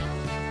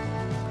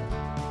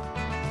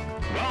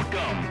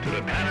Welcome to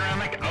the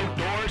Panoramic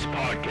Outdoors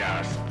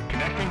Podcast,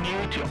 connecting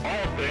you to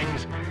all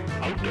things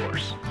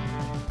outdoors.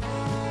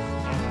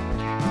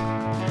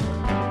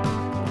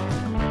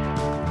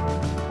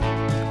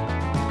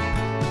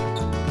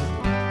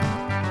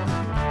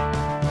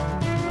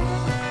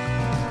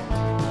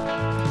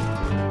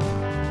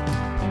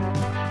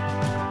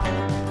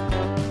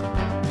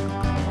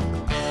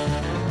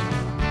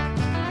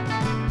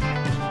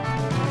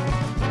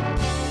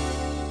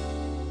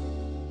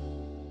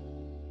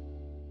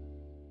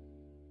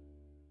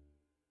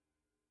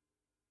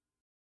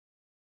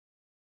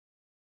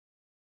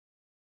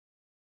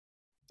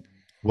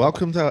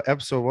 Welcome to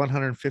episode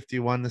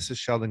 151. This is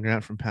Sheldon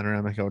Grant from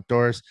Panoramic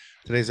Outdoors.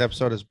 Today's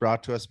episode is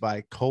brought to us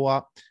by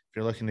Co-op. If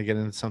you're looking to get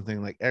into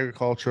something like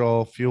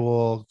agricultural,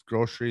 fuel,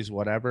 groceries,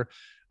 whatever,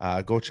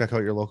 go check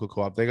out your local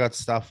Co-op. They got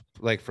stuff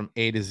like from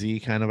A to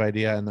Z kind of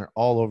idea, and they're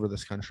all over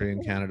this country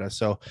in Canada.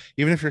 So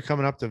even if you're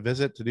coming up to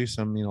visit to do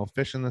some,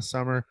 fishing this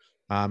summer,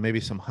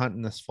 maybe some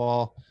hunting this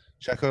fall,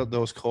 check out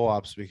those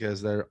co-ops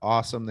because they're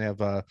awesome. They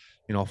have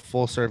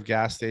full serve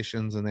gas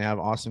stations, and they have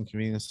awesome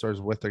convenience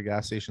stores with their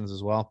gas stations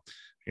as well.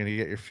 You're going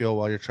to get your fuel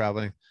while you're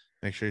traveling.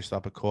 Make sure you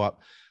stop at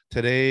Co-op.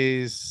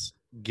 Today's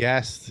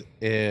guest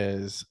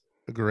is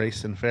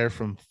Grayson Fehr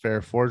from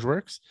Fehr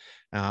Forgeworks.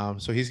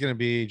 So he's going to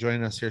be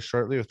joining us here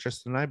shortly with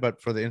Tristan and I.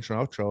 But for the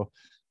intro outro,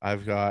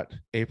 I've got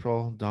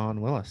April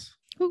Dawn Willis.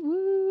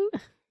 Woo-woo.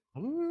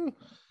 Woo.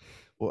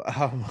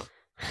 Well,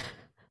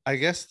 I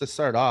guess to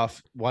start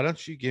off, why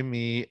don't you give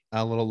me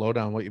a little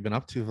lowdown on what you've been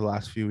up to for the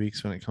last few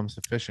weeks when it comes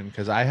to fishing?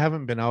 Because I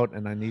haven't been out,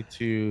 and I need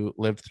to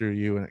live through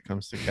you when it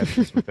comes to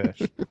catching some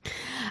fish.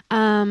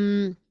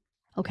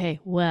 Okay,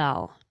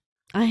 well,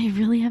 I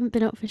really haven't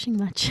been out fishing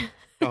much.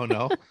 Oh,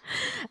 no?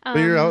 But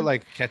you're out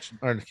like catching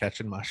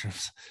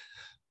mushrooms.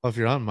 Well, if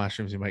you're on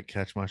mushrooms, you might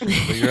catch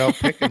mushrooms, but you're out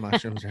picking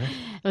mushrooms, right?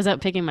 I was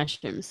out picking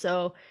mushrooms.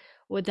 So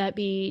would that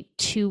be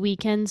 2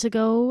 weekends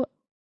ago?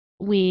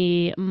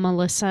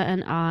 Melissa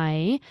and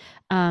I,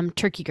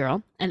 Turkey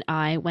Girl and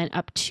I went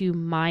up to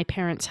my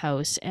parents'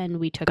 house, and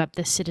we took up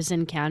the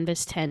citizen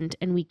canvas tent,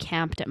 and we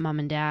camped at mom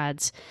and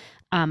dad's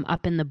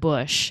up in the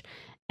bush,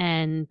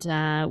 and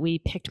we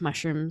picked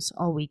mushrooms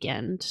all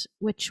weekend,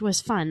 which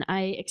was fun.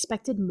 I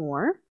expected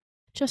more.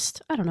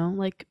 Just, I don't know,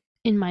 like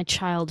in my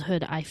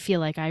childhood, I feel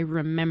like I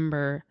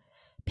remember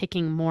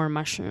picking more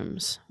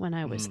mushrooms when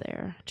I was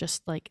there.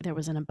 Just like there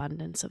was an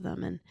abundance of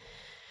them, and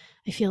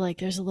I feel like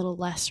there's a little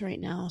less right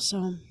now.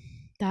 So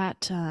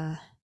that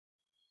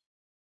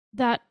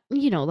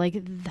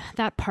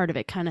part of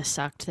it kind of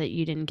sucked that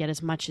you didn't get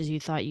as much as you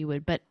thought you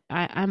would. But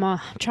I'm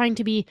trying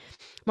to be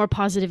more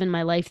positive in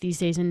my life these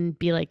days and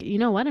be like, you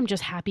know what? I'm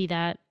just happy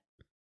that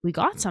we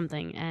got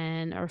something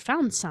or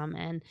found some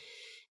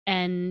and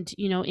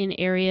in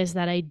areas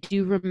that I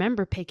do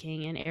remember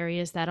picking, and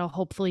areas that I'll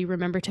hopefully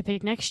remember to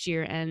pick next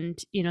year. And,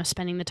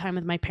 spending the time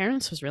with my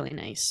parents was really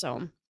nice.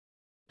 So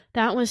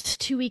that was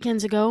 2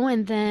 weekends ago.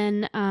 And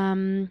then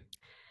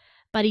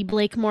buddy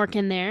Blake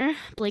Morkin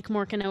Blake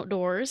Morkin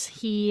Outdoors,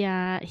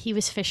 he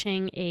was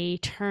fishing a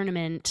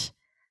tournament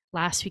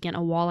last weekend, a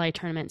walleye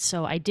tournament.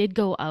 So I did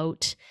go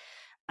out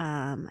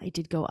and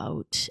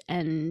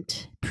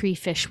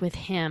pre-fish with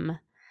him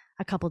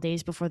a couple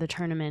days before the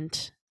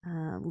tournament,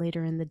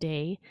 later in the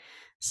day.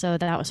 So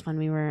that was fun.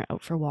 We were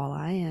out for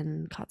walleye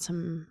and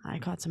I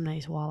caught some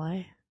nice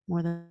walleye,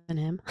 more than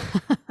him.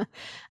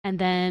 And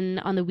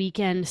then on the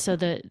weekend,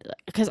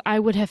 because I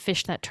would have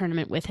fished that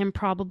tournament with him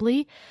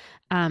probably.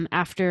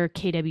 After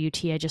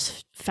KWT, I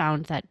just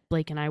found that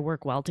Blake and I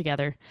work well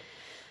together.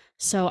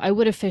 So I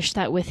would have fished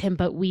that with him,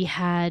 but we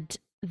had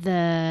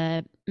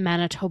the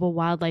Manitoba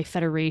Wildlife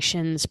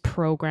Federation's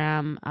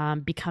program,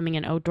 Becoming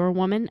an Outdoor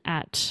Woman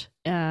at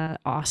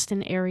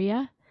Austin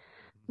area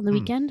on the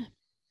weekend.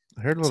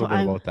 I heard a little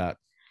bit about that.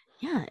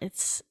 Yeah,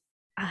 it's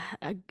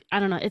I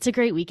don't know. It's a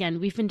great weekend.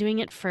 We've been doing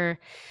it I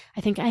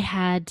think I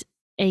had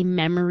a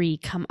memory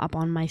come up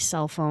on my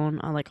cell phone,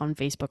 like on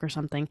Facebook or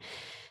something,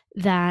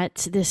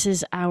 that this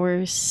is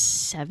our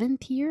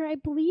 7th year, I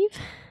believe.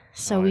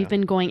 So we've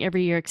been going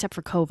every year except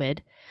for COVID,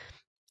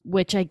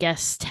 which I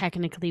guess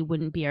technically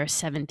wouldn't be our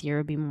 7th year. It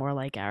would be more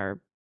like our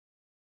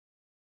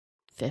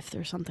 5th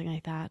or something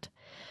like that.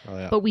 Oh,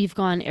 yeah. But we've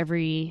gone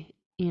every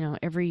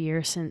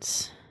year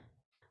since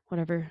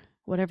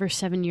whatever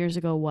 7 years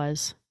ago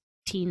was.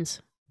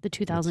 Teens, the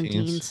 2000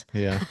 teens.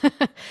 Yeah.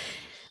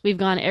 We've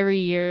gone every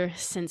year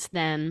since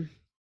then,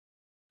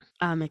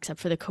 except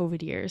for the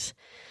COVID years.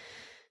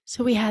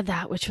 So we had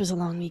that, which was a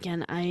long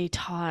weekend. I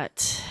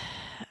taught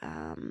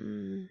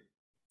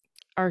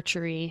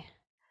archery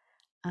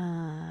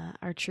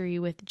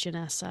with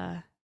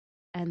Janessa,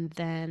 and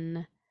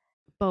then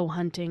bow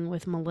hunting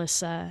with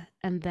Melissa,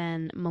 and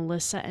then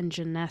Melissa and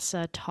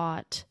Janessa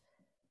taught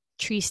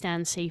tree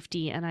stand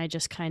safety, and I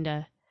just kind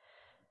of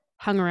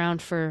hung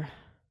around for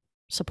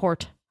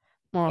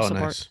moral support.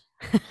 Nice.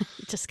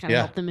 Just kind of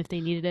help them if they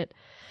needed it.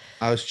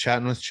 I was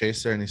chatting with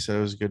Chaser, and he said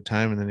it was a good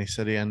time, and then he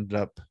said he ended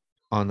up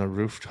on the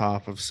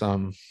rooftop of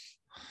some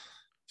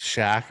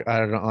Shaq. I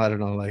don't know. I don't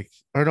know. Like,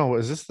 or no,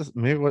 was this the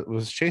maybe what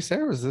was Chase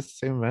there? Was this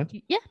the same event?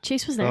 Yeah,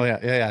 Chase was Oh there. yeah,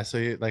 yeah, yeah.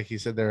 So like he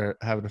said they're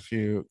having a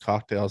few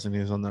cocktails and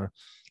he's on the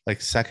like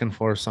second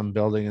floor of some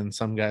building and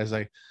some guy's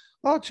like,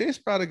 "Oh, Chase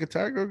brought a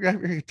guitar. Go grab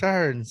your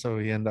guitar." And so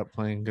he ended up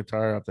playing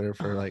guitar up there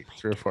for Oh like my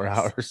 3 or 4 goodness.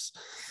 hours.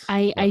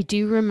 I But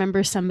do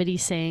remember somebody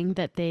saying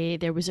that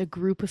there was a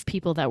group of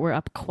people that were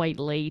up quite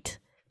late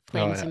oh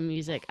playing yeah. some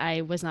music.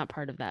 I was not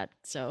part of that.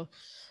 So,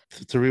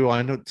 To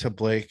rewind it to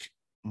Blake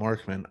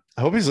Markman,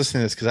 I hope he's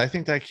listening to this because I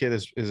think that kid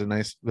is a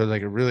nice,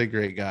 like a really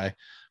great guy.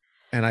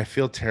 And I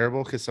feel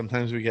terrible because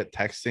sometimes we get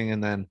texting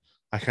and then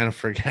I kind of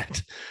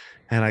forget,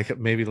 and I could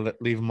maybe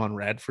leave him on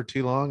red for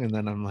too long, and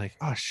then I'm like,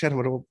 oh shit,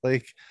 what about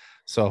Blake?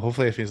 So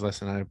hopefully, if he's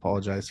listening, I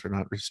apologize for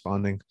not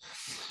responding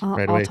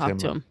right I'll away to talk him.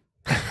 to him.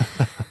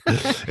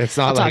 It's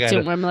I'll not like talk I. to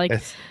him. I'm like,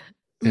 It's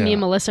me and yeah.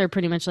 Melissa are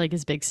pretty much like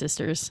his big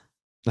sisters.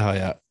 Oh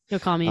yeah. He'll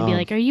call me and be Um,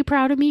 like, "Are you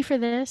proud of me for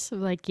this?"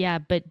 I'm like, "Yeah,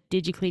 but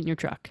did you clean your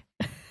truck?"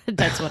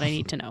 That's what I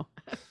need to know.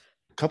 a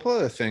couple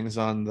other things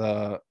on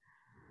the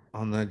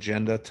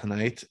agenda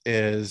tonight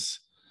is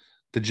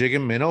the jig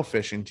and minnow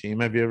fishing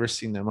team. Have you ever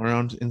seen them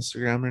around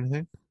Instagram or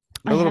anything?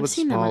 I They're a little have bit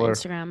seen them on smaller.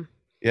 Instagram.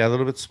 Yeah, a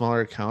little bit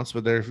smaller accounts,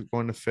 but they're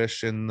going to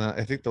fish in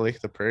I think the Lake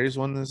of the Prairies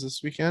one is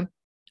this weekend.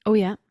 Oh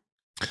yeah.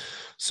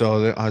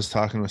 So I was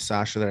talking with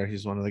Sasha there.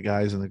 He's one of the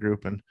guys in the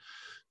group, and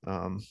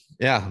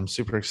yeah, I'm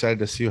super excited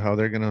to see how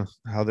they're gonna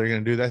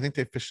do that. I think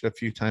they fished it a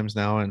few times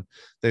now, and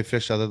they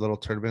fished other little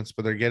tournaments,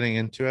 but they're getting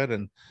into it,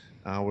 and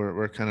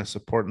we're kind of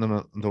supporting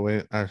them the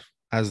way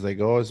as they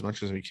go as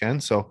much as we can.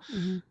 So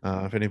Hmm.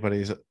 if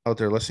anybody's out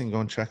there listening, go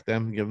and check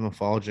them. Give them a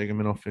follow, Jig and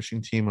Minnow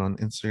Fishing Team on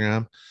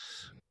Instagram.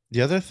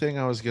 The other thing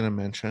I was gonna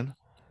mention.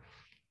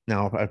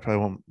 Now I probably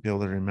won't be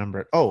able to remember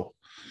it. Oh,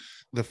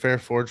 the Fehr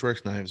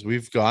Forgeworks knives.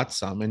 We've got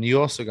some, and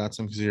you also got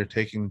some because you're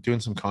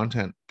doing some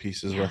content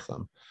pieces Yeah. with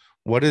them.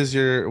 What is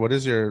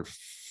your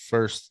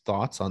first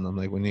thoughts on them?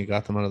 Like when you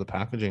got them out of the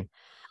packaging?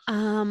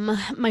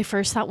 My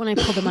first thought when I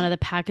pulled them out of the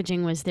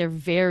packaging was they're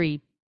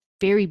very,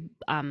 very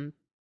I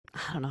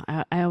don't know.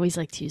 I always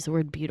like to use the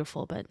word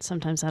beautiful, but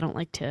sometimes I don't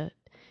like to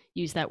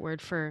use that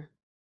word for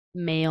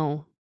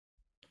male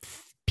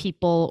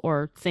people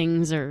or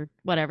things or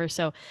whatever.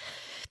 So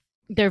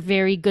they're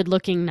very good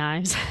looking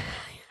knives.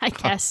 I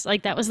guess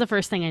like that was the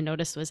first thing I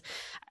noticed was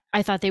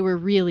I thought they were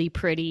really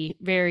pretty,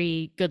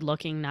 very good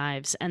looking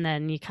knives. And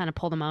then you kind of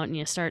pull them out and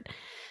you start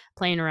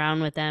playing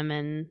around with them.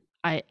 And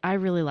I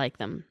really like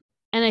them.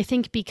 And I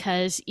think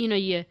because,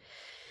 I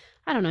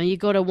don't know, you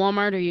go to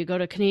Walmart or you go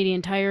to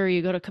Canadian Tire or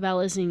you go to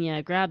Cabela's and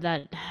you grab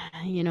that,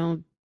 you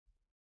know,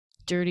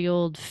 dirty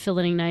old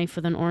filleting knife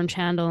with an orange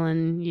handle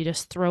and you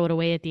just throw it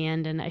away at the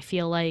end. And I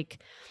feel like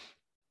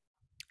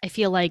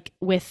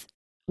with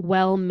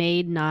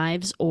well-made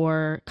knives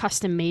or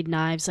custom-made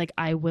knives, like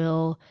I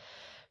will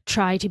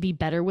try to be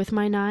better with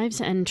my knives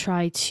and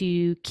try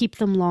to keep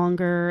them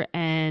longer,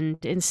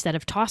 and instead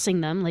of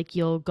tossing them, like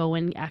you'll go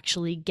and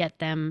actually get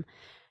them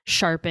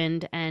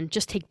sharpened and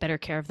just take better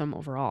care of them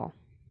overall.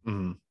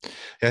 Mhm.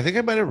 Yeah, I think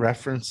I might have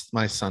referenced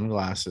my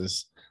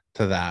sunglasses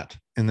to that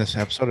in this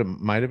episode. It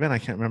might have been. I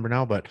can't remember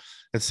now, but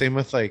it's same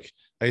with like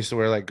I used to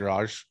wear like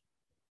garage,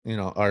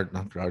 or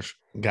not garage,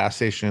 gas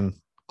station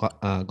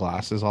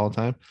glasses all the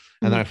time.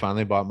 And then Mhm. I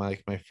finally bought my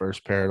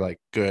first pair of like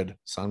good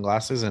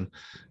sunglasses, and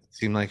it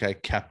seemed like I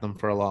kept them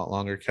for a lot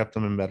longer, kept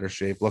them in better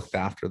shape, looked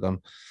after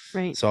them.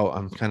 Right. So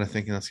I'm kind of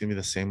thinking that's gonna be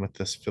the same with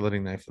this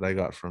filleting knife that I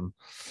got from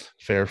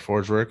Fair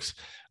Forgeworks.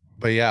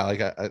 But yeah, like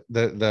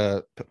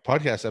the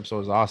podcast episode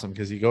was awesome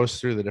because he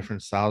goes through the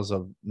different styles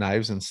of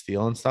knives and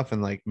steel and stuff,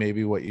 and like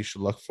maybe what you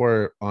should look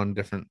for on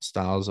different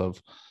styles of,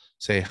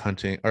 say,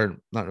 hunting, or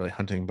not really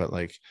hunting, but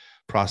like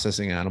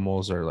processing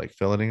animals or like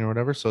filleting or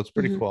whatever. So it's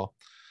pretty Hmm. cool.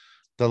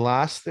 The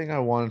last thing I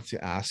wanted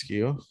to ask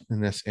you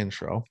in this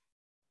intro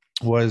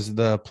was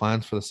the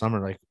plans for the summer.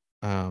 Like,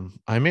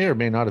 I may or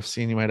may not have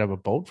seen you might have a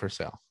boat for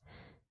sale.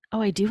 Oh,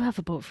 I do have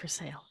a boat for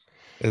sale.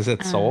 Is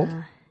it sold?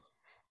 Uh,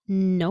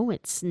 no,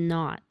 it's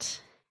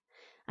not.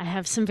 I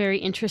have some very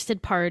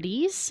interested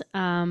parties,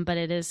 but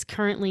it is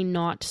currently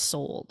not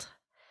sold.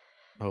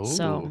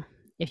 So Oh,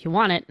 if you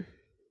want it,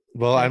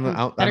 well, better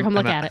come better come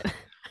look at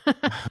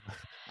it.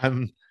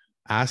 I'm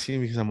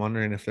asking because I'm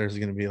wondering if there's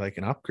going to be like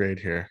an upgrade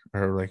here,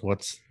 or like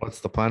what's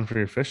the plan for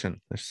your fishing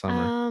this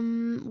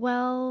summer?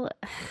 Well,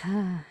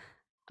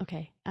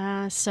 okay.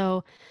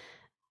 So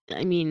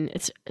I mean,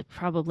 it's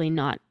probably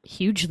not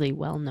hugely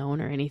well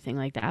known or anything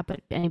like that, but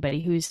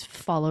anybody who's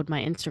followed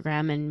my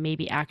Instagram and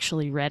maybe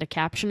actually read a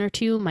caption or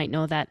two might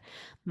know that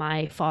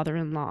my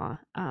father-in-law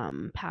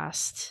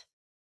passed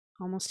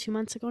almost 2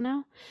 months ago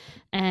now,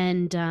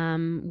 and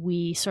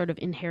we sort of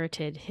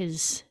inherited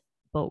his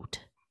boat.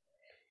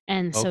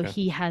 And so Okay.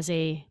 he has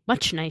a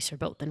much nicer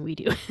boat than we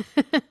do.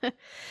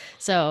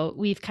 So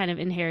we've kind of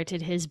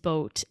inherited his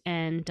boat,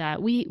 and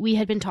we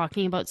had been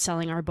talking about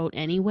selling our boat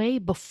anyway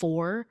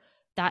before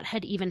that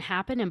had even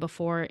happened, and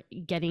before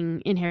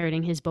getting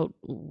inheriting his boat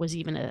was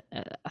even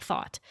a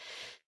thought.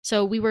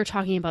 So we were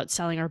talking about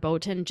selling our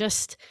boat, and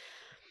just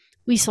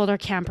we sold our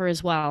camper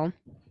as well,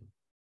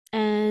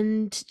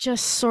 and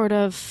just sort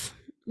of.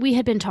 we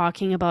had been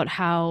talking about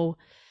how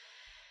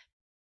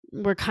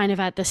we're kind of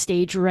at the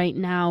stage right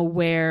now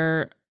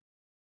where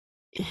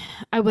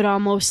I would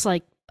almost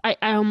like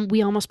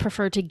we almost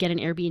prefer to get an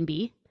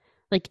Airbnb.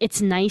 Like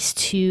it's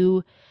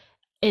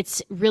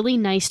really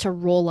nice to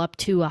roll up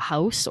to a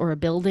house or a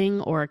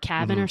building or a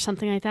cabin Mm-hmm. or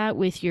something like that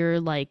with your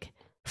like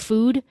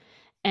food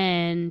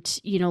and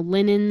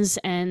linens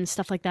and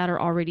stuff like that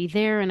are already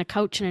there, and a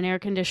couch and an air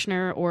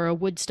conditioner or a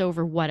wood stove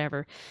or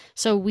whatever.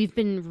 So we've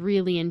been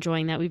really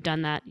enjoying that. We've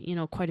done that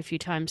quite a few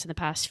times in the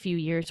past few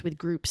years with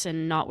groups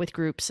and not with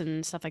groups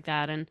and stuff like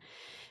that. And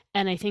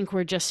I think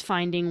we're just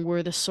finding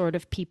we're the sort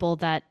of people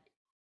that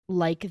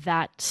like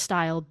that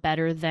style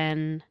better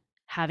than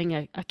having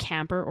a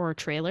camper or a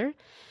trailer.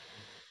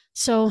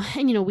 So,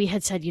 and we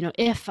had said,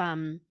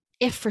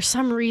 if for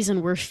some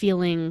reason we're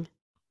feeling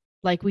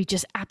like we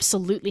just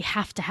absolutely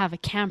have to have a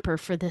camper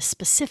for this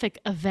specific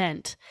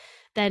event,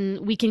 then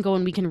we can go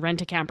and we can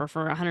rent a camper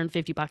for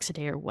 $150 a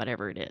day or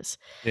whatever it is.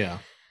 Yeah.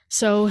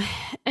 So,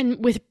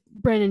 and with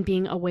Brennan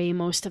being away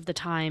most of the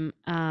time,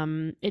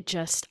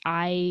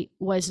 I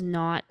was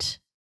not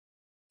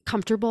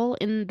comfortable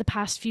in the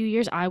past few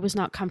years. I was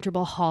not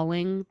comfortable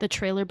hauling the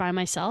trailer by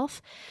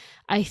myself.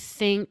 I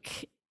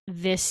think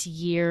this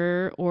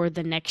year or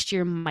the next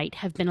year might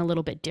have been a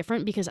little bit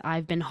different because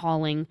I've been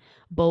hauling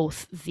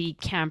both the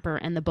camper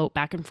and the boat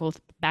back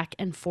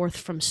and forth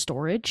from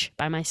storage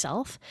by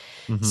myself.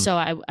 Mm-hmm. So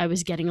I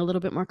was getting a little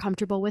bit more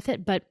comfortable with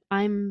it, but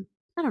I don't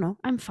know,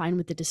 I'm fine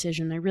with the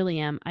decision. I really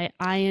am.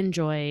 I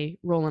enjoy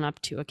rolling up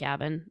to a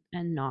cabin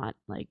and not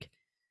like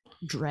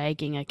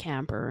dragging a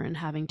camper and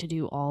having to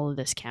do all of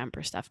this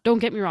camper stuff. Don't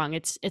get me wrong,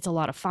 it's a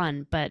lot of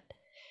fun, but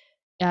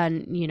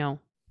and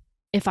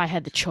if I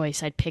had the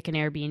choice, I'd pick an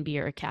Airbnb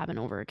or a cabin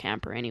over a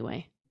camper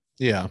anyway.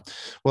 Yeah.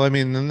 Well, I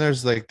mean, then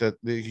there's like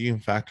you can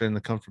factor in the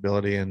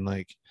comfortability and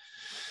like,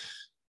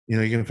 you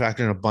can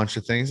factor in a bunch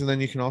of things. And then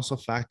you can also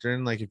factor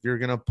in like if you're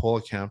gonna pull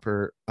a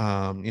camper,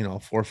 4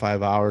 or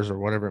 5 hours or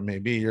whatever it may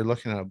be, you're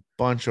looking at a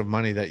bunch of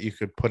money that you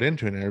could put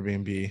into an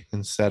Airbnb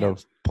instead Yeah.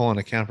 of pulling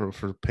a camper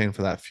for paying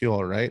for that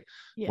fuel, right?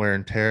 Yeah. Wear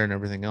and tear and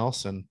everything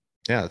else. And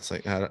yeah, it's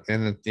like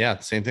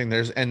same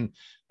thing.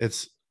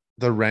 It's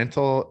the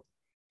rental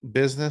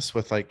business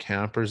with like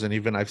campers, and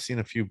even I've seen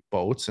a few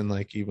boats and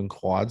like even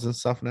quads and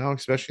stuff now,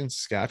 especially in Oh,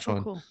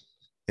 Saskatchewan. cool.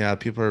 Yeah,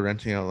 people are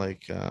renting out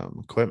like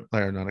equipment,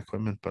 or not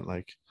equipment, but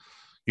like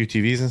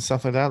UTVs and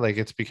stuff like that. Like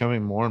it's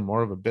becoming more and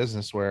more of a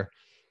business where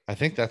I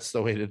think that's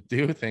the way to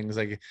do things.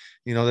 Like,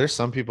 there's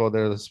some people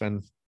there that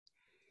spend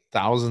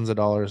thousands of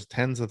dollars,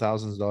 tens of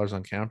thousands of dollars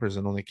on campers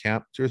and only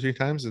camp 2 or 3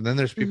 times. And then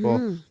there's people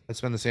Mm-hmm. that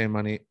spend the same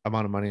amount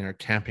of money and are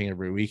camping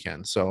every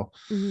weekend. So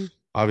Mm-hmm.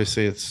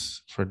 obviously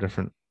it's for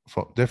different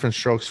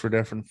strokes for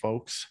different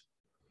folks.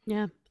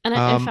 Yeah. And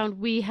I Um, found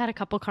we had a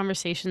couple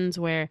conversations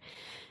where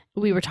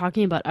we were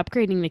talking about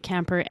upgrading the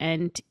camper,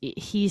 and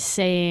he's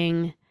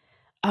saying,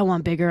 I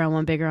want bigger, I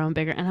want bigger, I want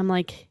bigger. And I'm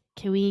like,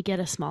 can we get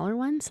a smaller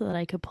one so that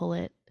I could pull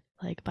it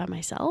like by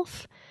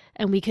myself?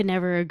 And we could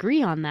never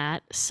agree on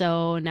that.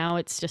 So now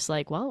it's just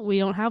like, well, we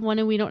don't have one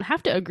and we don't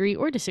have to agree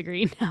or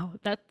disagree now.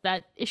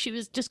 That issue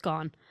is just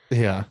gone.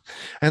 Yeah.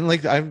 And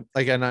like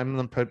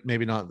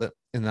maybe not that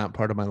in that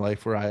part of my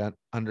life where I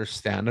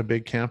understand a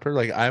big camper.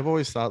 Like I've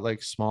always thought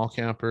like small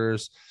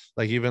campers,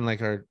 like even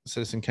like our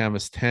citizen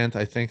canvas tent,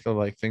 I think that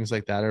like things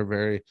like that are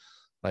very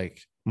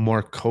like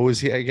more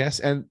cozy, I guess.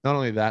 And not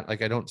only that,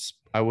 like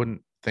I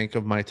wouldn't think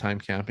of my time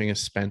camping as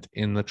spent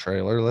in the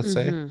trailer, let's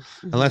say, Mm-hmm.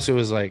 Mm-hmm. unless it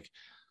was like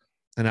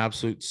an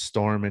absolute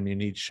storm and you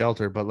need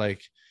shelter. But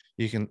like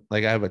you can,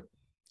 like I have a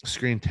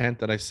screen tent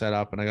that I set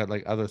up, and I got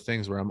like other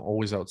things where I'm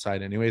always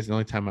outside anyways. The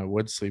only time I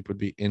would sleep would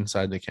be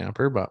inside the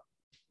camper. But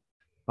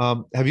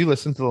have you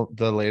listened to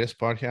the latest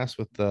podcast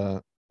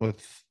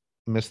with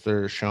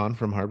Mr. Sean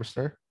from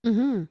Harvester?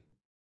 Mm-hmm.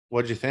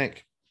 What'd you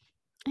think?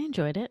 I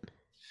enjoyed it.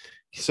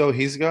 So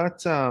he's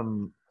got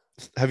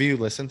have you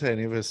listened to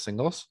any of his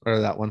singles or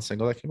that one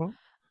single that came out?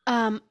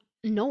 Um,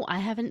 no, I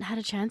haven't had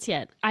a chance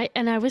yet. I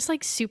was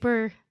like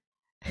super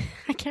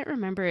I can't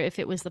remember if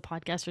it was the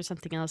podcast or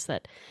something else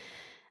that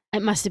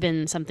it must have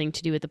been something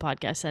to do with the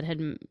podcast that had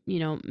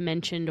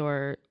mentioned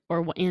or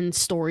in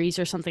stories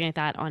or something like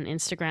that on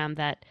Instagram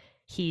that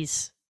he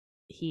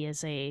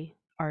is a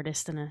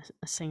artist and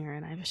a singer,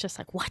 and I was just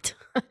like, what?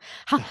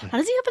 How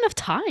does he have enough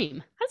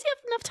time? How does he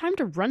have enough time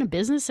to run a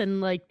business and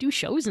like do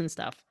shows and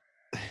stuff?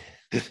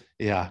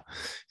 Yeah.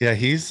 Yeah,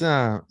 he's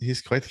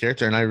quite the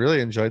character, and I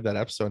really enjoyed that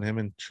episode. Him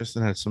and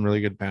Tristan had some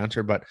really good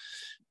banter, but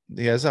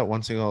he has that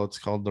one single, it's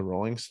called The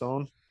Rolling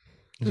Stone.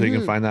 So you can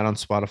Mm-hmm. find that on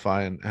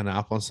Spotify and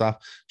Apple and stuff.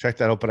 Check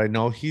that out. But I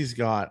know he's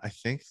got, I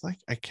think, like,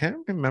 I can't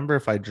remember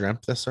if I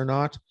dreamt this or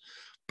not,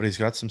 but he's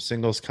got some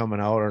singles coming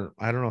out, or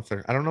I don't know if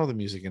I don't know the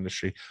music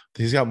industry.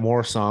 But he's got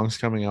more songs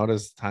coming out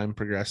as time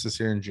progresses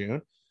here in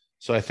June.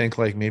 So I think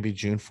like maybe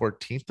June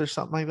 14th or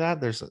something like that.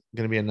 There's going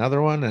to be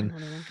another one. And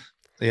Another one.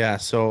 yeah,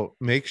 so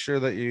make sure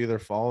that you either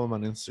follow him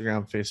on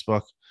Instagram,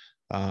 Facebook,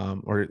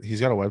 or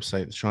he's got a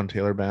website, the Sean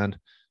Taylor Band,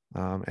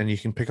 and you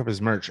can pick up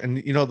his merch. And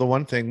the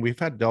one thing, we've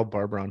had Del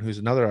Barber on, who's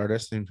another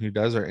artist and who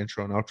does our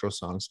intro and outro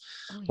songs.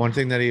 Oh One yeah.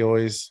 thing that he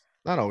always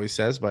not always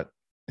says, but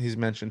he's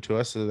mentioned to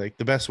us that like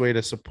the best way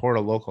to support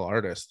a local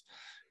artist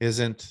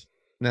isn't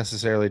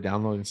necessarily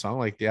downloading song.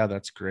 Like, yeah,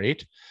 that's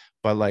great,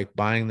 but like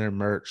buying their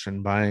merch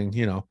and buying,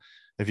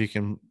 if you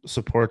can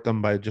support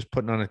them by just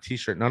putting on a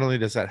t-shirt, not only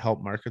does that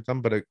help market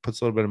them, but it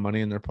puts a little bit of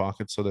money in their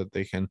pocket so that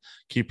they can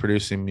keep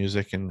producing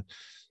music and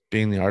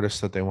being the artists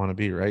that they want to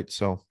be, right?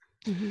 So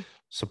Mhm.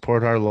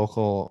 support our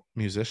local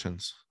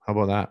musicians. How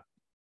about that?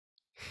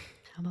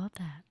 How about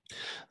that?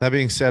 That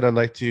being said, I'd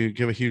like to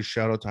give a huge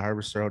shout out to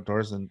Harvester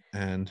Outdoors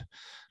and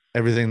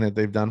everything that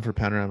they've done for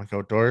Panoramic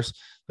Outdoors.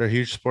 They're a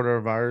huge supporter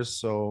of ours,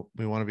 so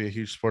we want to be a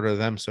huge supporter of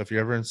them. So if you're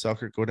ever in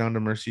Selkirk, go down to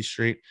Mercy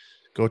Street,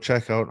 go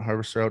check out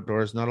Harvester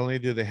Outdoors. Not only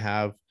do they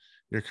have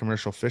your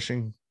commercial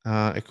fishing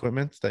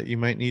equipment that you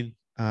might need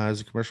as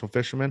a commercial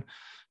fisherman,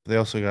 but they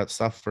also got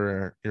stuff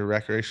for your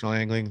recreational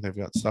angling. They've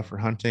got stuff for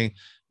hunting,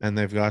 and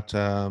they've got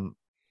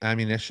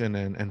ammunition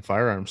and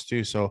firearms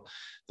too. So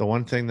the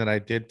one thing that I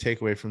did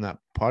take away from that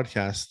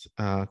podcast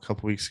a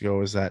couple weeks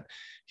ago is that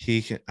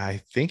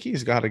I think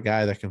he's got a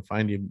guy that can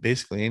find you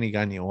basically any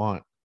gun you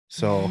want.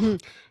 So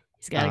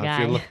He's got a if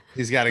you're guy.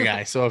 he's got a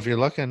guy. So if you're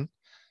looking,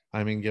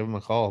 I mean, give him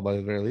a call by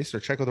the very least, or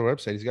check out their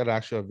website. He's got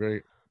actually a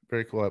very,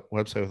 very cool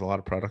website with a lot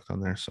of product on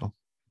there. So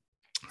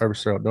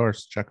Harvester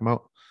Outdoors, check them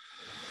out.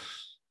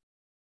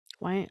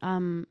 Why?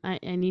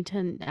 I need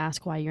to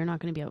ask why you're not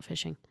going to be out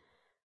fishing.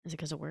 Is it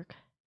because of work?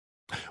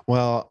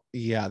 Well,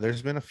 yeah,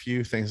 there's been a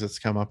few things that's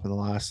come up in the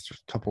last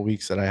couple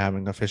weeks that I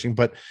haven't gone fishing.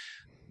 But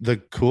the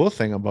cool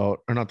thing about,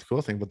 or not the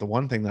cool thing, but the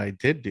one thing that I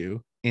did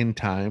do in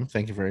time,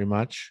 thank you very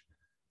much,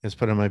 is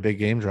put in my big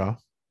game draw.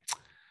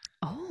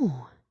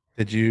 Oh,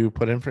 Did you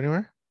put in for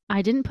anywhere?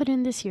 I didn't put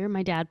in this year.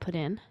 My dad put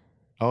in.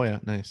 Oh yeah,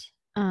 nice.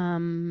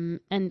 And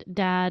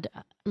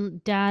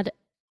dad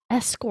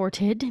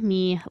escorted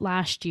me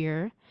last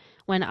year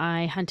when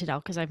I hunted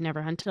elk because I've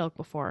never hunted elk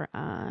before.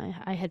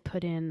 I had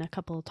put in a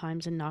couple of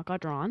times and not got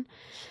drawn.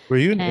 Were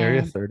you in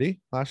Area And 30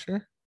 last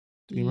year?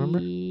 Do you remember?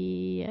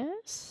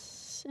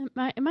 yes,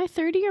 am I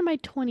 30 or am I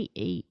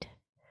 28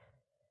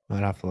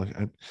 I'd have to look.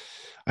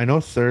 I know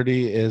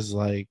 30 is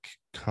like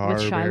with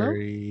Shiloh?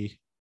 Carberry,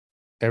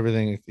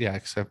 everything, yeah,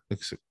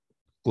 excluding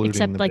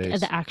Except the like base.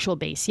 the actual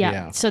base. Yeah.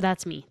 Yeah. So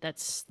that's me.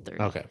 That's 30.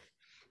 Okay.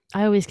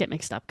 I always get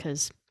mixed up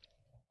because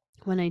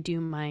when I do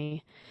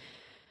my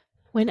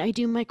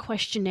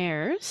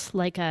questionnaires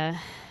like a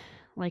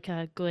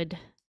good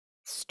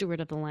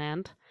steward of the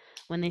land,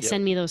 when they Yep.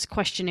 send me those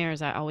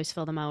questionnaires, I always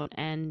fill them out,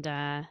 and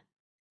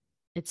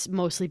it's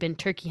mostly been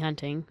turkey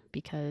hunting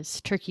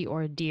because turkey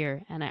or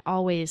deer, and I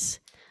always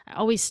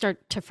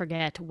start to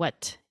forget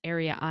what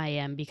area I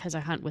am because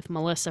I hunt with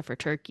Melissa for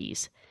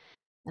turkeys,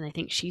 and I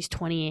think she's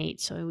 28,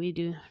 so we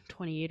do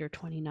 28 or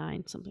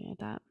 29, something like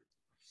that.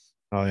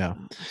 Oh yeah.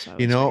 So I You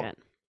always know, forget.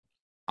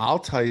 I'll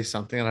tell you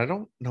something, and I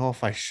don't know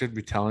if I should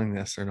be telling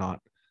this or not,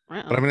 but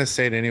I'm Uh-oh. going to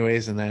say it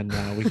anyways, and then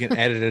we can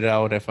edit it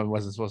out if I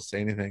wasn't supposed to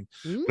say anything.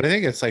 Hmm? But I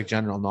think it's like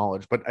general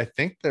knowledge. But I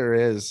think there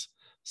is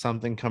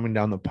something coming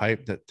down the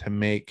pipe that to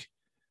make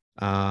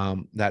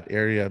that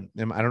area.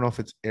 I don't know if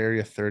it's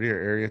area 30 or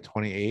area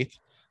 28,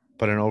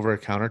 but an over a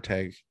counter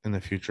tag in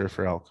the future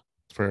for elk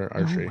for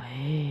No archery.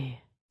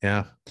 way.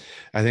 Yeah,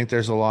 I think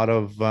there's a lot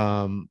of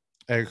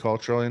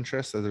agricultural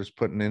interest that there's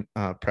putting in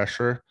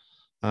pressure,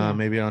 Yeah.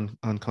 maybe on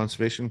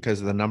conservation because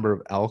of the number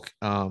of elk.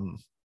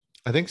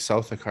 I think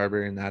south of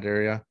Carberry in that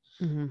area,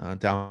 Hmm.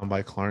 down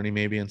by Clarny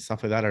maybe and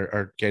stuff like that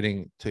are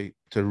getting to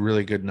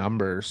really good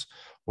numbers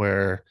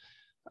where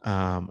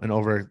an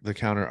over the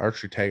counter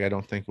archery tag I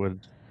don't think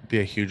would be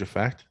a huge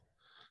effect,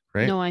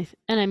 right? No,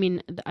 and I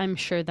mean, I'm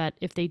sure that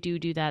if they do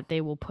that,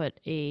 there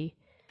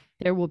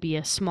will be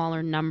a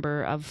smaller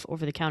number of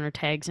over the counter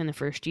tags in the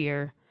first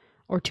year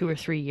or 2 or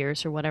 3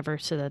 years or whatever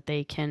so that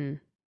they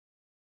can,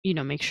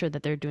 make sure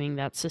that they're doing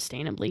that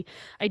sustainably.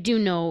 I do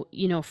know,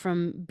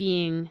 from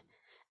being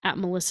at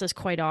Melissa's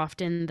quite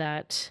often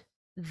that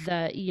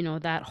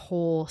that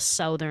whole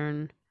south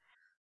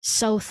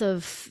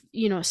of,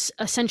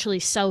 essentially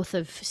south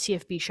of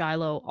CFB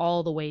Shiloh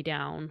all the way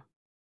down,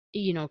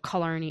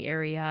 Killarney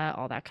area,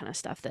 all that kind of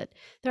stuff, that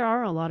there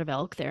are a lot of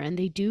elk there and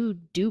they do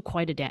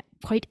quite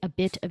a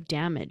bit of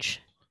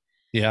damage.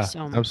 Yeah, So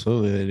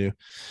absolutely they do.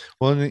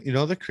 Well, and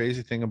the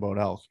crazy thing about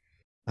elk,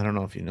 I don't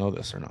know if you know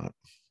this or not,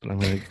 but I'm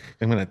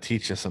gonna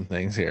teach you some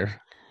things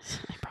here.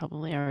 I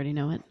probably already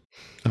know it.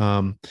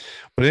 Um,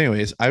 but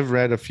anyways, I've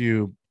read a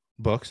few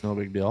books, no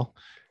big deal,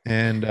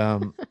 and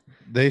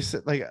they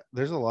said like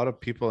there's a lot of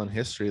people in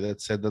history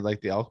that said that like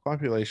the elk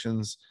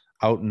populations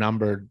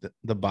outnumbered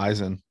the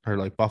bison or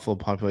like buffalo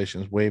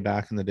populations way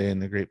back in the day in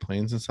the Great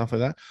Plains and stuff like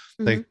that.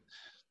 Hmm. Like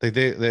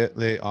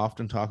they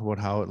often talk about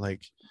how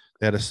like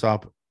they had to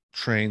stop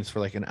trains for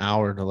like an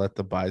hour to let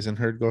the bison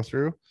herd go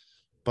through,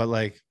 but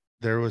like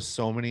there was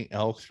so many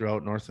elk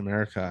throughout North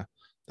America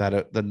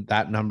that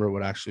that number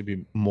would actually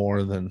be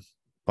more than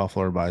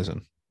buffalo or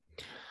bison.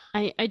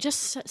 I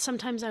just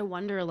sometimes I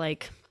wonder,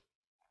 like,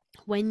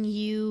 when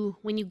you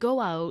go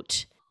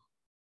out,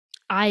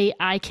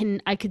 I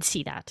could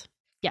see that.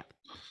 Yeah.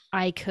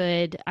 I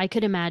could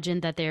imagine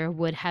that there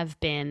would have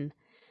been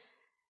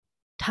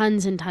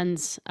tons and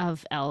tons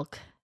of elk,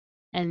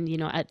 and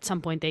at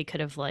some point they could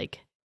have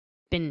like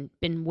been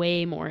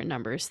way more in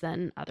numbers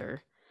than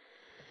other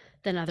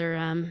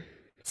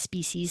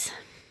species.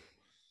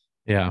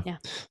 Yeah. Yeah.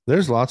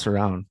 There's lots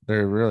around.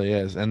 There really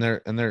is. And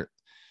their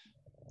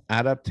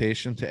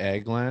adaptation to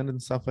ag land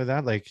and stuff like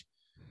that, like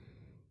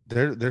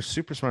they're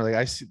super smart. Like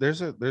I see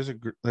there's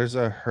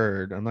a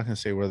herd. I'm not gonna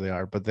say where they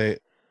are, but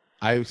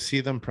I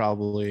see them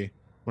probably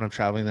when I'm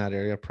traveling that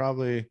area,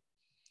 probably,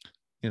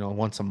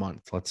 once a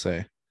month, let's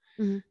say.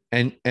 Hmm.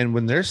 And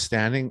when they're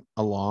standing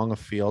along a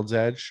field's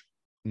edge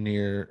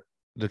near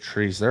the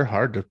trees, they're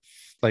hard to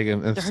like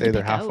and They're hard to say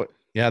they're pick halfway. out.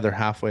 Yeah, they're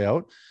halfway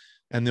out.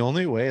 And the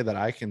only way that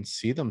I can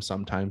see them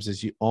sometimes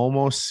is you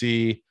almost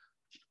see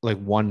like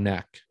one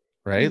neck,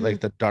 right? Hmm. Like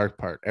the dark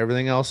part.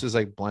 Everything else is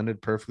like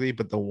blended perfectly,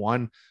 but the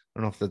one, I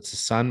don't know if that's the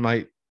sun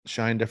might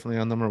shine differently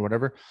on them or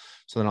whatever.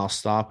 So then I'll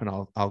stop and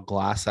I'll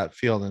glass that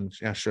field, and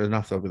yeah, sure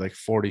enough, there'll be like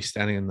 40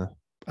 standing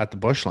at the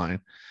bush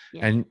line,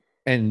 Yeah.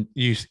 and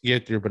you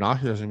get your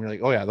binoculars and you're like,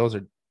 oh yeah, those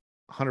are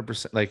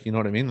 100%, like, you know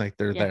what I mean? Like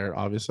they're Yeah. there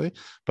obviously,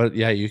 but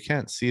yeah, you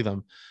can't see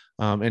them.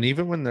 And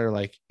even when they're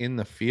like in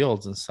the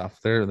fields and stuff,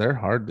 they're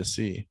hard to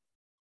see.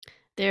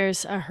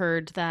 There's a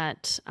herd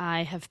that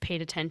I have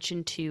paid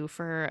attention to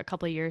for a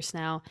couple of years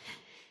now,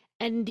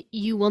 and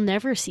you will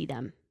never see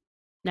them.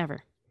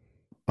 Never.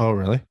 Oh,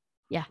 really?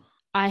 Yeah.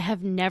 I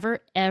have never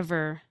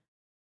ever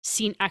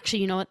seen, actually,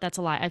 you know what? That's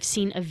a lie. I've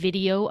seen a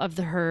video of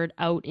the herd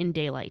out in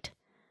daylight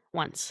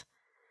once.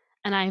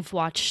 And I've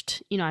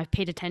watched, I've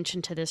paid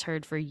attention to this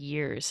herd for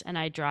years, and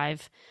I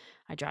drive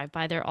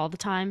by there all the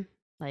time.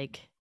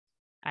 Like,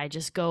 I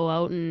just go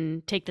out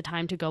and take the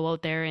time to go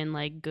out there in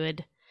like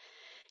good,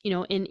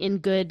 in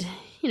good,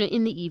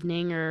 in the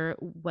evening or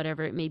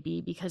whatever it may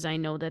be, because I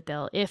know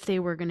that if they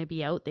were going to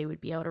be out, they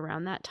would be out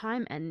around that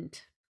time. And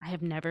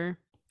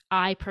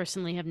I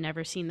personally have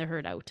never seen the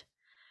herd out.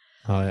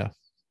 Oh yeah.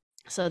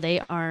 So they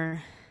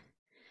are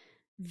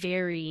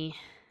very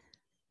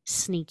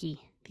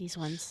sneaky, these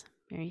ones.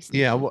 Very sneaky.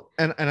 Yeah, well,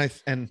 and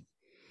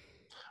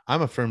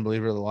I'm a firm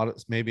believer that a lot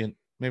of, maybe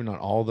not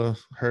all the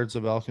herds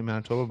of elk in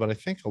Manitoba, but I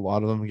think a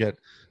lot of them get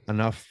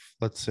enough,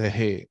 let's say,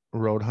 hey,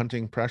 road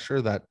hunting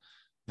pressure that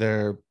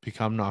they're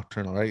become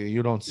nocturnal, right?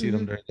 You don't see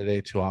them Hmm. during the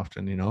day too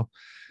often,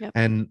 Yep.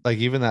 And like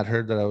even that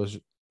herd that I was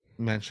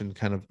mentioned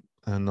kind of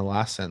in the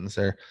last sentence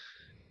there,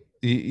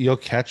 you'll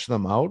catch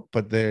them out,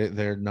 but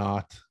they're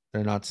not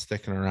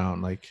sticking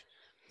around. Like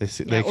Yeah,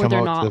 they or come they're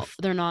out to not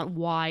they're not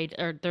wide,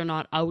 or they're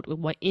not out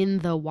in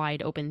the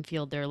wide open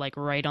field. They're like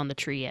right on the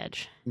tree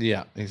edge.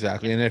 yeah, Yeah,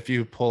 exactly. And if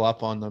you pull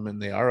up on them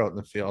and they are out in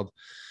the field,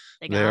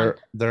 they gone.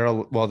 they're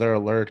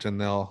alert,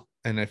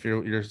 and if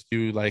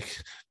you like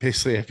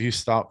basically if you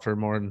stop for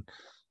more than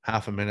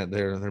half a minute,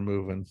 they're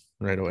moving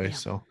right away. Yeah.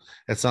 So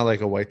it's not like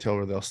a whitetail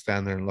where they'll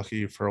stand there and look at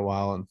you for a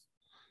while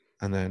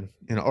and then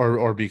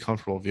or be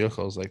comfortable with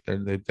vehicles, like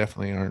they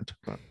definitely aren't.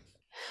 But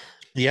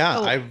yeah,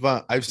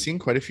 Oh, I've seen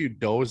quite a few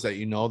does that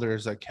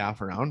there's a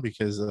calf around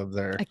because of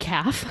their, a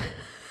calf,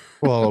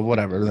 well,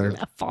 whatever,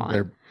 a fawn.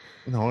 they're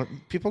no,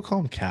 people call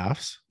them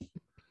calves.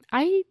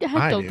 I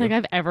I don't think do.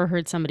 I've ever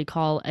heard somebody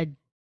call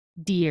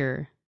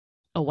deer,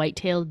 a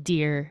white-tailed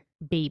deer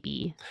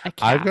baby, a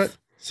I've got calf.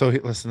 so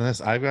listen to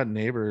this. I've got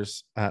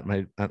neighbors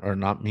or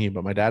not me,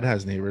 but my dad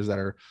has neighbors that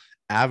are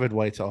avid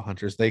whitetail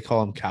hunters. They call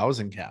them cows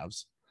and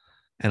calves,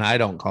 and I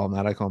don't call them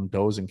that. I call them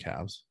does and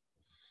calves.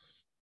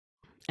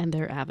 And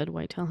they're avid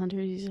whitetail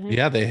hunters, you say?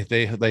 Yeah,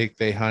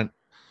 they hunt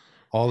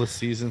all the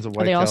seasons of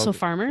Are they also whitetail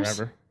farmers?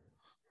 forever.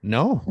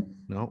 No,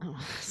 no, Oh, I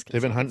was gonna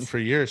they've been say hunting that's. for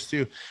years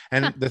too.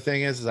 And the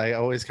thing is I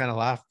always kind of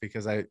laugh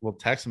because I will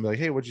text them, be like,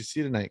 "Hey, what'd you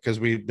see tonight?" Because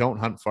we don't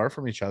hunt far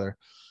from each other,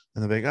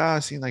 and they're like, "Oh, I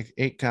seen like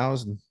 8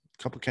 cows and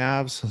a couple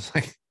calves." It's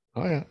like,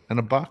 "Oh yeah, and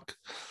a buck."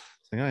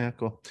 It's like, "Oh yeah,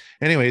 cool."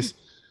 Anyways,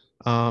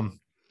 um,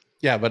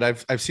 yeah, but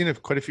I've seen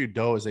quite a few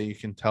does that you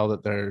can tell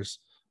that there's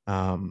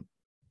um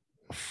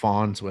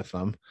fawns with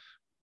them,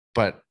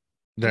 but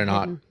They're they're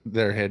not. hidden.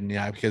 They're hidden,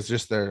 yeah, because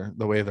just the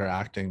way they're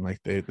acting, like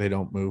they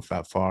don't move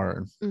that far.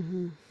 And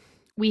Hmm.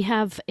 We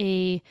have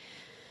we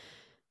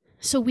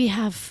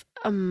have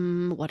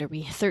what are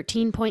we,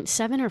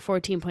 13.7 or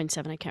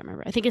 14.7? I can't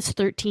remember. I think it's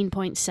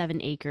 13.7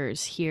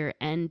 acres here,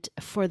 and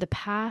for the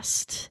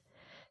past,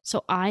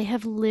 so I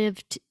have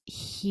lived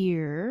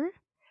here.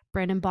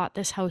 Brandon bought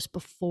this house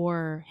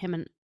before him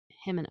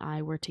and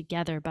I were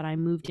together, but I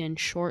moved in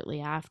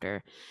shortly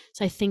after.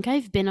 So I think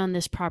I've been on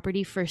this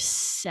property for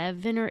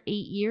 7 or 8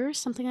 years,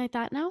 something like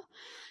that now.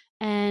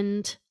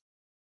 And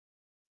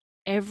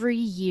every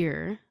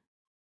year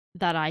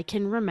that I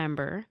can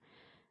remember,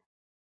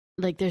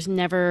 like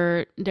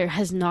there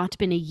has not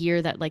been a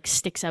year that like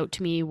sticks out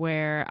to me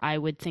where I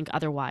would think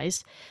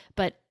otherwise.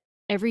 But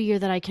every year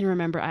that I can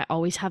remember, I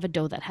always have a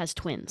doe that has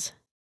twins.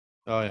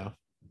 oh yeah.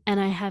 And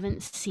I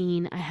haven't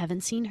seen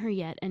her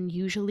yet. And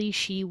usually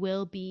she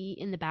will be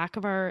in the back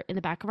of our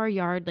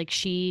yard. Like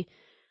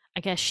I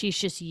guess she's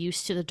just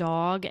used to the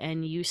dog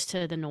and used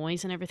to the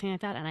noise and everything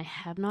like that. And I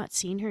have not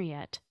seen her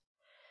yet.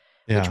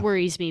 which Yeah.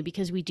 worries me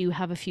because we do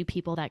have a few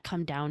people that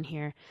come down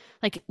here.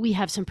 Like we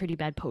have some pretty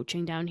bad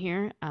poaching down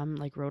here,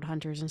 like road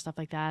hunters and stuff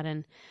like that.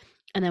 And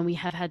then we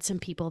have had some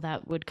people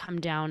that would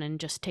come down and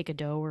just take a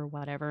doe or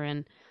whatever.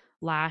 And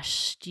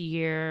last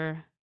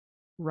year,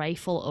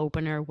 rifle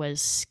opener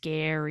was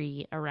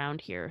scary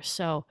around here.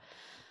 So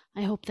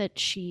I hope that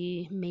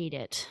she made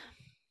it.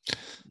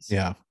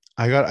 Yeah.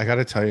 I got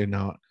to tell you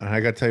now, and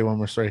I got to tell you one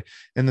more story.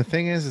 And the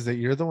thing is that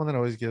you're the one that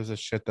always gives us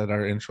shit that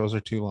our intros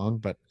are too long,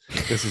 but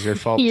this is your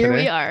fault Here we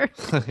today. are.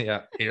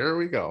 Yeah, here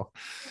we go.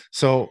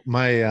 So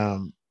my I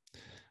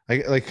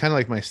like kind of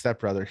like my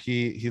stepbrother.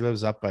 He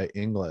lives up by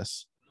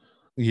Inglis.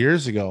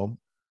 Years ago,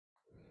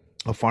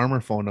 a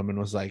farmer phoned him and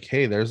was like,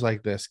 "Hey, there's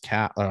like this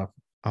cat,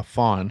 a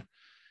fawn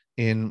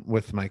in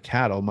with my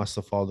cattle. Must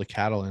have followed the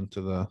cattle into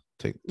the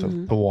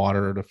to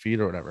water or to feed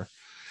or whatever."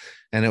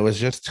 And it was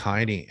just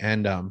tiny.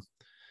 And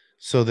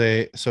so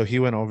he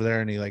went over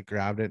there and he like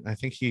grabbed it. And I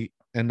think he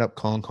ended up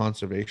calling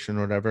conservation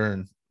or whatever.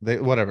 And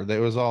it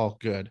was all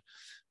good,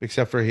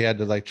 except for he had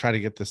to like try to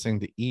get this thing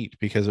to eat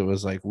because it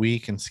was like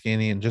weak and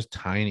skinny and just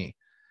tiny.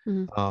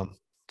 Mhm.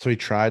 So he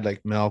tried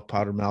like milk,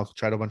 powdered milk,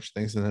 tried a bunch of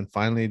things, and then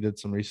finally did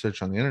some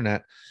research on the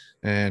internet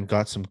and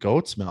got some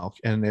goat's milk,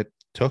 and it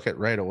took it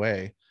right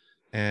away.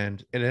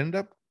 And it ended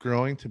up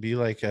growing to be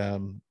like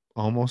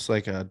almost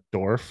like a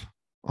dwarf,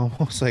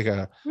 almost like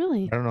a,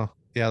 Really? I don't know,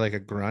 yeah, like a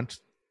grunt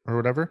or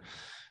whatever.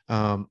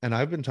 And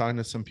I've been talking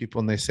to some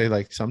people and they say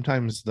like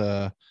sometimes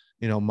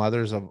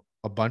mothers of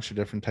a bunch of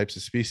different types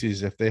of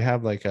species, if they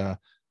have like a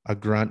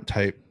grunt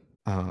type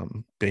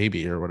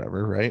baby or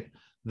whatever, right?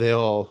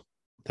 They'll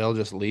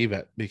just leave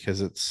it because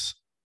it's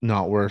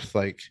not worth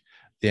like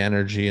the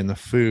energy and the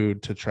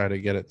food to try to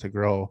get it to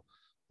grow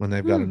when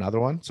they've got another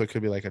one. So it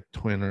could be like a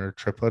twin or a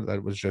triplet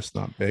that was just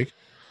not big.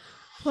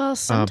 Well, Um,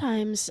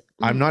 sometimes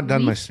I'm not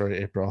done my we've. story,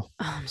 April.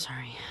 Oh, I'm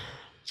sorry.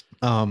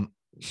 Um,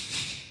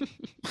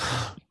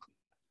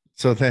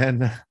 so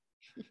then,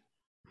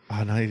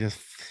 oh no, he just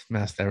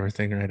messed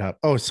everything right up.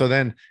 Oh, so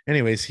then,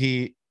 anyways,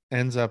 he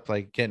ends up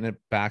like getting it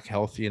back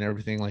healthy and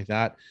everything like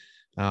that.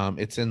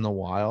 It's in the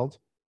wild.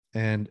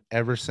 And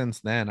ever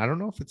since then, I don't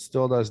know if it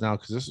still does now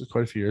because this is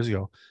quite a few years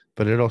ago,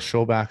 but it'll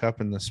show back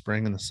up in the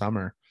spring and the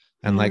summer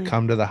and like Really?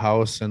 come to the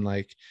house and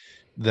like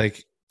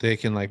they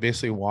can like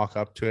basically walk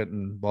up to it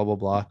and blah blah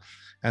blah.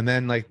 And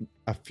then like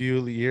a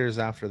few years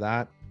after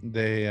that,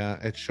 they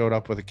it showed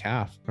up with a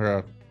calf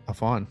or a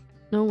fawn.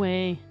 No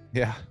way.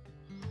 Yeah.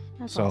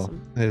 That's So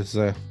awesome. it's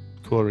a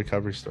cool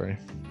recovery story.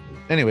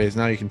 Anyways,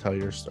 now you can tell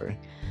your story.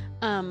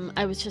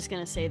 I was just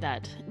gonna say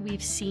that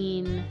we've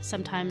seen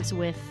sometimes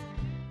with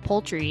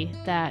poultry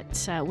that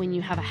when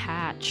you have a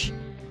hatch,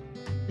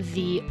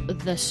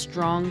 the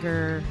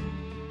stronger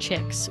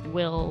chicks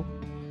will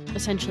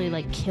essentially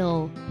like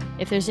kill.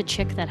 If there's a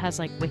chick that has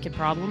like wicked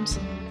problems,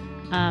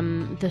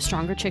 the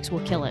stronger chicks will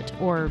kill it,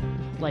 or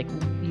like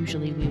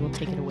usually we will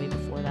take it away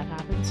before that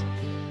happens.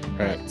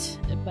 Right.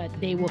 But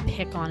they will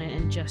pick on it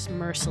and just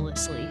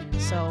mercilessly.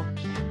 So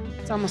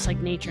it's almost like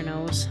nature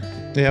knows.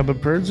 Yeah, but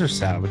birds are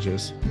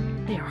savages.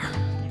 They are.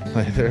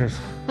 Like they're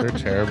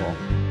terrible.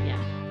 Yeah.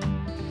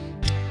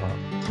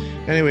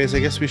 Anyways, I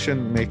guess we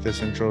shouldn't make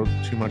this intro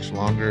too much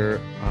longer.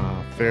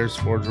 Fehr's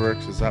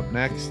Forgeworks is up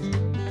next.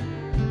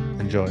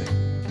 Enjoy.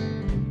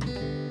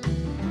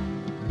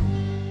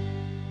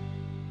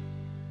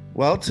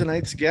 Well,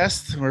 tonight's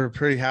guest, we're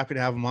pretty happy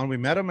to have him on. We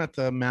met him at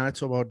the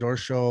Manitoba Outdoor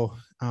Show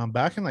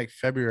back in like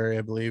February,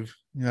 I believe.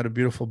 You had a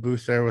beautiful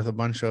booth there with a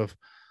bunch of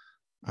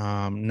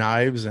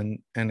knives and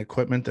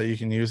equipment that you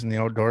can use in the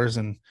outdoors,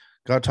 and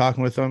got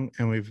talking with him,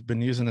 and we've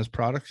been using his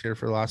products here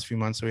for the last few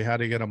months. So we had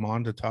to get him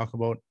on to talk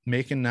about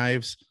making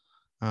knives.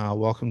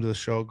 Welcome to the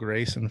show,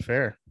 Grace and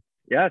Fehr.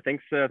 Yeah,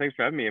 thanks for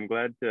having me. I'm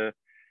glad to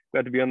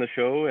be on the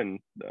show, and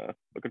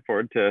looking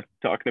forward to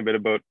talking a bit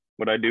about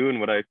what I do and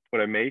what I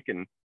make,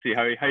 and see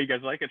how you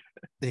guys like it.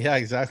 Yeah,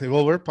 exactly.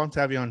 Well, we're pumped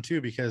to have you on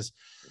too, because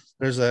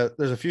there's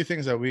a few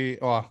things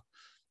that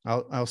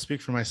I'll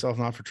speak for myself,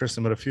 not for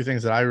Tristan, but a few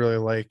things that I really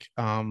like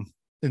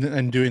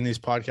and doing these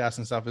podcasts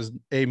and stuff is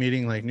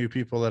meeting like new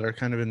people that are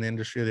kind of in the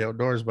industry of the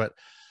outdoors, but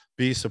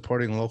B,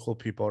 supporting local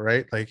people,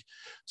 right? Like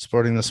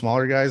supporting the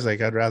smaller guys.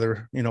 Like I'd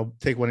rather,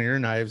 take one of your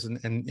knives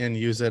and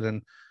use it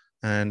and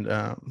then,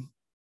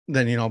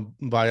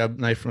 buy a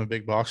knife from a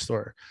big box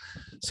store.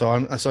 So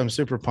I'm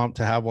super pumped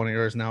to have one of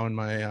yours now in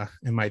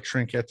my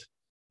trinket,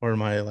 or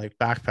my like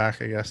backpack,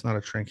 I guess, not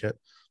a trinket,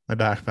 my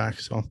backpack.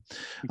 So,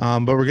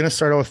 but we're going to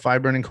start out with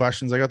 5 burning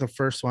questions. I got the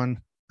first one.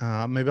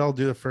 Maybe I'll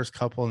do the first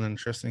couple and then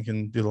Tristan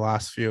can do the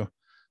last few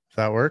if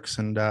that works.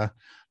 And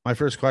my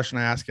first question,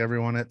 I ask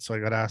everyone so I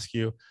got to ask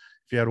you,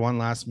 if you had one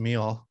last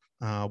meal,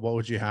 what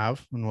would you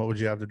have and what would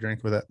you have to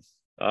drink with it?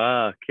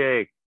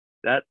 Okay.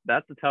 That's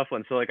a tough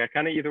one. So like I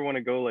kind of either want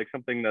to go like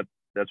something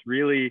that's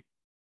really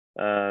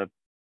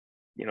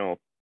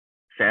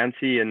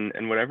fancy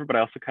and whatever, but I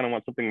also kind of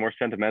want something more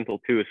sentimental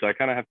too. So I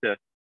kind of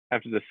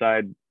have to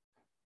decide.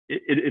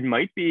 It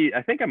might be,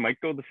 I think I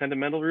might go the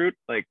sentimental route,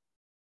 like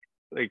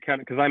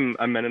kind of, because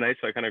I'm Mennonite,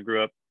 so I kind of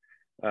grew up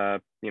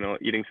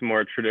eating some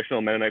more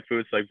traditional Mennonite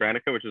foods like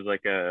Vranica, which is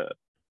like a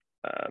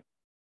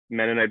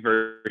Mennonite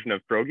version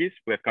of pierogies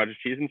with cottage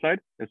cheese inside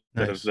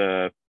instead Nice. of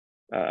the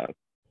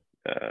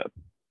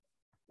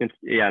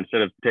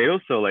instead of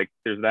potatoes. So like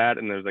there's that,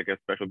 and there's like a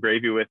special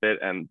gravy with it,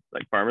 and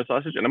like Parma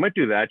sausage. And I might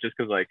do that just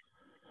because like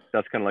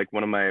that's kind of like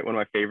one of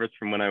my favorites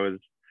from when I was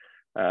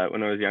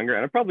younger.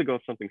 And I'd probably go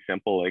with something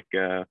simple like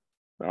I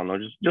don't know,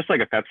 just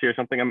like a Pepsi or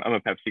something. I'm a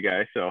Pepsi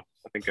guy, so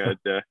I think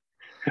I'd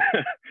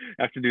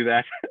have to do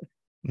that.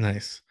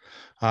 Nice.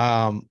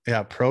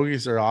 Yeah,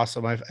 pierogies are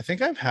awesome. I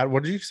think I've had,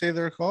 what did you say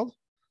they're called?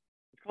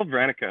 It's called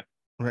Vranica.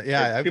 Right,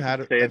 yeah, I've People had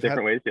it. say it I've had,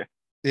 different ways.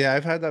 yeah,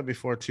 I've had that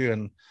before too.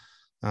 And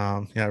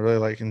yeah, I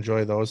really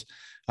enjoy those.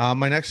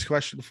 My next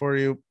question for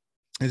you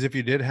is, if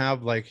you did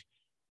have like,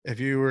 if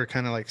you were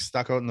kind of like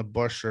stuck out in the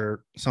bush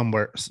or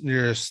somewhere,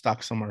 you're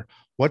stuck somewhere,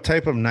 what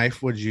type of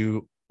knife would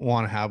you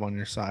want to have on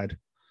your side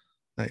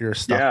that you're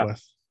stuck Yeah,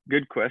 with?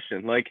 good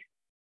question. Like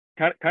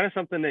kind of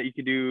something that you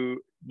could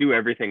do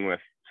everything with.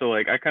 So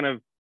like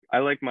I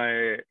like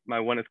my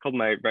one. It's called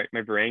my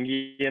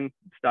Varangian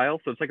style.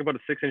 So it's like about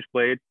a 6-inch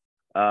blade,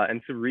 and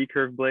it's a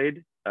recurve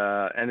blade,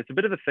 and it's a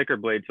bit of a thicker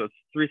blade. So it's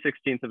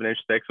 3/16 of an inch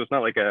thick. So it's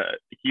not like a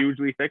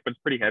hugely thick, but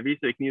it's pretty heavy.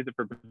 So you can use it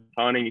for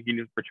batoning, you can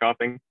use it for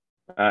chopping.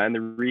 And the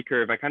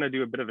recurve, I kind of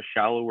do a bit of a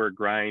shallower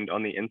grind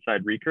on the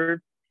inside recurve.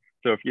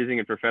 So if you're using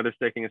it for feather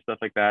sticking and stuff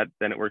like that,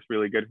 then it works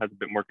really good. It has a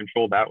bit more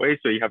control that way.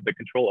 So you have the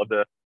control of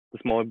the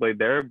smaller blade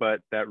there,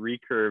 but that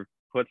recurve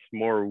puts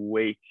more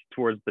weight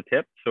towards the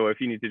tip. So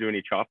if you need to do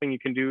any chopping, you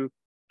can do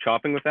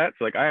chopping with that.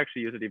 So like I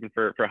actually use it even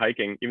for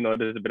hiking, even though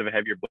it is a bit of a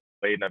heavier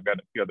blade, and I've got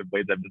a few other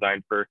blades I've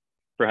designed for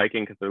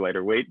hiking because they're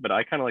lighter weight. But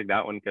I kind of like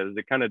that one because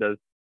it kind of does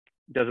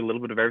a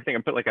little bit of everything. I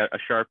put like a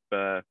sharp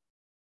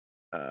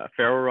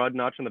ferro rod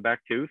notch on the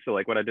back too. So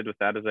like what I did with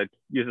that is I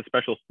use a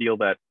special steel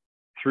that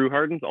through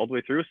hardens all the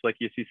way through. So like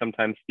you see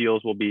sometimes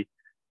steels will be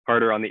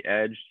harder on the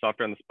edge,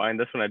 softer on the spine.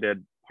 This one I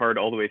did hard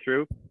all the way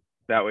through.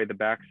 That way the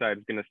backside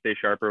is going to stay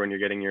sharper when you're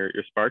getting your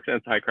sparks, and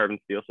it's high carbon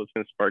steel, so it's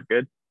going to spark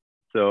good.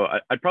 So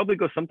I'd probably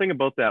go something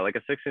about that, like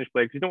a 6-inch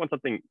blade, because you don't want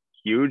something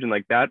huge, and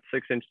like that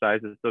 6-inch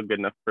size is still good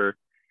enough for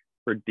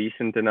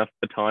decent enough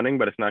batoning,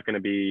 but it's not going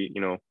to be,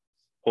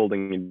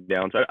 holding you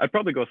down. So I'd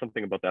probably go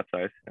something about that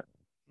size.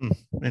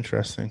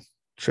 Interesting.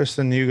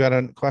 Tristan, you got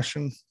a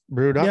question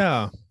brewed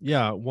up?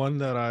 Yeah. One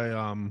that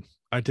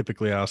I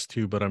typically ask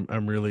too, but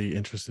I'm really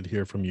interested to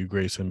hear from you,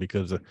 Grayson,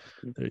 because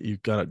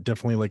you've got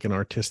definitely like an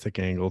artistic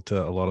angle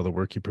to a lot of the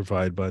work you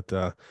provide.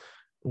 But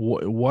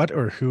what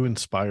or who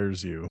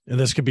inspires you? And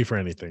this could be for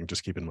anything.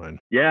 Just keep in mind.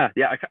 Yeah.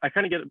 I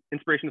kind of get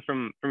inspirations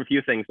from a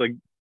few things, like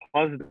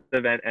positive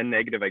and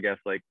negative, I guess.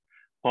 Like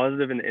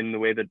positive in the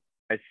way that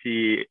I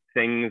see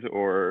things,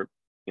 or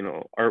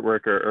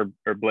artwork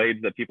or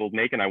blades that people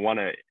make, and I want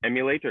to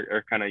emulate,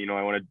 or kind of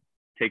I want to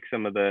take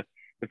some of the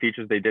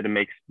features they did and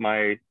make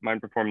mine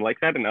perform like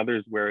that, and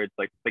others where it's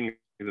like things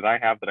that I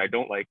have that I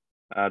don't like,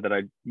 that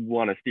I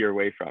want to steer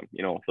away from.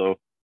 So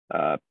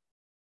I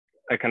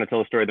kind of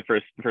tell a story.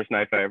 The first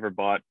knife I ever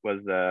bought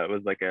was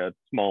like a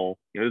small,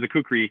 it was a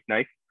kukri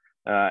knife,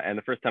 and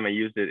the first time I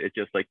used it, it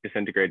just like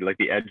disintegrated. Like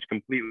the edge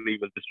completely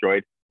was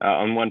destroyed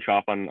on one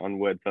chop on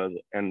wood. So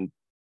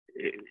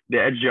the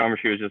edge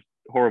geometry was just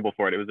horrible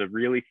for it. It was a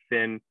really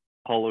thin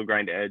hollow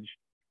grind edge.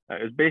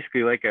 It was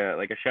basically like a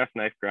chef's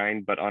knife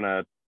grind, but on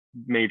a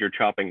major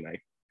chopping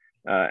knife.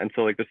 And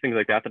so like there's things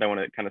like that I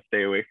want to kind of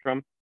stay away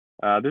from.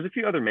 There's a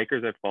few other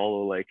makers I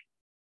follow. Like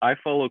I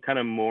follow kind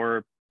of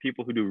more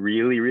people who do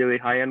really, really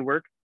high end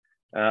work.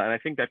 And I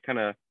think that kind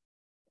of,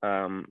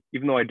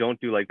 even though I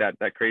don't do like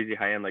that crazy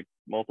high end, like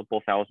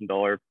multiple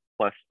 $1,000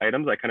 plus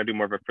items, I kind of do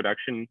more of a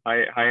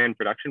high end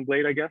production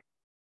blade, I guess.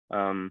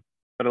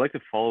 But I like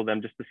to follow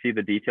them just to see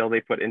the detail they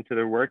put into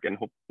their work, and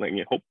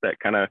hope that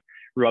kind of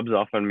rubs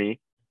off on me.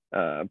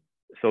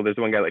 So there's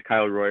one guy like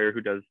Kyle Royer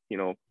who does,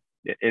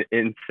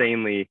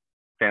 insanely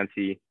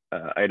fancy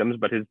items,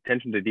 but his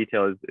attention to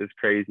detail is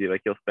crazy.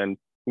 Like he'll spend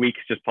weeks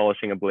just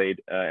polishing a blade,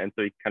 and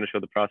so he kind of show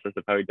the process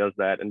of how he does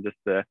that, and just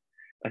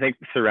I think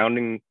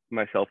surrounding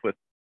myself with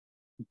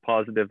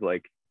positive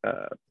like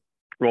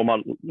role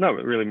model, not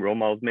really role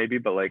models maybe,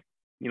 but like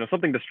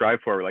something to strive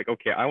for. Like,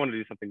 okay, I want to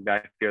do something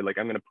back here. Like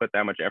I'm going to put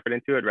that much effort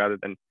into it, rather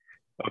than,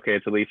 okay,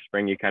 it's a leaf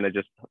spring, you kind of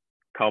just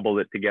cobbled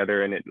it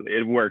together and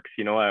it works.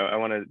 I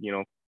want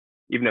to,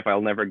 even if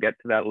I'll never get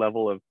to that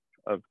level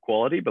of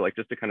quality, but like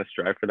just to kind of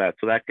strive for that.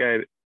 So that guy,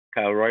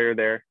 Kyle Royer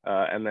there,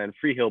 and then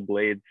Freehill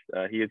Blades,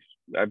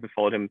 I've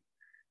followed him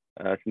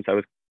since I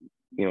was,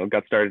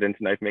 got started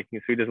into knife making.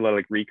 So he does a lot of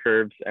like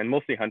recurves and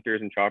mostly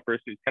hunters and choppers.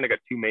 So he's kind of got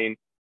two main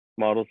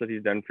models that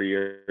he's done for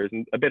years,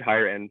 and a bit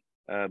higher end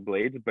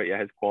blades, but yeah,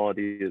 his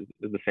quality is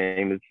the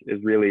same, is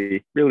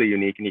really, really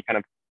unique, and he kind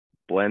of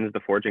blends the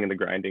forging and the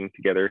grinding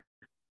together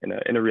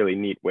in a really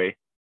neat way.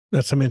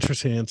 That's some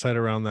interesting insight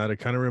around that. It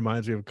kind of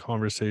reminds me of a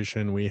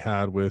conversation we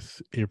had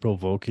with April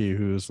Vokey,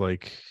 who's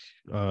like,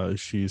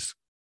 she's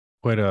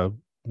quite a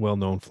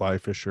well-known fly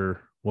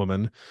fisher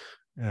woman.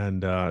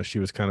 And she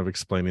was kind of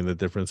explaining the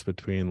difference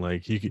between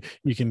like,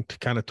 you can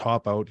kind of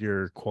top out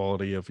your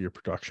quality of your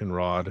production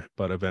rod,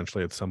 but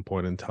eventually at some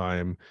point in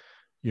time,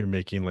 you're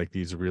making like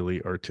these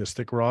really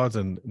artistic rods.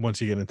 And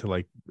once you get into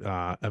like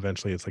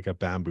eventually it's like a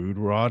bamboo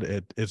rod,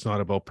 it's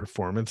not about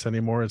performance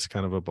anymore. It's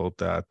kind of about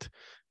that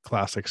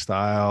classic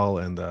style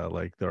and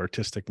like the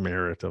artistic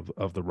merit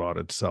of the rod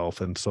itself.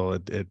 And so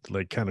it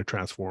like kind of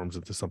transforms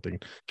into something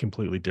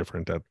completely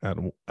different at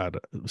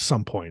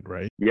some point,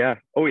 right? Yeah.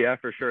 Oh yeah,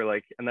 for sure.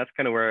 Like, and that's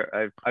kind of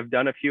where I've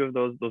done a few of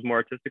those more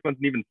artistic ones.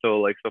 And even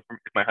so, like, so for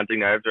my hunting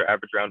knives are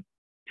average around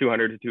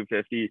 $200 to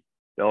 $250.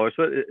 So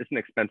it's an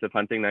expensive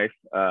hunting knife.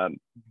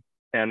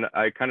 And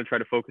I kind of try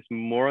to focus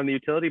more on the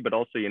utility, but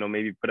also, you know,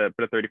 maybe put a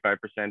 35%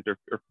 or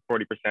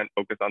 40%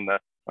 focus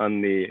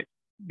on the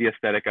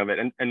aesthetic of it.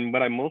 And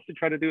what I mostly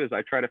try to do is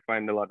I try to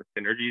find a lot of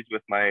synergies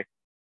with my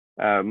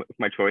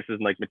choices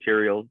and like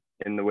materials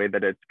in the way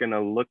that it's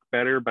gonna look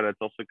better, but it's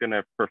also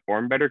gonna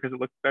perform better because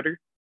it looks better.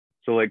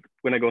 So like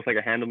when I go with like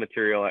a handle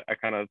material, I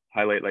kind of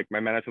highlight like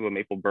my Manitoba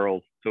maple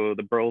burls. So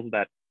the burls,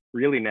 that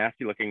really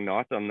nasty looking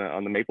knot on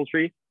the maple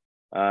tree,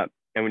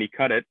 and when you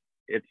cut it,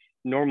 it's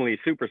normally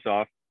super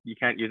soft. You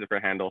can't use it for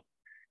a handle.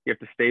 You have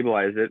to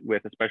stabilize it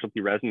with a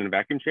specialty resin in a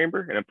vacuum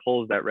chamber, and it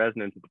pulls that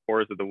resin into the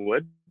pores of the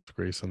wood.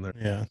 Grace in there.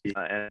 Yeah.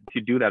 And to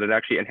do that, it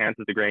actually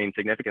enhances the grain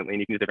significantly, and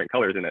you can use different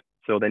colors in it.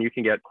 So then you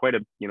can get quite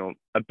a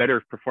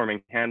better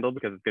performing handle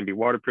because it's going to be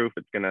waterproof.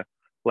 It's going to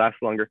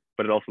last longer,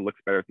 but it also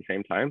looks better at the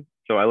same time.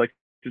 So I like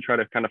to try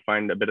to kind of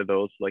find a bit of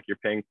those. Like you're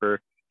paying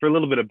for a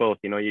little bit of both.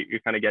 You know, you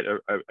kind of get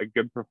a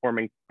good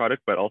performing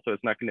product, but also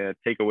it's not going to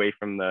take away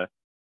from the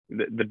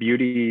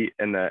beauty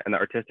and the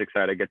artistic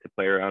side I get to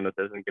play around with.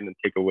 Isn't going to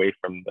take away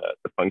from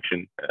the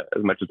function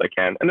as much as I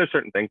can. And there's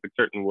certain things, like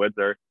certain woods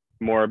are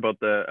more about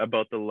the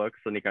looks,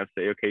 and you kind of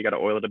say, okay, you got to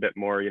oil it a bit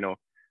more. It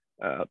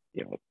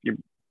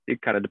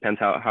kind of depends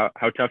how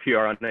tough you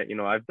are on it. You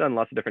know, I've done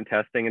lots of different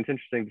testing. It's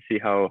interesting to see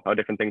how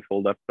different things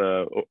hold up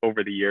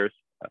over the years.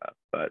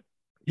 But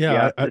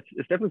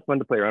it's definitely fun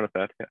to play around with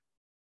that. Yeah.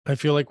 I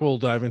feel like we'll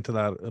dive into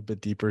that a bit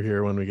deeper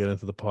here when we get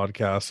into the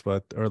podcast,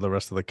 or the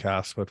rest of the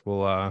cast. But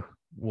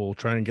we'll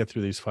try and get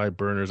through these 5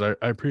 burners. I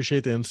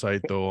appreciate the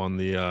insight though on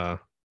the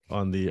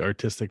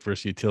artistic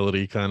versus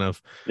utility kind of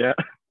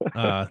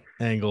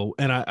angle,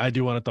 and I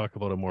do want to talk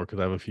about it more because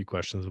I have a few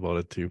questions about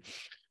it too.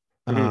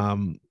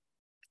 Mm-hmm.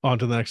 On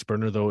to the next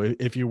burner though.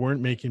 If you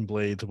weren't making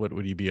blades, what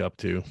would you be up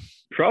to?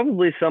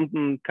 Probably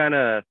something kind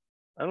of,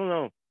 I don't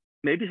know,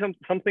 maybe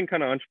something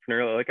kind of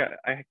entrepreneurial. Like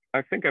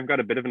I think I've got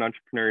a bit of an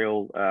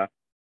entrepreneurial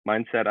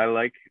mindset. I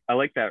like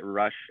that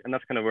rush, and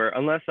that's kind of where,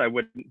 unless I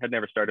had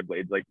never started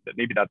blades, like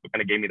maybe that's what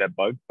kind of gave me that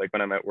bug. Like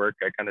when I'm at work,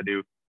 I kind of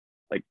do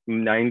like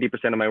 90%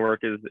 of my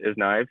work is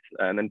knives,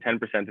 and then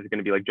 10% is going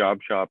to be like job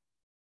shop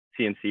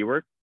CNC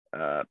work.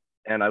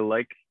 And I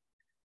like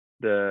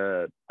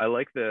the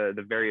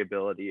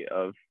variability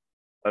of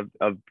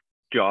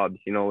jobs.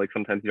 You know, like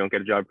sometimes you don't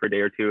get a job for a day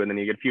or two, and then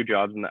you get a few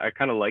jobs, and I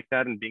kind of like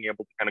that, and being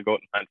able to kind of go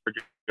out and hunt for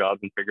jobs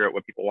and figure out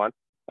what people want.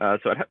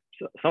 So I'd have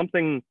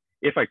something,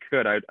 if I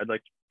could, I'd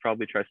like to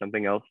probably try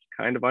something else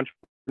kind of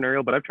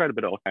entrepreneurial, but I've tried a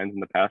bit of all kinds in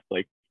the past.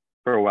 Like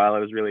for a while, I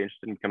was really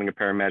interested in becoming a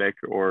paramedic,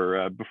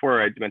 or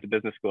before I went to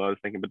business school, I was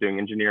thinking about doing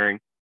engineering.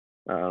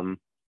 So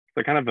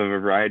kind of a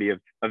variety of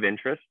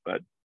interests,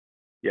 but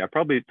yeah,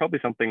 probably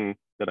something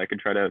that I could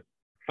try to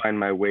find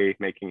my way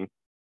making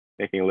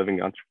a living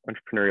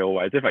entrepreneurial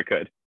wise, if I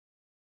could.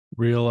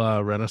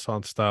 Real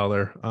Renaissance style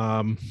there.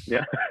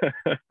 Yeah.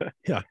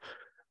 Yeah.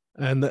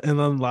 And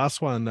then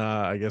last one,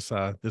 I guess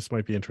this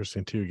might be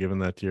interesting too, given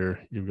that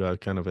you've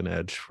got kind of an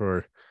edge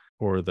for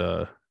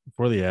the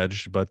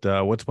edge. But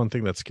what's one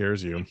thing that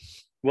scares you?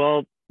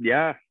 Well,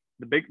 yeah,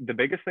 the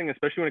biggest thing,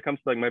 especially when it comes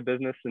to like my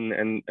business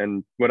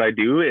and what I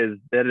do, is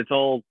that it's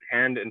all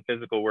hand and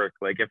physical work.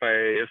 Like if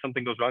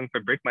something goes wrong, if I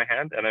break my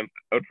hand and I'm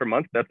out for a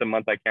month, that's a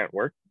month I can't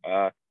work.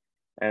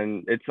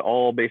 And it's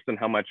all based on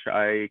how much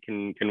I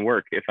can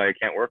work. If I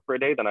can't work for a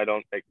day, then I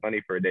don't make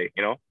money for a day,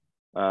 you know?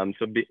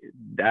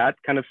 That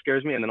kind of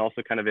scares me. And then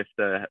also kind of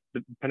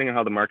depending on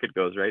how the market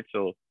goes, right?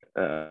 So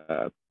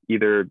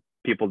either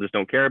people just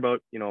don't care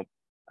about, you know,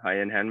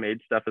 high-end handmade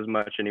stuff as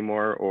much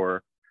anymore,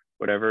 or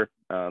whatever.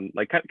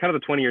 Like kind of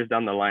the 20 years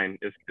down the line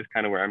is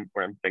kind of where I'm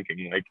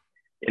thinking, like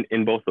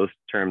in both those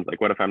terms. Like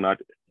what if I'm not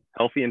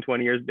healthy in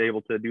 20 years to be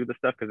able to do the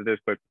stuff, because it is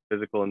quite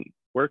physical and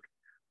work,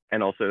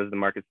 and also is the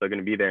market still going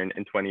to be there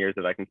in 20 years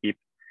that I can keep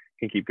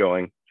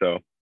going. So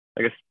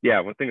I guess,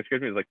 yeah, one thing that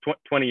scares me is like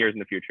 20 years in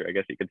the future, I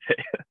guess you could say.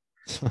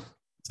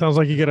 Sounds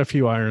like you get a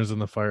few irons in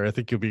the fire. I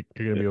think you're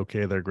gonna be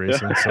okay there,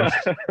 Grayson. So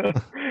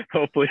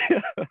hopefully.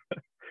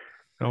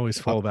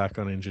 Always fall back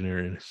on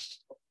engineering.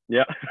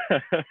 Yeah.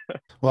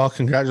 Well,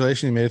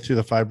 congratulations, you made it through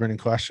the 5 burning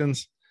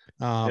questions.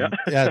 Yeah,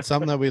 it's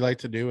something that we like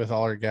to do with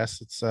all our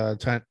guests. It's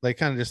like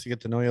kind of just to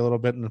get to know you a little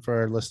bit, and for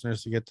our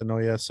listeners to get to know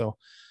you. So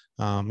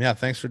yeah,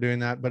 thanks for doing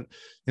that. But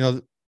you know,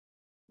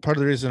 part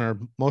of the reason, or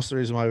most of the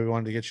reason why we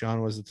wanted to get you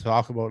on, was to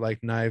talk about like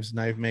knives,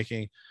 knife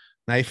making,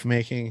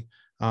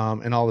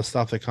 and all the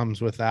stuff that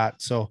comes with that.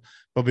 So,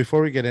 but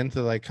before we get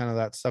into like kind of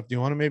that stuff, do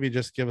you want to maybe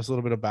just give us a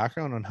little bit of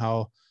background on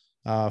how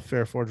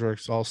Fehr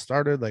Forgeworks all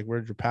started? Like, where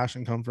did your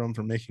passion come from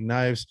for making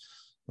knives?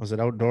 Was it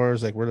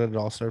outdoors? Like, where did it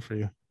all start for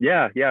you?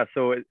 Yeah.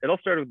 So it all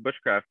started with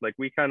bushcraft. Like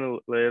we kind of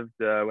lived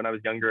when I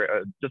was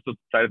younger, just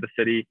outside of the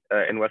city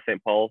in West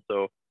St. Paul.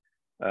 So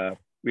uh,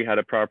 we had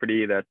a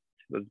property that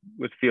was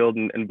with field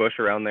and bush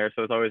around there.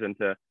 So I was always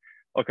into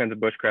all kinds of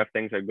bushcraft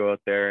things. I'd go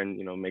out there and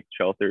make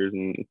shelters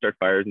and start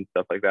fires and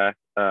stuff like that.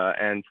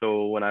 And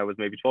so when I was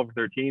maybe 12 or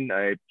 13,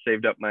 I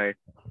saved up my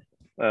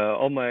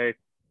all my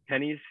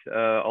pennies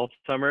all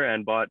summer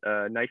and bought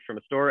a knife from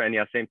a store. And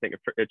yeah, same thing.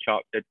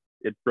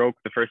 It broke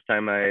the first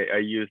time I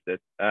used it,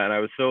 and I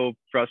was so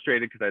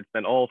frustrated because I'd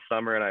spent all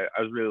summer and I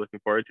was really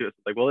looking forward to it. So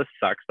it's like, well, this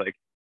sucks. Like,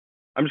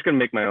 I'm just gonna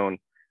make my own.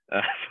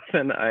 Uh,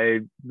 then I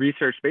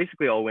researched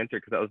basically all winter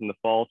because that was in the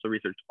fall. So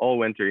researched all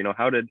winter.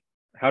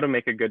 How to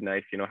make a good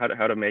knife.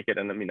 How to make it.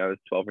 And I mean, I was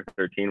 12 or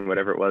 13,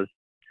 whatever it was.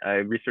 I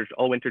researched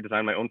all winter,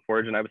 designed my own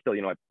forge, and I was still,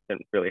 I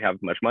didn't really have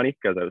much money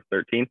because I was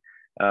 13.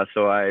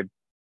 So I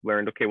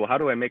learned, okay, well, how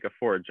do I make a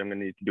forge? I'm going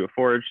to need to do a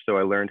forge. So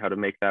I learned how to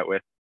make that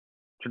with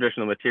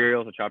traditional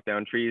materials. I chopped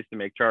down trees to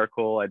make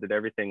charcoal. I did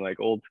everything like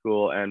old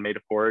school and made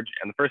a forge.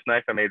 And the first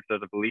knife I made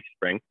was a leaf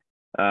spring.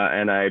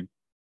 And I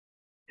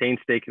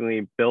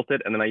painstakingly built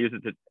it. And then I used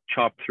it to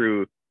chop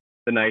through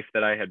the knife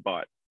that I had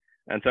bought.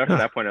 And so after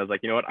that point, I was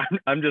like, you know what,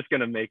 I'm just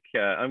going to make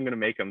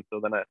them. So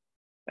then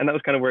and that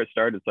was kind of where it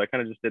started. So I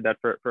kind of just did that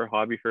for a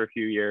hobby for a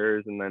few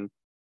years. And then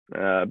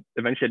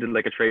eventually I did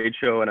like a trade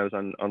show and I was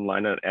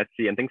online on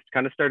Etsy and things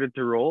kind of started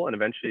to roll. And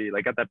eventually,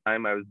 like at that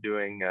time, I was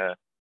doing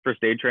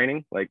first aid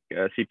training, like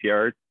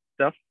CPR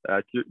stuff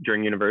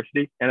during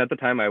university. And at the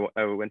time, I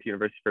went to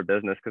university for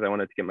business because I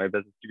wanted to get my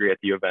business degree at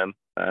the U of M.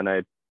 And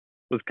I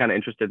was kind of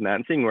interested in that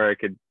and seeing where I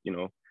could,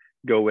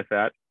 go with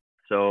that.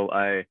 So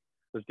I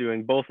was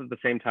doing both at the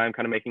same time,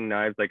 kind of making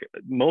knives, like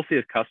mostly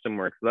as custom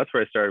work. So that's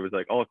where I started, was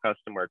like all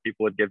custom work.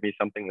 People would give me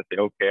something and say,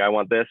 okay, I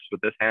want this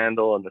with this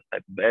handle and this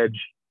type of edge.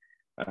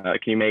 Can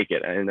you make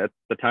it? And at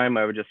the time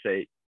I would just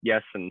say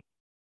yes and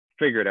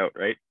figure it out,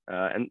 right?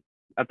 And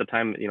at the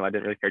time, I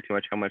didn't really care too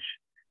much how much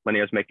money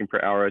I was making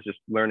per hour. I was just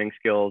learning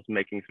skills,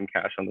 making some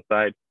cash on the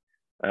side.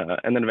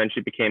 And then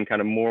eventually became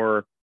kind of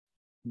more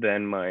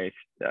than my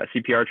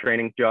CPR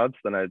training jobs.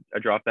 Then I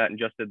dropped that and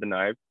just did the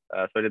knives.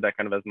 So I did that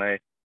kind of as my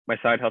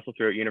side hustle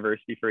throughout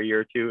university for a year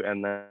or two.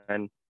 And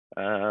then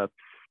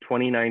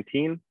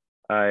 2019,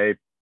 I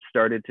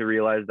started to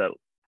realize that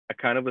I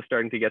kind of was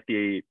starting to get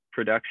the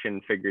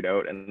production figured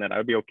out and that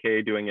I'd be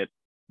okay doing it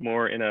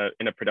more in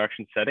a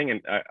production setting.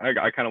 And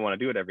I kind of want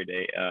to do it every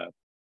day.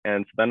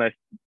 And so then I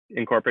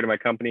incorporated my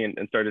company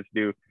and started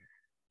to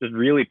just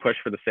really push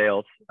for the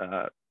sales.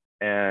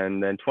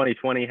 And then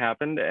 2020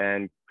 happened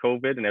and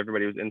COVID and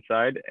everybody was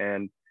inside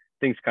and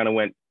things kind of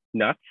went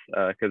nuts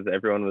because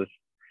everyone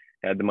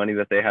had the money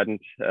that they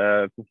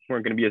weren't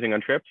going to be using on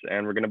trips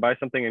and we're going to buy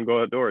something and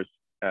go outdoors.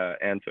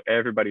 And so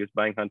everybody was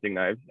buying hunting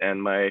knives.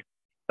 And my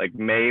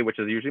May, which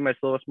is usually my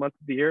slowest month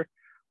of the year,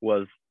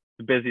 was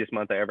the busiest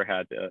month I ever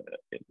had,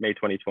 May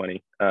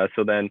 2020.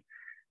 So then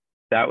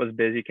that was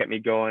busy, kept me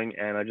going,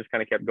 and I just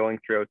kind of kept going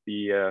throughout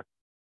the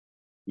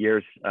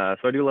years. So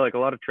I do like a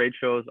lot of trade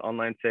shows,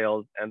 online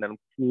sales, and then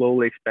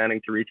slowly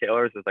expanding to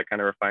retailers as I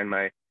kind of refine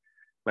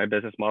my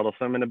business model.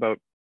 So I'm in about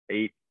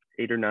eight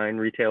or nine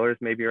retailers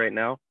maybe right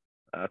now,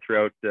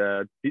 throughout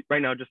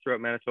just throughout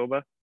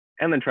Manitoba,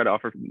 and then try to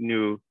offer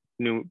new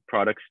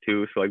products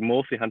too. So like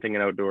mostly hunting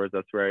and outdoors.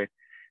 That's where I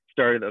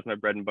started. That was my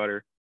bread and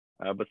butter,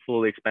 but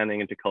slowly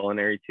expanding into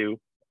culinary too.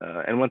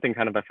 And one thing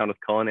kind of I found with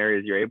culinary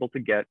is you're able to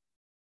get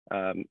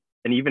an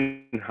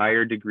even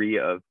higher degree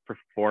of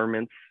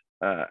performance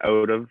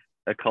out of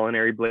a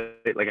culinary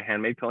blade, like a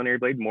handmade culinary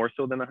blade, more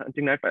so than a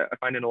hunting knife. I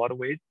find in a lot of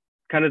ways.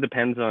 Kind of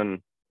depends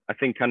on, I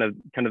think, kind of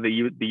the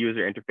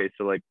user interface.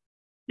 So like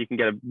you can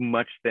get a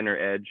much thinner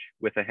edge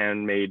with a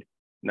handmade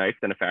knife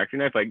than a factory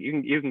knife. Like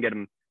you can get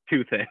them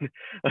too thin.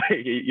 Like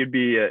you'd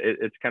be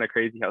it's kind of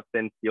crazy how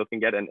thin steel can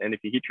get, and if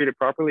you heat treat it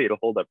properly, it'll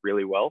hold up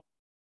really well.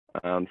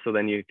 So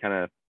then you kind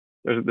of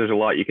there's a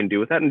lot you can do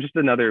with that, and just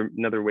another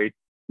way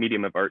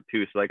medium of art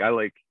too. So like I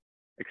like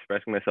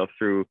expressing myself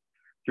through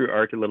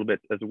art a little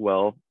bit as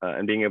well,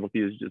 and being able to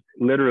use just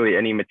literally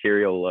any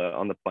material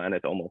on the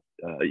planet almost.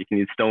 You can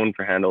use stone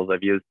for handles.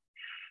 I've used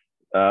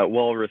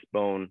walrus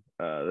bone.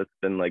 That's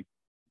been like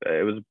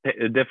it was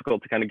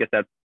difficult to kind of get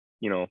that.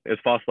 It was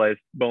fossilized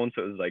bone,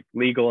 so it was like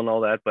legal and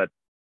all that, but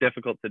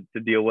difficult to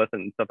deal with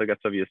and stuff like that.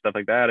 So I've used stuff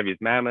like that. I've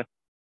used mammoth,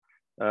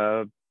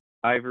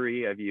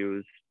 ivory. I've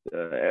used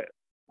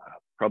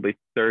probably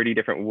 30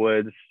 different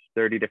woods,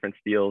 30 different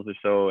steels or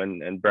so,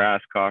 and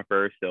brass,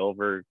 copper,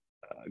 silver,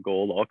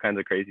 gold, all kinds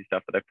of crazy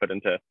stuff that I put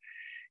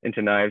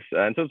into knives.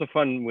 And so it's a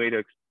fun way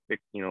to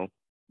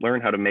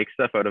learn how to make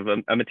stuff out of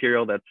a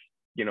material that's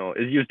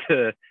is used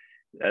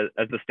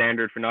as the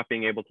standard for not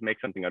being able to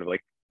make something out of,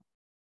 like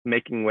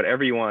making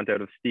whatever you want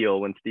out of steel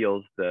when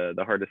steel's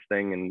the hardest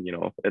thing, and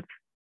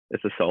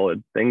it's a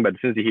solid thing, but as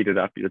soon as you heat it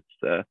up,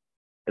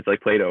 it's like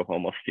Play-Doh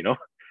almost.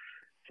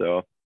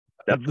 So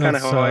that's kind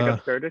of how I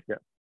got started.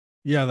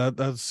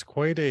 That's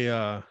quite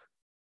a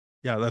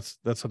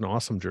that's an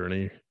awesome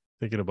journey,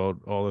 thinking about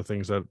all the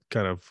things that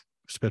kind of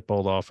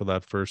spitballed off of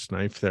that first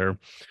knife there.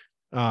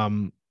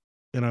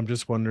 And I'm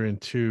just wondering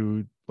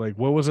too, like,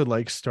 what was it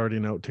like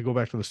starting out, to go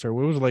back to the start,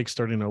 what was it like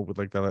starting out with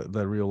like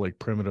that real like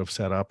primitive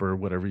setup or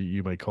whatever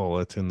you might call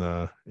it in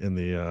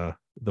the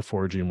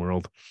foraging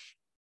world?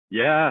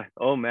 Yeah.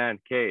 Oh man.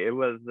 Okay. It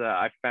was.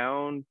 I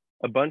found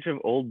a bunch of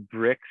old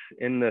bricks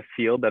in the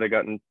field that had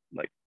gotten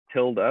like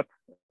tilled up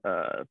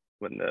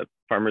when the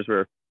farmers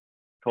were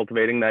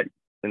cultivating that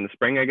in the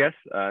spring, I guess.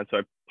 So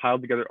I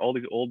piled together all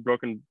these old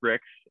broken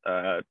bricks.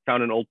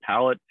 Found an old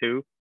pallet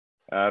too.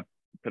 Uh,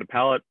 Put a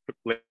pallet,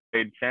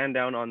 laid sand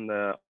down on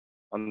the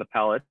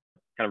pallet,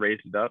 kind of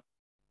raised it up,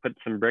 put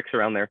some bricks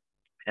around there,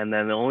 and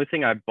then the only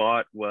thing I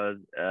bought was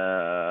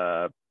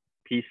a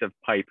piece of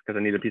pipe because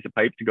I need a piece of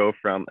pipe to go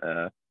from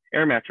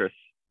air mattress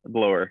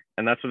blower,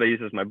 and that's what I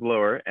use as my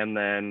blower. And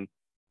then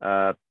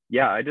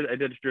yeah, I did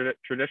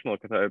traditional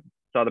because I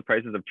saw the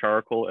prices of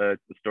charcoal at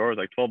the store. It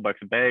was like $12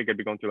 a bag. I'd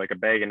be going through like a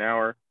bag an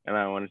hour, and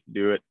I wanted to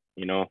do it,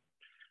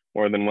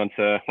 more than once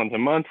a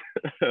month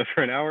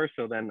for an hour.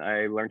 So then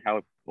I learned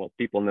how, well,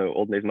 people in the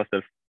old days must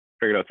have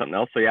figured out something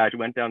else. So yeah, I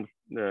went down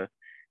the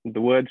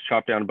woods,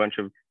 chopped down a bunch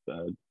of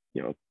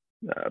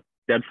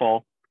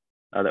deadfall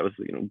that was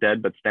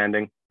dead but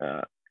standing,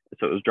 so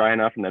it was dry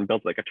enough, and then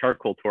built like a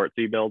charcoal fort.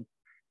 So you build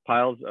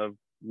piles of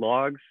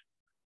logs,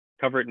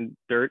 cover it in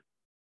dirt,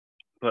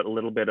 put a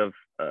little bit of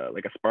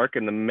like a spark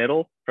in the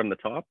middle from the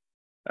top,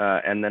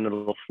 and then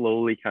it'll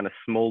slowly kind of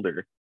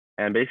smolder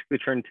and basically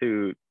turn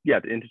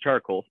into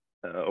charcoal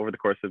over the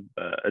course of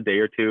a day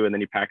or two. And then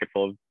you pack it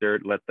full of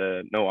dirt, let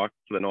no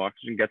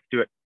oxygen gets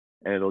to it,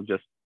 and it'll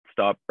just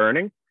stop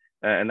burning.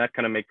 And that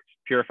kind of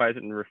purifies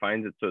it and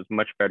refines it, so it's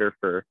much better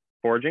for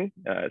foraging.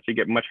 So you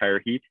get much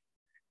higher heat.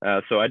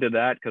 So I did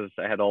that because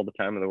I had all the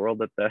time in the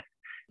world at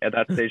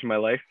that stage of my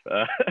life.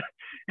 I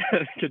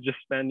could just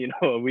spend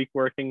a week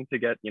working to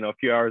get a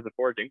few hours of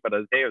foraging, but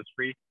as day I was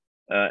free.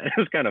 It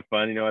was kind of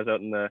fun. I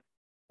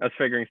was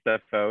figuring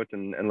stuff out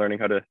and learning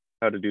how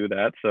to do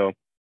that. So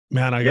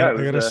Man, I yeah,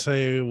 gotta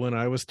say, when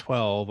I was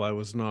 12, I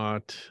was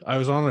on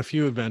a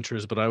few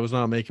adventures, but I was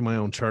not making my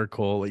own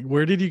charcoal. Like,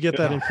 where did you get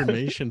that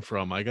information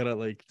from? I gotta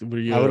were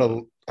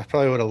you? I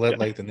probably would have lit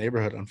like the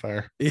neighborhood on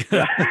fire.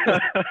 Yeah.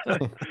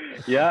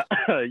 Yeah.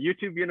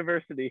 YouTube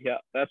University. Yeah,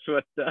 that's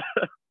what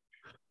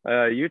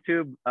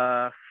YouTube,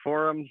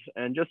 forums,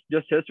 and just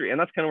history. And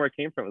that's kind of where it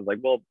came from. It's like,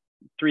 well,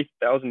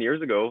 3,000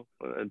 years ago,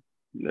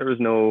 there was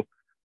no,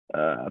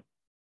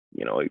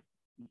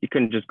 you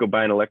couldn't just go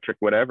buy an electric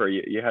whatever.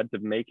 You had to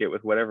make it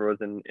with whatever was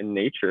in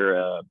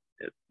nature,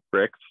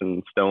 bricks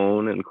and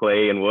stone and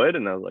clay and wood.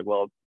 And I was like,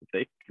 well, if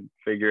they can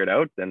figure it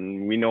out,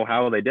 then we know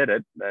how they did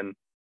it, then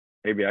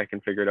maybe I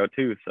can figure it out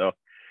too. So,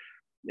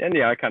 and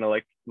yeah, I kind of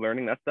liked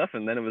learning that stuff.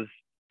 And then it was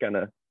kind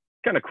of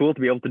cool to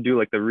be able to do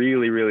like the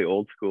really, really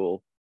old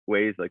school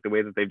ways, like the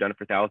way that they've done it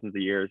for thousands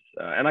of years.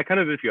 And I kind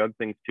of did a few other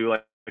things too.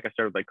 Like I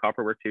started like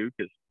copper work too,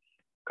 because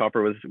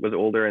copper was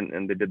older,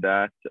 and they did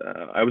that.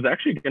 I was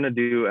actually going to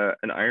do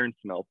an iron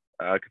smelt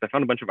because I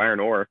found a bunch of iron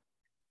ore.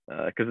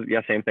 Because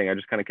yeah, same thing. I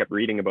just kind of kept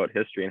reading about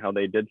history and how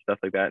they did stuff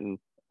like that, and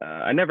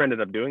I never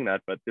ended up doing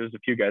that. But there's a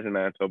few guys in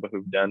Manitoba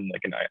who've done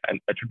like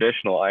a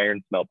traditional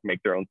iron smelt to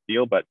make their own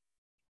steel. But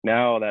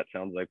now that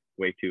sounds like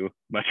way too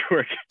much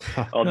work.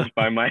 I'll just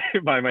buy my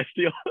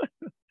steel.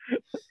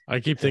 I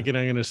keep thinking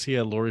I'm going to see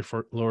a Lori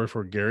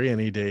for Gary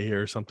any day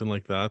here or something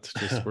like that.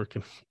 Just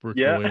working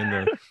Yeah.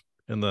 away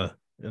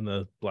in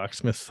the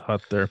blacksmith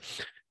hut there.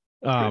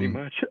 Pretty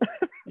much.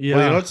 Yeah.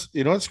 Well,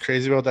 what's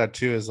crazy about that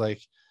too is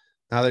like,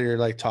 now that you're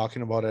like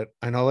talking about it,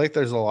 I know like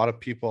there's a lot of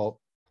people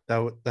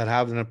that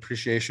have an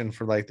appreciation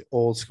for like the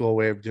old school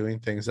way of doing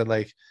things that,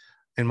 like,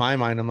 in my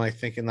mind, I'm like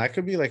thinking that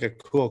could be like a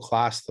cool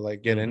class to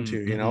like get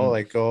into,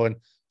 like go and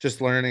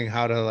just learning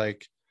how to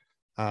like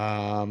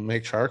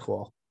make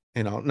charcoal,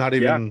 not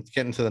even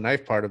getting to the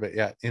knife part of it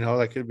yet,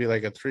 like it'd be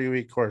like a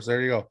 3-week course.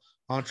 There you go.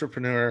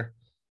 Entrepreneur.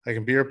 I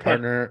can be your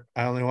partner.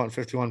 I only want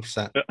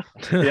 51%.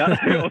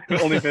 Yeah.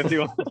 Only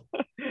 51.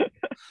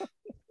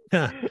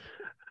 Yeah.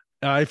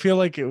 I feel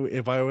like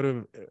if I would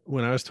have,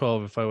 when I was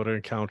 12, if I would have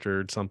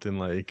encountered something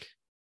like,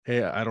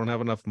 hey, I don't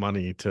have enough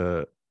money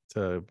to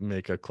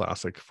make a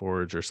classic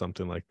forge or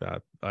something like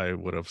that, I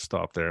would have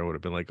stopped there. I would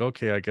have been like,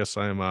 okay, I guess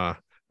I'm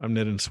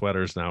knitting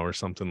sweaters now or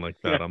something like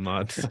that. I'm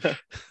not,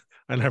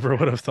 I never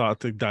would have thought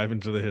to dive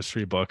into the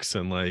history books.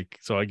 And like,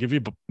 so I give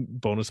you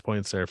bonus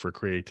points there for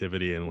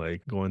creativity and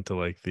like going to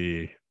like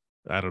the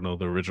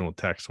original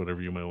text,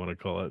 whatever you might want to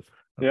call it.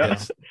 Yeah.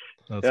 That's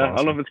yeah, awesome. I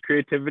don't know if it's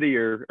creativity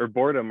or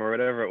boredom or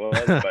whatever it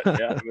was, but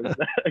yeah,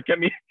 it get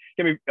me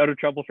out of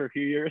trouble for a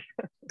few years.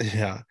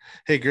 Yeah.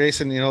 Hey,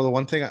 Grayson, the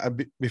one thing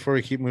before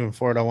we keep moving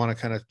forward, I want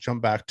to kind of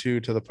jump back to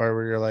the part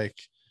where you're like,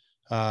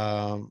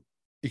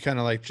 you kind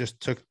of like just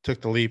took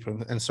the leap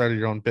and started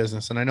your own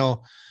business. And I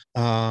know,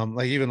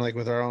 like even like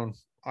with our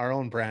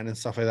own brand and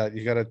stuff like that,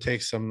 you got to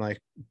take some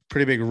like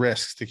pretty big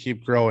risks to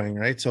keep growing,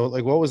 right? So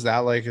like, what was that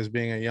like as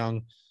being a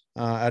young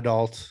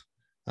adult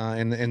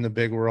in the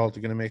big world,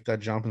 you're going to make that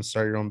jump and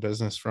start your own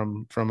business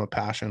from a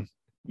passion?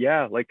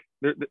 Yeah, like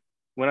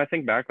when I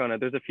think back on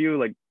it, there's a few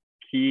like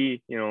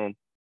key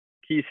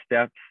key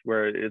steps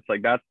where it's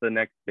like that's the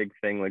next big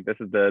thing. Like this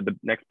is the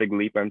next big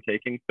leap I'm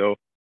taking. So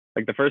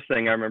like the first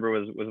thing I remember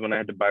was when I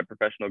had to buy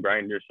professional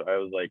grinders. So I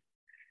was like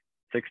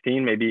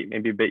 16, maybe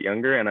a bit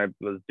younger, and I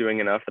was doing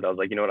enough that I was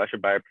like, you know what, I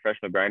should buy a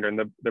professional grinder, and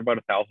they're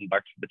about $1,000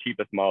 for the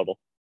cheapest model.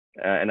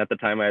 And at the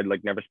time, I had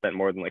like never spent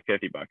more than like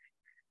 $50.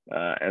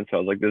 And so I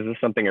was like, this is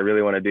something I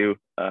really want to do.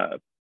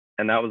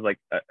 And that was like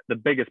the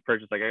biggest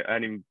purchase. Like I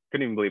couldn't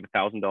even believe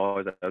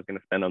 $1,000 that I was going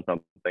to spend on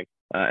something.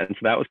 And so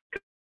that was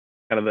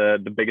kind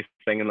of the biggest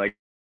thing. And like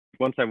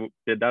once I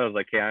did that, I was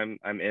like, hey,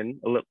 I'm in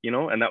a little, you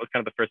know. And that was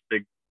kind of the first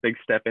big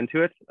step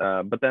into it.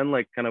 But then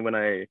like kind of when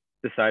I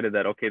decided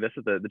that, okay, this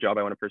is the job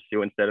I want to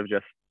pursue, instead of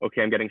just,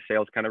 okay, I'm getting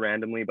sales kind of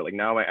randomly, but like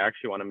now I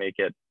actually want to make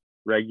it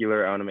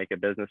regular. I want to make a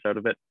business out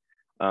of it.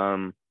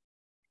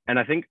 And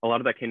I think a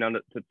lot of that came down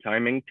to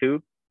timing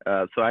too.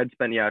 So I'd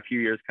spent, a few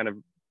years kind of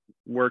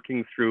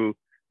working through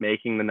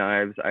making the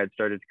knives. I had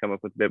started to come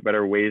up with a bit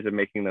better ways of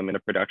making them in a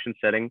production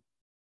setting.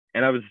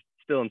 And I was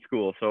still in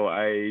school, so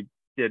I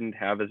didn't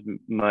have as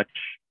much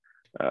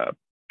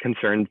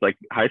concerns like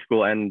high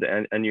school and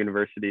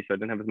university. So I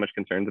didn't have as much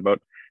concerns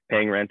about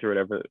paying rent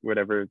or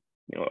whatever,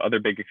 you know, other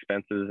big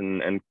expenses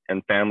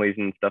and families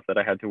and stuff that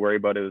I had to worry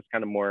about. It was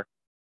kind of more,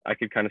 I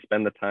could kind of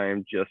spend the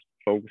time just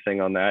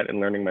focusing on that and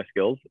learning my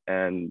skills.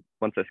 And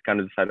once I kind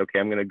of decided, okay,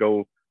 I'm going to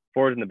go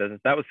forward in the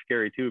business, that was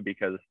scary too,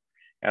 because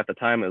at the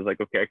time it was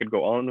like, okay, I could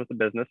go all in with the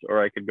business,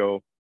 or I could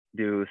go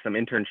do some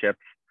internships,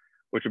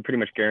 which would pretty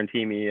much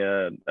guarantee me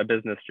a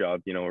business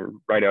job, you know,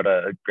 right out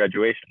of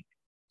graduation.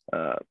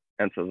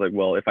 And so I was like,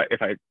 well, if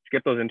I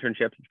skip those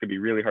internships, it's gonna be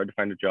really hard to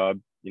find a job.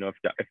 You know,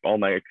 if all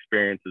my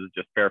experience is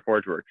just Fehr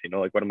Forgeworks, you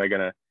know, like how am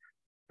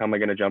I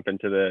gonna jump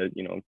into the,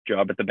 you know,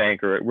 job at the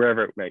bank or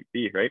wherever it might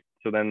be, right?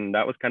 So then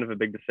that was kind of a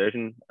big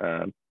decision.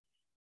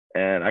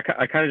 And I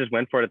kind of just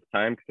went for it at the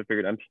time because I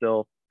figured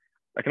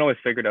I can always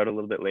figure it out a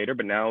little bit later,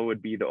 but now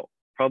would be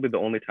probably the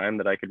only time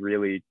that I could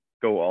really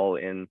go all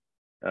in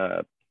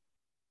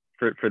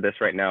for this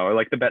right now, or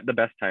like the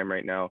best time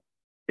right now.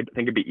 I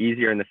think it'd be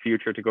easier in the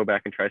future to go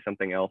back and try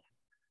something else.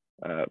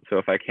 So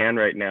if I can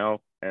right now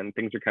and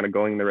things are kind of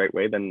going the right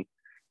way, then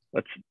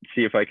let's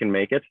see if I can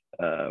make it.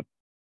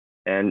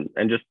 And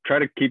just try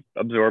to keep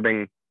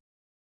absorbing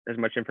as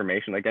much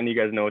information. Like, and you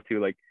guys know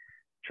too, like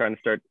trying to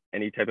start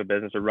any type of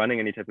business or running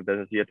any type of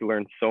business, you have to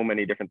learn so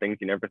many different things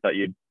you never thought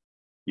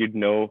you'd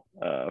know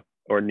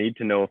or need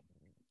to know.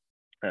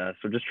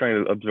 So just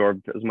trying to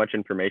absorb as much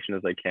information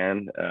as I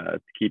can to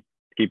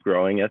keep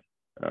growing it.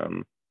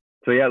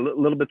 So yeah, a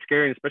little bit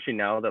scary, especially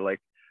now that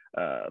like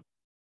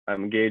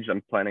I'm engaged.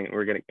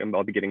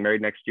 I'll be getting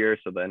married next year.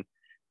 So then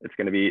it's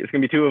gonna be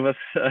two of us,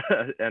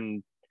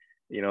 and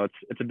you know,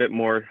 it's a bit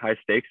more high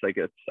stakes. Like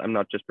I'm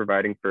not just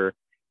providing for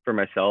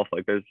myself.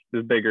 Like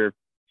there's bigger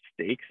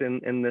stakes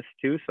in this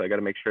too. So I got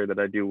to make sure that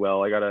I do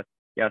well.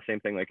 Same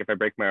thing. Like if I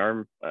break my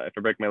arm, if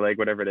I break my leg,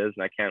 whatever it is,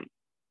 and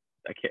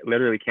I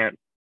literally can't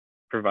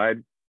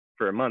provide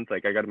for a month.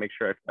 Like I got to make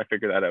sure I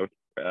figure that out.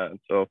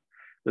 So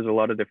there's a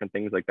lot of different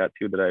things like that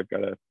too that I've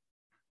got to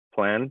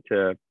plan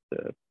to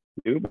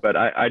do. But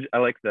I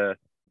like the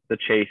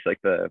chase, like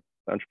the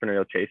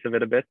entrepreneurial chase of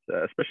it a bit,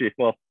 especially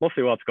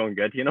mostly while it's going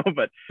good, you know.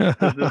 But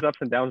there's ups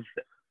and downs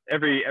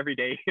every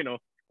day, you know.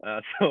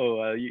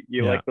 So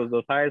you like those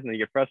highs, and then you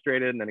get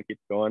frustrated, and then it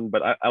keeps going.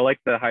 But I like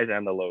the highs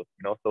and the lows,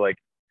 you know. So like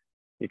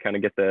you kind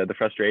of get the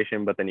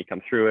frustration, but then you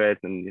come through it,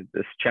 and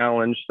this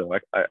challenge. So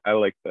I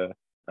like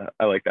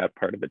I like that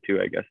part of it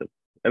too, I guess.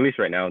 At least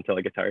right now, until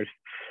I get tired.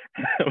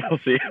 We'll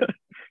see.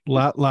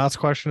 Last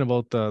question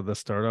about the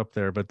startup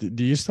there, but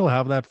do you still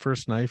have that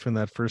first knife and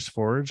that first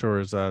forge, or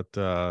is that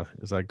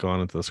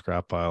gone into the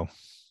scrap pile?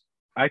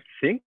 I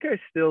think I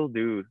still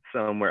do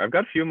somewhere. I've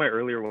got a few of my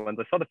earlier ones.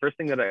 I saw the first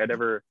thing that I had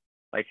ever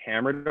like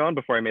hammered on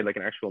before I made like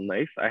an actual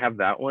knife. I have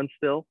that one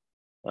still,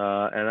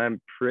 and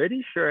I'm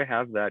pretty sure I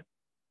have that.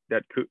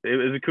 It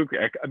was a kukri.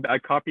 I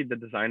copied the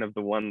design of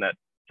the one that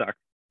sucked.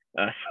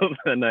 So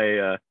then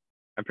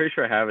I'm pretty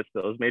sure I have it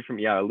still. It was made from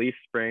a leaf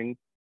spring,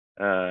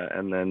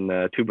 and then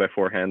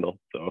 2x4 handle.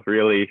 So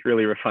really,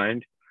 really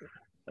refined.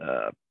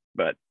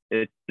 But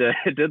it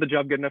did the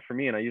job good enough for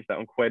me, and I used that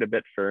one quite a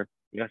bit for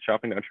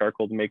chopping down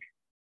charcoal to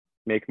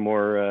make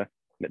more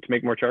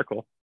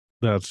charcoal.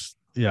 I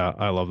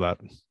love that.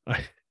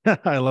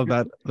 I love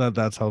that.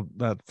 That's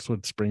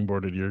what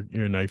springboarded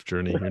your knife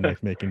journey, your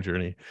knife making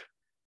journey.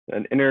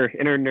 An inner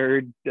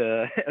nerd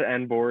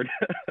and bored,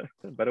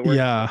 but it works.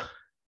 Yeah.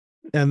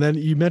 And then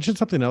you mentioned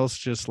something else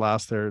just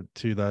last there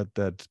too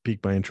that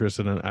piqued my interest,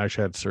 and I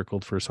actually had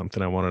circled for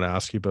something I wanted to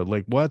ask you. But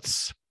like,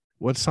 what's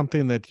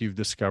something that you've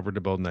discovered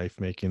about knife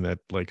making that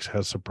like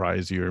has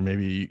surprised you, or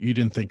maybe you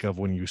didn't think of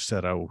when you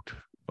set out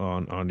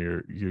on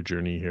your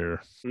journey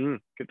here?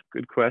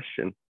 Good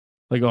question.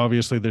 Like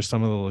obviously there's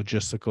some of the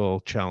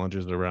logistical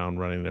challenges around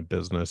running a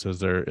business. Is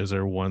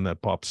there one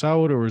that pops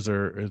out, or is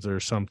there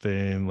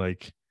something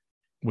like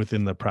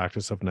within the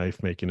practice of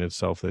knife making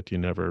itself that you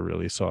never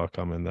really saw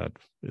coming that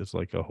is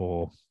like a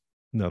whole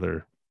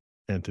another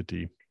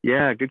entity?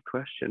 Yeah, good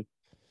question.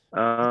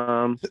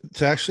 To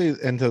actually,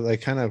 and to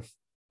like kind of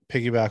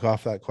piggyback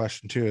off that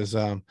question too is,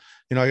 I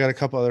got a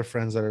couple other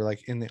friends that are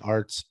like in the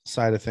arts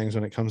side of things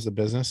when it comes to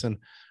business. And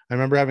I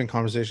remember having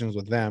conversations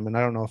with them, and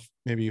I don't know if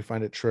maybe you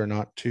find it true or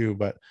not too,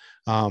 but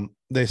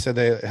they said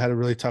they had a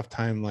really tough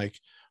time like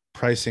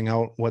pricing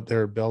out what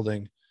they're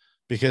building,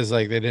 because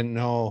like they didn't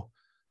know,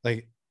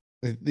 like,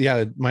 yeah,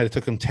 it might have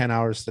took them 10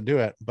 hours to do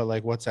it, but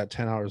like, what's that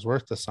 10 hours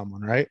worth to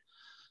someone, right?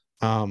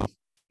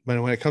 But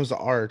when it comes to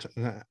art,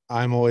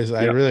 I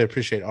really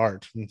appreciate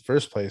art in the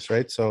first place,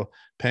 right? So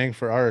paying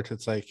for art,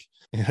 it's like,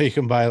 you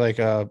can buy like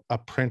a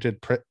printed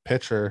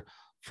picture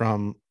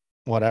from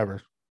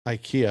whatever,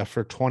 IKEA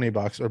for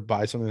 $20, or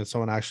buy something that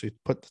someone actually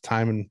put the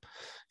time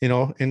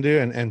and, into,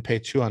 and pay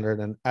 200.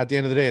 And at the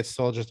end of the day, it's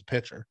still just a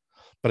picture,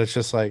 but it's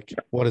just like,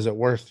 what is it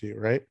worth to you,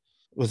 right?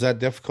 Was that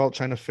difficult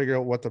trying to figure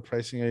out what the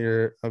pricing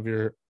of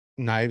your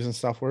knives and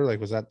stuff were? Like,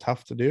 was that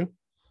tough to do?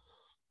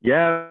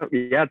 Yeah.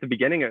 At the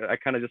beginning, I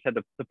kind of just had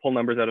to pull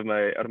numbers out of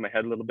my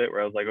head a little bit,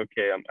 where I was like,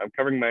 okay, I'm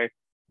covering my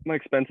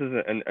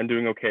expenses and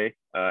doing okay.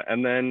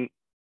 And then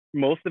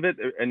most of it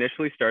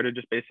initially started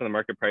just based on the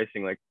market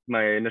pricing. Like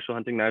my initial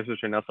hunting knives, which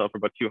I now sell for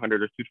about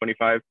 200 or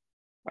 225,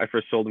 I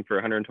first sold them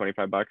for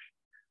 $125,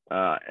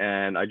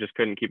 and I just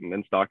couldn't keep them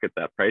in stock at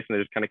that price, and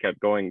they just kind of kept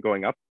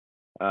going up,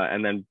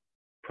 and then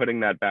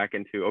putting that back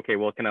into, okay,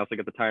 well, can I also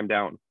get the time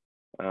down,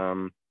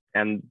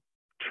 and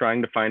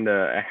trying to find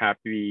a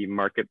happy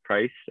market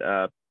price,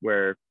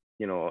 where,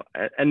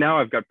 and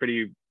now I've got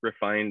pretty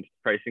refined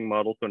pricing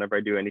models whenever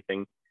I do any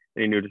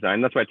new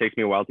design. That's why it takes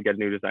me a while to get a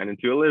new design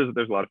into.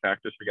 There's a lot of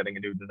factors for getting a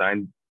new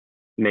design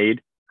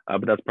made,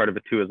 but that's part of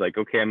it too, is like,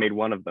 okay, I made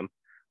one of them.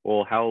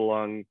 Well, how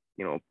long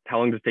does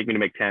it take me to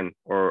make 10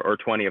 or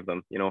 20 of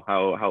them?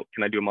 How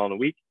can I do them all in a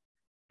week?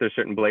 There's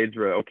certain blades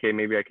where, okay,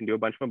 maybe I can do a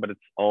bunch of them, but it's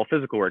all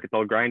physical work. It's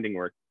all grinding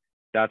work.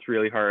 That's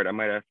really hard. I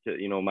might have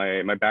to,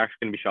 my back's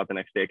going to be shot the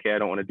next day. Okay, I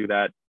don't want to do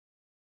that.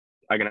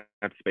 I'm going to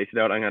have to space it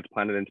out. I'm going to have to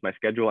plan it into my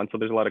schedule. And so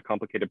there's a lot of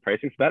complicated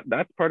pricing. So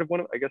that's part of one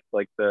of, I guess,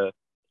 like the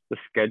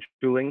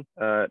scheduling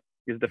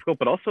is difficult,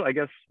 but also I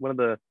guess one of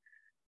the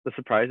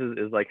surprises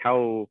is like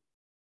how,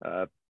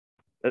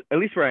 at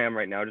least where I am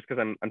right now, just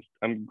because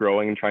I'm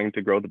growing and trying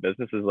to grow the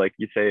business, is like,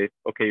 you say,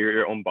 okay, you're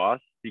your own boss.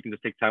 You can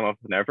just take time off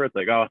whenever. It's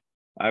like, oh,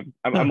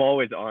 I'm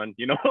always on,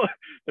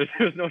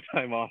 there's no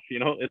time off,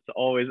 it's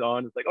always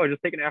on. It's like, oh,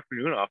 just take an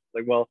afternoon off.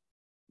 Like, well,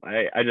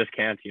 I just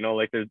can't,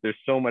 like there's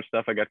so much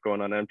stuff I got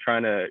going on, and I'm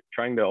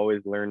trying to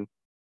always learn,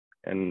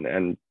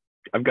 and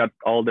I've got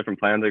all different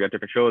plans. I got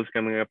different shows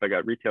coming up. I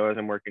got retailers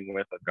I'm working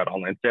with. I've got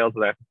online sales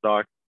that I have to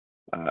stock.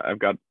 I've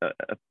got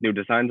new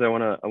designs I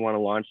want to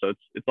launch. So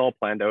it's all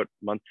planned out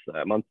months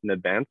in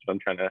advance. So I'm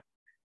trying to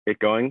get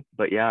going.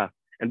 But yeah,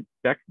 and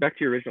back to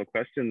your original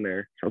question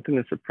there, something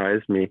that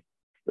surprised me.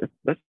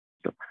 That's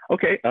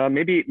okay.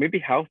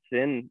 Maybe how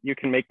thin you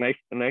can make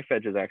knife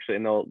edges actually,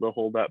 and they'll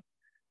hold up.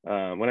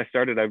 When I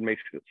started, I would make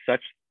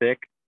such thick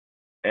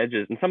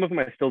edges, and some of them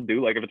I still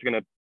do. Like if it's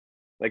gonna,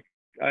 like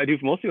I do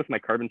mostly with my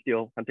carbon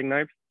steel hunting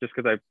knives, just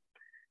because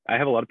I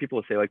have a lot of people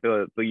who say like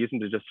they'll use them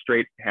to just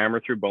straight hammer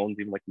through bones,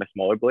 even like my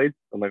smaller blades.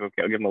 I'm like,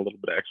 okay, I'll give them a little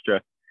bit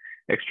of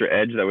extra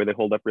edge. That way they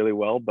hold up really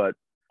well. But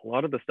a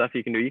lot of the stuff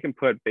you can do, you can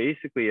put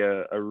basically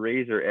a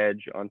razor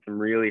edge on some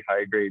really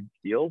high grade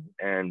steel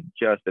and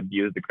just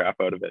abuse the crap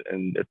out of it,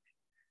 and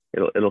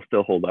it'll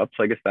still hold up.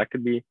 So I guess that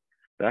could be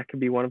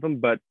one of them.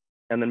 But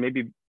and then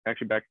maybe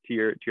actually back to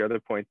your other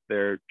points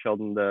there,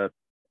 Sheldon, the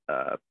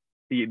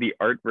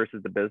art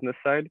versus the business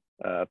side.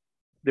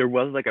 There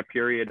was like a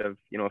period of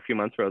a few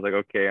months where I was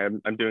like, okay,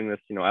 I'm doing this.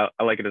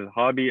 I like it as a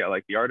hobby. I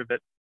like the art of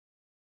it.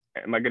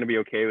 Am I going to be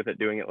okay with it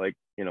doing it like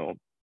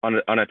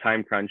on a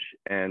time crunch,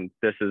 and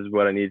this is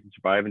what I need to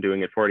survive, and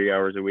doing it 40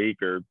 hours a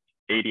week or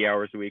 80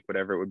 hours a week,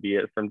 whatever it would be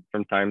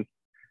from times,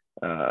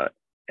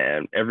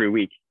 and every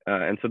week.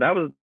 And so that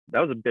was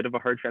a bit of a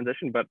hard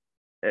transition, but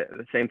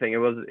the same thing. It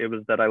was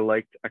that I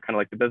kind of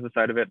liked the business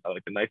side of it. I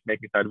like the knife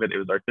making side of it. It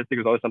was artistic. It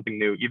was always something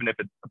new, even if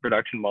it's a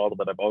production model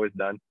that I've always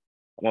done.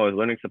 I'm always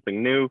learning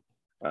something new.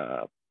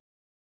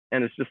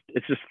 And it's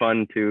just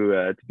fun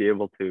to be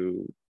able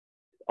to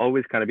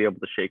always kind of be able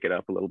to shake it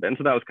up a little bit. And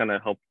so that was kind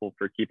of helpful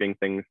for keeping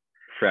things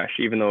fresh,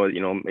 even though,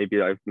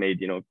 maybe I've made,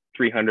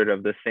 300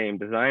 of the same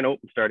design. I'm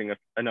starting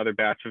another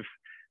batch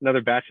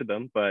of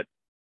them, but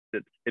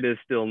it is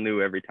still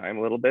new every time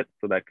a little bit.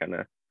 So that kind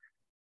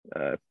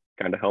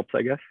of helps,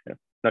 I guess. Yeah.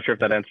 Not sure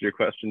if that answered your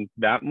question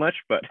that much,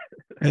 but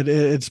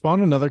it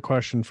spawned another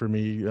question for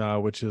me,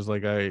 which is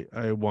like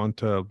I want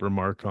to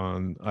remark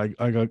on.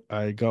 I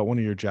got one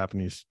of your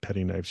Japanese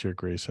petty knives here,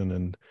 Grayson,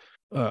 and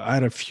I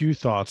had a few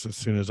thoughts as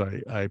soon as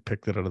I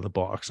picked it out of the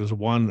box. As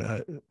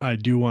one, I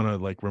do want to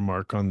like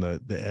remark on the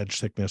edge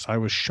thickness. I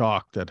was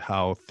shocked at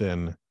how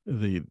thin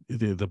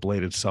the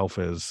blade itself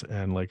is,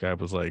 and like I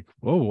was like,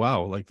 oh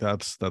wow, like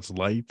that's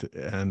light,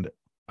 and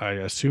I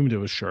assumed it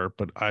was sharp,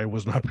 but I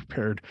was not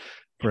prepared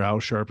for how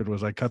sharp it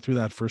was. I cut through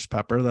that first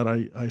pepper that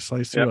I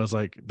sliced through. Yep. I was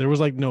like, there was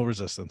like no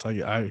resistance.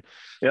 I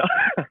yeah.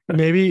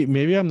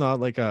 maybe I'm not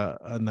like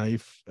a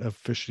knife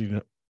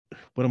aficionado.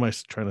 What am I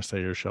trying to say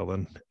here,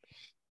 Sheldon?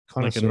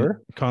 Connoisseur?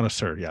 Like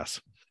connoisseur, yes.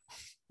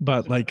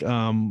 But like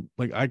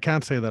I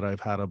can't say that I've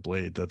had a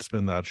blade that's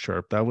been that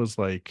sharp. That was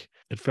like,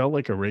 it felt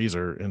like a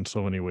razor in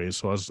so many ways.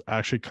 So I was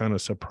actually kind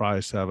of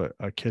surprised to have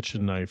a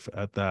kitchen knife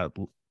at that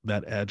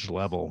edge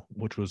level,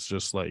 which was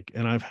just like,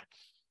 and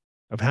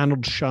I've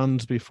handled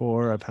shuns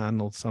before. I've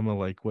handled some of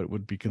like what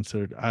would be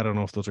considered, I don't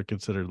know if those are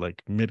considered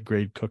like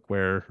mid-grade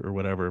cookware or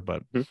whatever,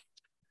 but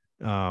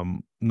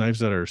knives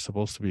that are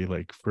supposed to be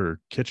like for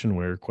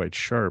kitchenware, quite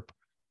sharp.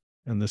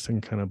 And this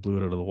thing kind of blew it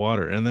out of the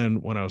water. And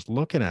then when I was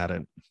looking at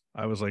it,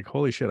 I was like,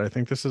 holy shit, I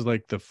think this is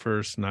like the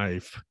first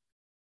knife.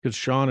 Because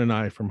Sean and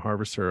I from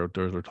Harvester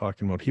Outdoors were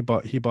talking about,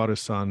 he bought his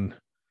son,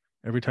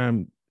 every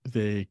time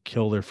they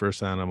kill their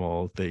first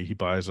animal, he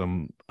buys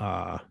them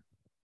a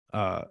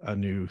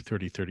new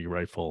 30-30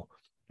 rifle.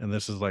 And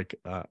this is like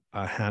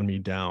a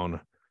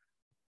hand-me-down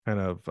kind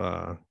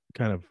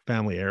of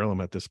family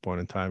heirloom at this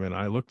point in time. And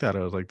I looked at it,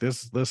 I was like,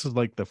 this is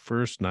like the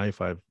first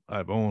knife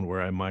I've owned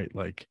where I might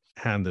like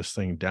hand this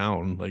thing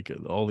down. Like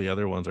all the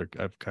other ones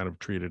I've kind of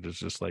treated as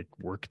just like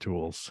work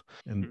tools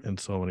in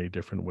so many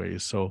different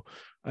ways. So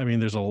I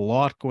mean, there's a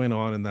lot going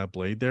on in that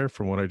blade there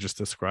from what I just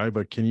described,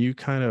 but can you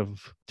kind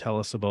of tell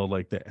us about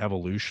like the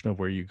evolution of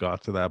where you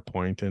got to that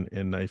point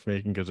in knife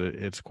making? Because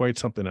it's quite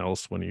something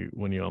else when you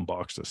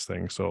unbox this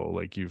thing. So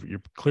like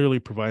you're clearly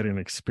providing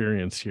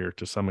experience here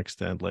to some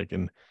extent, like,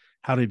 and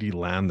how did you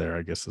land there,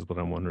 I guess is what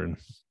I'm wondering.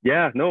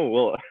 Yeah, no,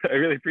 well,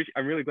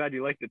 I'm really glad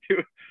you liked it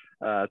too.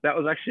 That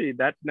was actually,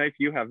 that knife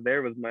you have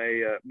there was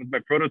my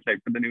prototype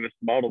for the newest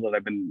model that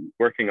I've been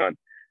working on.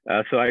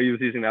 So I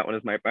was using that one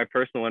as my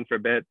personal one for a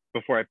bit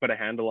before I put a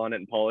handle on it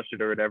and polished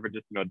it or whatever,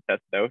 just to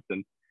test it out.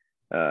 And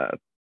oh,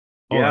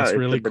 yeah, that's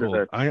really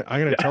cool. I'm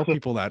gonna tell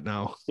people that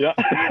now. Yeah.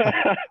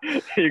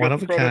 You One got of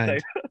the a kind.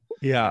 prototype.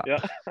 Yeah. Yeah.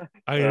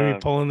 I'm gonna be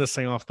pulling this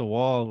thing off the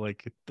wall.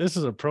 Like, this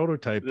is a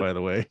prototype, by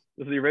the way.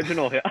 This is the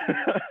original. Yeah.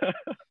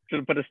 Should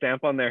have put a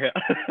stamp on there.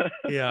 Yeah.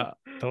 Yeah,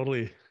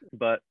 totally.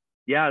 But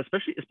yeah,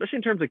 especially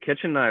in terms of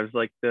kitchen knives,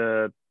 like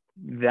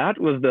that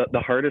was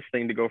the hardest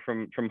thing to go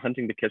from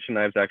hunting to kitchen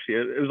knives. Actually,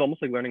 it was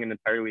almost like learning an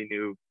entirely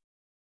new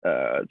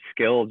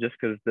skill, just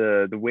because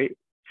the way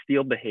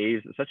steel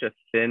behaves at such a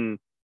thin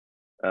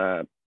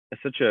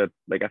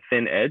like a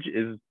thin edge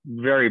is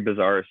very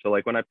bizarre. So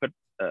like when I put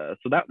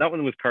so that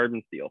one was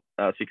carbon steel,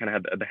 so you kind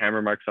of had the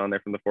hammer marks on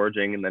there from the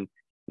forging, and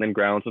then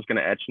ground, so it's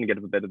going to etch and get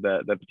a bit of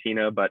the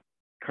patina. But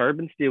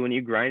carbon steel, when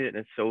you grind it and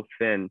it's so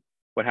thin,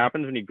 what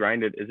happens when you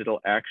grind it is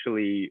it'll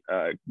actually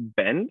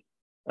bend.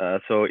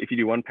 So if you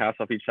do one pass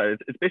off each side,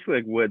 it's basically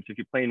like wood. So if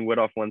you plane wood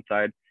off one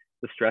side,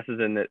 the stresses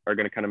in it are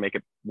going to kind of make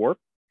it warp.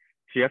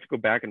 So you have to go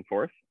back and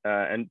forth.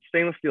 And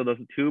stainless steel does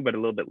it too, but a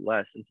little bit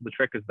less. And so the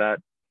trick is that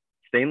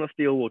stainless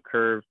steel will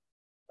curve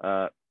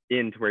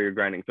into where you're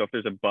grinding. So if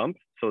there's a bump,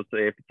 so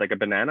say if it's like a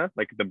banana,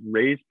 like the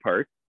raised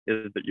part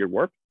is that you're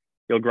warped,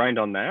 you'll grind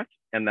on that,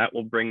 and that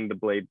will bring the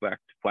blade back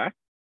to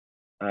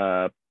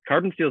flat.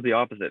 Carbon steel is the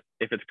opposite.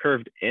 If it's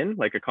curved in,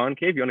 like a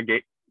concave, you want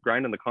to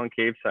grind on the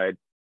concave side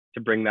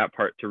to bring that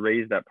part, to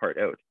raise that part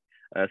out.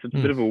 So it's a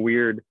bit of a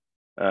weird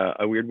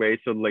way.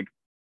 So like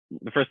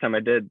the first time I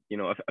did,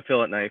 a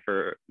fillet knife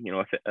or,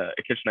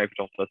 a kitchen knife, which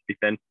also has to be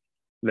thin,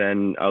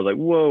 then I was like,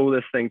 whoa,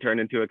 this thing turned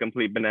into a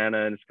complete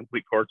banana and it's a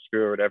complete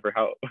corkscrew or whatever.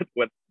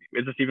 What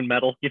is this even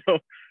metal?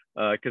 Because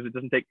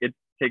it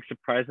takes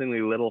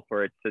surprisingly little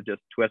for it to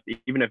just twist,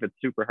 even if it's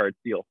super hard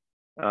steel.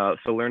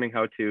 So learning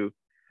how to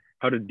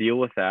deal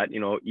with that,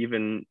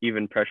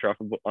 even pressure off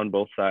on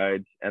both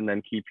sides, and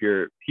then keep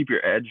your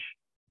edge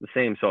the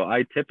same. So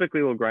I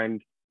typically will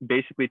grind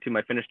basically to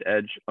my finished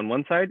edge on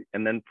one side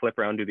and then flip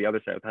around to the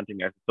other side with hunting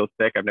knife. It's so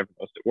thick, I've never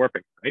noticed it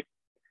warping, right?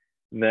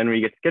 Then when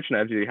you get to kitchen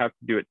knives, you have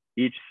to do it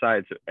each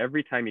side. So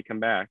every time you come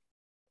back,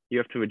 you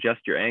have to adjust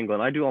your angle.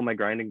 And I do all my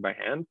grinding by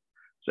hand.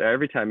 So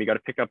every time you got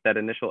to pick up that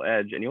initial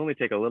edge, and you only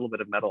take a little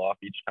bit of metal off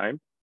each time,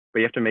 but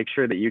you have to make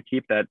sure that you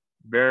keep that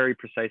very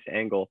precise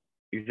angle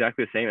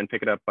exactly the same and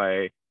pick it up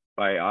by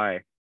eye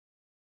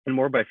and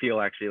more by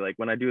feel. Actually, like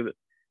when I do the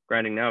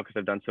grinding now, because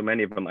I've done so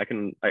many of them, I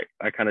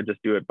kind of just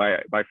do it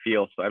by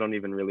feel. So I don't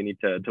even really need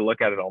to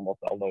look at it. Almost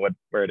I'll know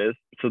where it is.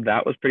 So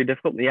that was pretty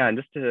difficult. Yeah, and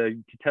just to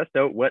test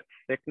out what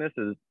thickness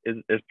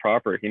is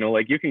proper.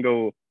 Like I can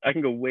go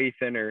way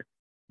thinner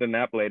than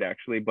that blade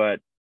actually,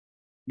 but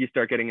you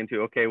start getting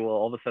into, okay, well,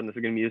 all of a sudden this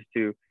is going to be used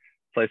to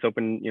slice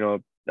open,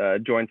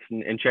 joints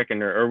in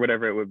chicken or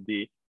whatever it would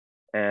be.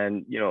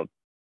 And,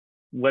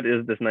 what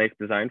is this knife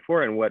designed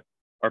for, and what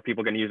are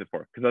people going to use it for?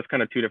 Because that's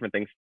kind of two different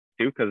things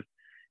too. Because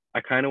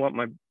I kind of want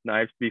my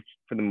knives to be,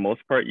 for the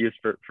most part, used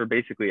for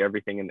basically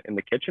everything in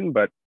the kitchen,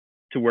 but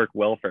to work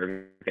well for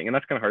everything. And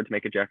that's kind of hard to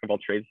make a jack of all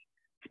trades,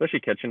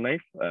 especially kitchen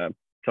knife.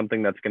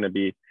 Something that's going to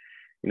be,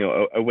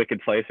 a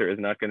wicked slicer is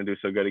not going to do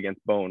so good against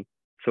bone.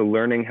 So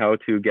learning how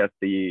to get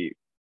the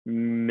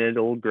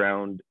middle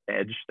ground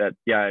edge, that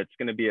it's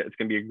going to be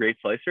a great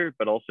slicer,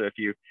 but also if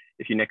you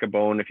nick a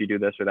bone, if you do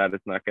this or that,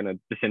 it's not going to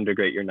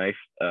disintegrate your knife,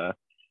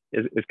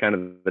 is kind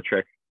of the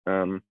trick.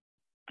 And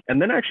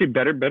then actually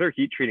better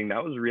heat treating.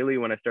 That was really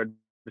when I started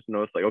to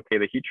notice, like, okay,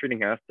 the heat treating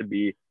has to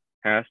be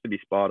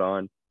spot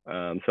on.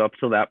 So up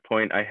till that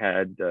point I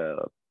had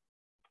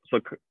so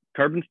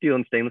carbon steel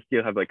and stainless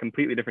steel have like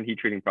completely different heat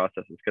treating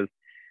processes, because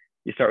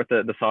you start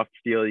with the soft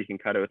steel, you can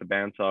cut it with a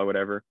bandsaw or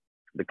whatever.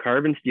 The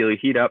carbon steel, you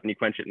heat up and you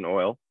quench it in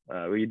oil.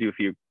 You do a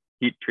few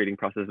heat treating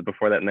processes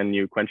before that, and then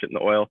you quench it in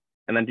the oil,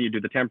 and then you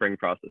do the tempering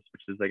process,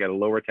 which is like at a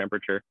lower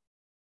temperature,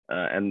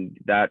 and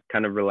that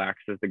kind of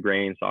relaxes the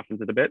grain,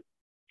 softens it a bit.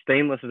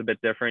 Stainless is a bit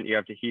different. You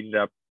have to heat it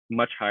up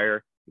much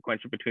higher,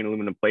 quench it between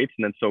aluminum plates,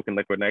 and then soak in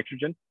liquid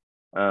nitrogen.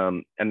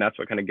 And that's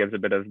what kind of gives a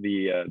bit of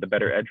the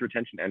better edge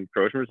retention and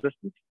corrosion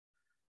resistance.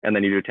 And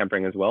then you do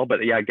tempering as well.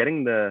 But yeah,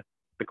 getting the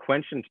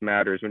quenchant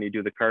matters when you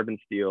do the carbon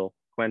steel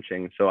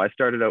quenching. So I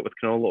started out with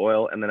canola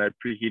oil, and then I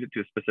preheat it to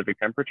a specific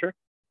temperature,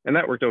 and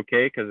that worked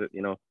okay because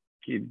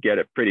you get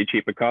it pretty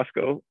cheap at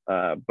Costco.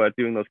 But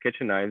doing those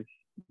kitchen knives,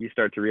 you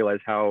start to realize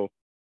how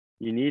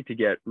you need to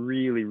get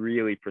really,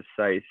 really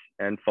precise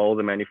and follow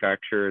the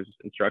manufacturer's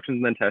instructions,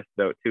 and then test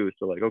it out too.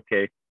 So like,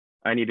 okay,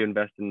 I need to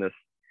invest in this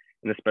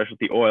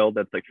specialty oil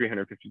that's like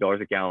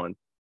 $350 a gallon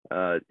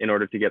in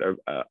order to get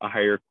a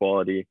higher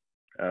quality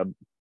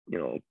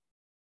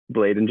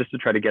blade, and just to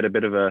try to get a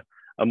bit of a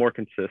more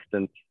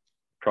consistent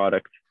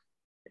product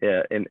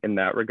in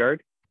that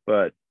regard.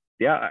 But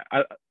yeah,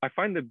 I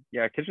find that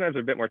kitchen knives are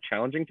a bit more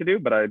challenging to do,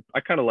 but I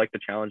kind of like the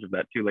challenge of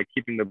that too. Like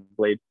keeping the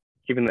blade,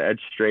 keeping the edge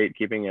straight,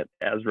 keeping it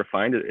as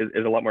refined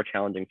is a lot more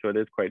challenging. So it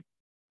is quite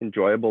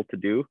enjoyable to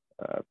do.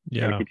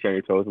 Kind of keeps you on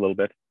your toes a little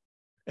bit.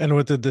 And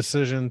with the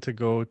decision to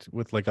go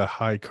with like a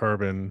high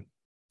carbon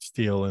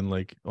steel, and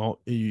like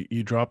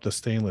you drop the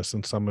stainless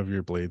in some of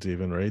your blades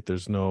even, right?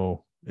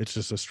 It's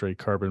just a straight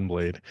carbon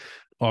blade.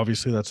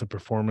 Obviously that's a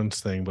performance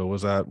thing, but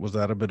was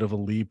that a bit of a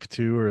leap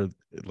too? Or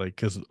like,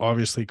 because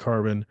obviously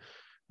carbon,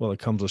 well, it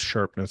comes with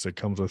sharpness, it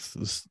comes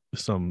with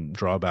some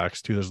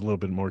drawbacks too. There's a little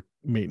bit more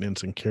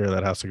maintenance and care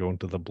that has to go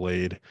into the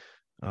blade.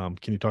 Can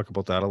you talk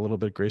about that a little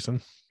bit,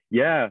 Grayson?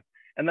 Yeah,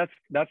 and that's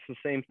the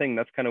same thing.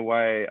 That's kind of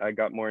why I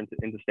got more into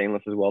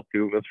stainless as well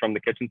too. It was from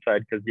the kitchen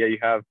side, because you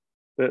have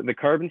the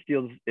carbon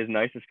steel is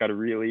nice. It's got a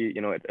really,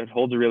 it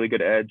holds a really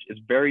good edge. It's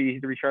very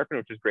easy to resharpen,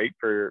 which is great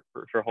for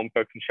home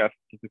cooks and chefs.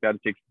 It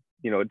takes,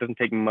 it doesn't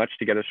take much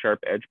to get a sharp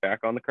edge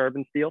back on the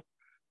carbon steel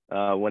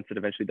once it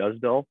eventually does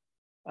dull.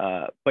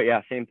 But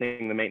yeah, same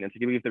thing, the maintenance.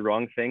 If you leave the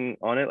wrong thing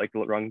on it, like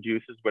the wrong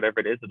juices, whatever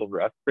it is, it'll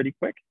rust pretty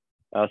quick.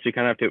 So you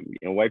kind of have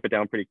to wipe it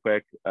down pretty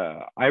quick.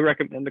 I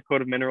recommend a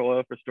coat of mineral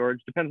oil for storage.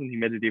 Depends on the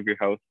humidity of your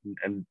house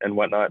and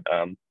whatnot.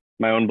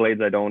 My own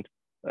blades, I don't,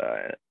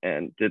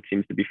 and it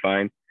seems to be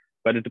fine.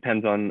 But it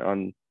depends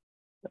on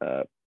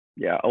a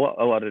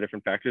lot of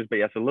different factors. But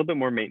yeah, so a little bit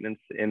more maintenance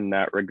in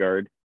that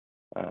regard,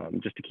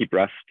 just to keep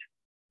rust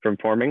from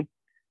forming.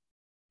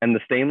 And the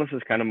stainless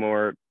is kind of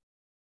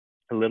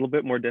a little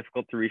bit more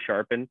difficult to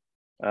resharpen,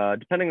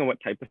 depending on what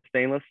type of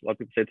stainless. A lot of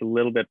people say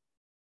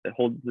it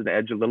holds an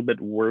edge a little bit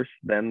worse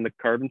than the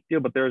carbon steel,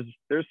 but there's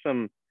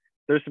some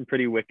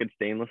pretty wicked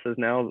stainlesses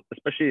now,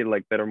 especially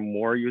like that are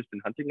more used in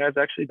hunting knives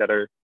actually, that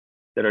are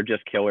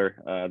just killer.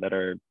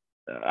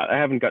 I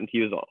haven't gotten to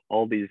use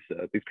all these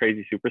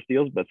crazy super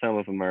steels, but some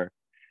of them are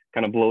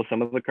kind of blow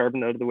some of the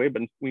carbon out of the way.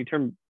 But when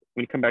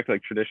you come back to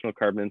like traditional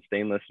carbon and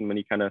stainless, and when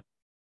you kind of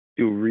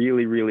do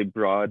really, really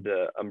broad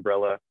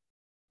umbrella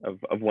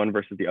of one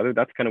versus the other,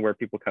 that's kind of where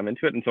people come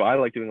into it. And so I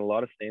like doing a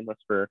lot of stainless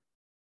for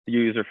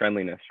user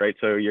friendliness, right?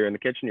 So you're in the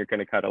kitchen, you're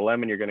going to cut a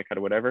lemon, you're going to cut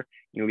a whatever,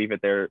 you leave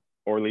it there,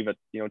 or leave it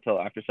until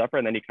after supper,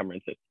 and then you come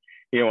rinse it.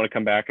 You don't want to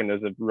come back and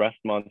there's a rust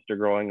monster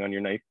growing on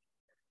your nice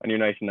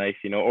knife,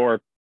 or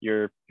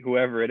your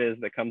whoever it is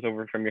that comes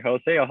over from your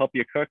house, hey, I'll help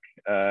you cook,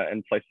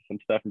 and slices some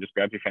stuff and just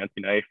grabs your fancy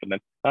knife, and then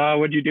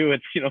what'd you do?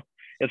 It's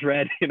it's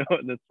red, and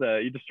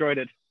it's you destroyed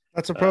it.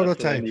 That's a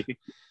prototype. So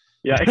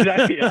yeah,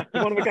 exactly. Yeah,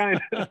 one of a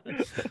kind.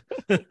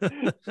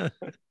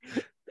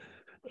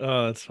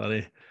 Oh, that's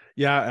funny.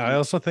 Yeah, I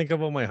also think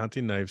about my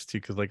hunting knives too,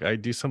 because like I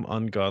do some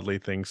ungodly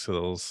things to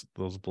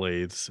those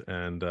blades,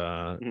 and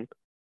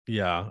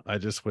yeah, I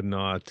just would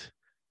not.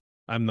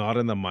 I'm not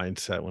in the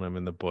mindset when I'm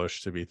in the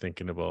bush to be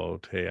thinking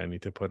about, hey, I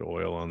need to put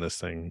oil on this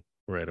thing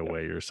right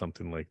away or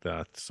something like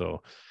that.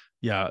 So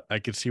yeah, I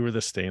could see where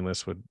the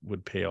stainless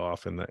would pay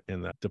off in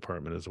that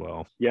department as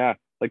well. Yeah,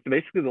 like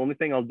basically the only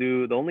thing I'll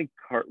do,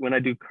 when I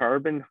do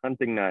carbon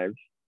hunting knives,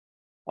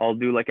 I'll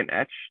do like an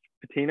etched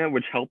patina,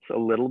 which helps a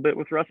little bit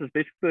with rust. It's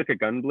basically like a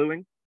gun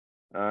bluing,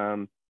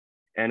 and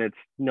it's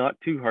not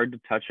too hard to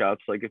touch out.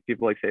 So like if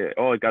people say,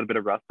 oh, it got a bit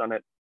of rust on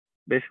it,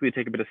 basically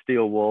take a bit of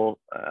steel wool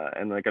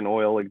and like an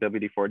oil like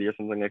WD-40 or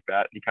something like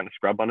that. You kind of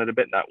scrub on it a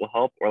bit, and that will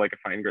help, or like a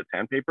fine grit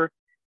sandpaper,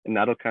 and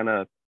that'll kind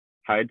of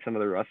hide some of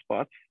the rust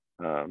spots.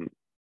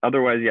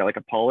 Otherwise, yeah, like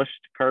a polished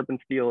carbon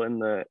steel in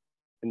the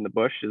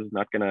bush is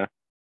not gonna.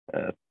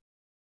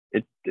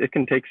 It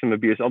can take some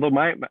abuse. Although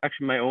my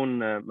own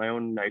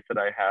knife that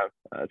I have,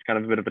 it's kind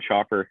of a bit of a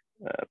chopper.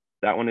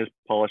 That one is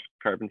polished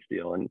carbon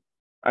steel, and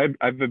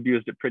I've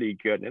abused it pretty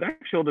good. And it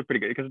actually holds it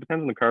pretty good, because it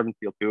depends on the carbon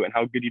steel too, and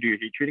how good you do your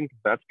heat treating,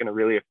 because that's going to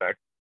really affect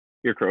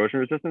your corrosion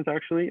resistance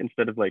actually.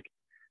 Instead of like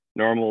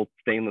normal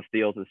stainless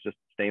steels, it's just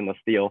stainless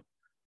steel.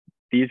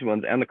 These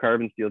ones and the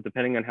carbon steel,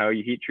 depending on how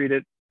you heat treat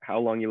it, how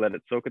long you let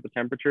it soak at the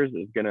temperatures,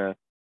 is gonna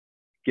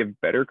give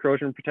better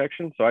corrosion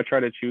protection. So I try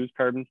to choose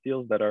carbon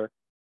steels that are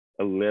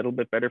a little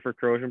bit better for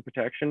corrosion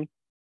protection,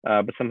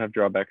 but some have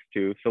drawbacks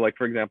too. So like,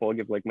 for example, I'll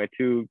give like my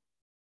two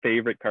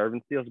favorite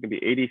carbon steels. It's gonna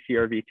be 80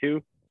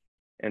 CRV2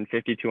 and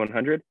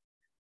 52-100.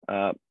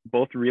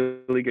 Both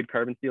really good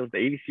carbon steels. The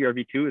 80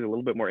 CRV2 is a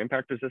little bit more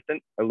impact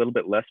resistant, a little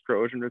bit less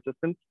corrosion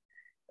resistant.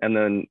 And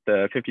then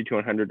the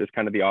 52-100 is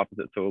kind of the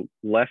opposite. So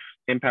less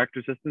impact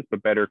resistance,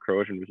 but better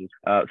corrosion resistance.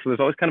 So there's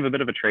always kind of a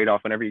bit of a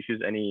trade-off whenever you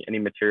choose any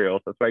material.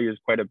 So that's why I use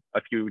quite a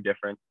few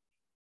different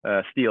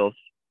steels,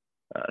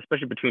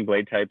 especially between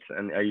blade types.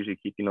 And I usually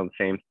keep,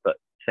 the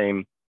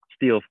same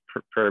steel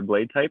per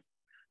blade type.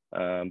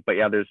 But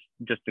yeah, there's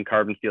just in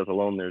carbon steels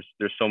alone,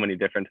 there's so many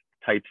different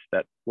types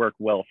that work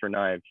well for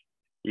knives.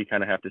 You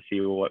kind of have to see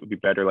what would be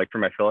better. Like for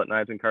my fillet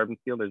knives in carbon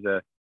steel, there's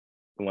the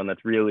one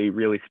that's really,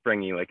 really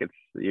springy. Like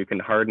you can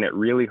harden it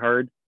really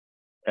hard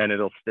and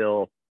it'll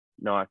still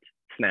not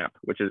snap,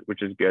 which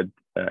is good.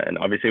 And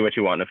obviously what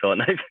you want in a fillet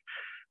knife.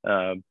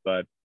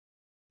 But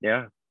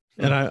yeah.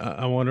 And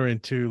I'm wondering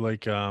too,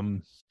 like,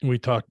 we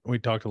talked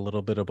a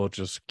little bit about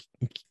just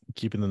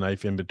keeping the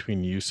knife in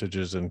between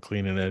usages and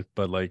cleaning it,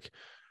 but like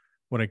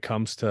when it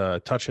comes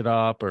to touch it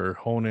up or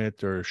hone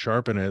it or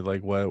sharpen it,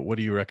 like what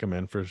do you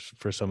recommend for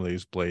some of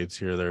these blades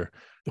here? They're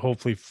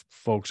hopefully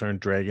folks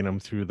aren't dragging them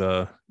through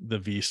the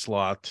V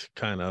slot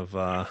kind of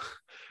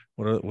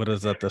what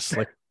is that,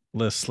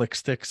 the slick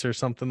sticks or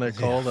something they're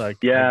called?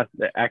 The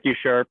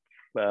AccuSharp,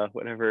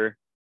 whatever,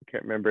 I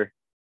can't remember.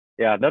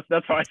 Yeah,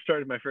 that's how I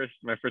started my first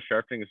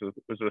sharpening was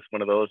with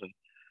one of those, and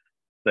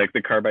like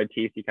the carbide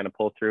teeth you kind of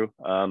pull through.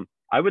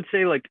 I would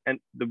say and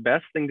the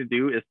best thing to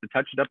do is to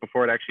touch it up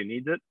before it actually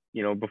needs it.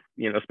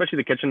 Especially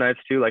the kitchen knives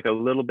too, like a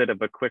little bit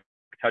of a quick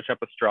touch up,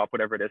 a strop,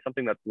 whatever it is,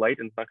 something that's light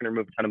and it's not going to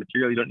remove a ton of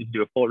material. You don't need to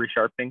do a full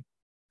resharpening.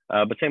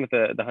 But same with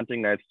the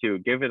hunting knives too.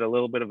 Give it a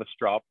little bit of a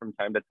strop from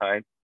time to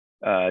time.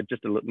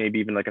 Maybe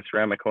even like a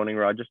ceramic honing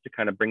rod, just to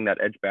kind of bring that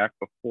edge back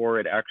before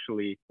it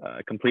actually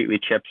completely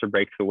chips or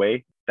breaks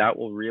away. That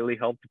will really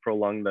help to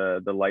prolong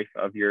the life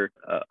of your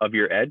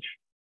edge.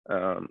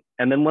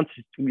 And then once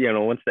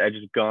the edge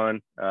is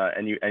gone,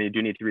 and you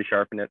do need to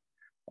resharpen it,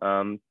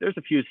 there's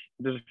a few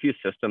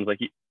systems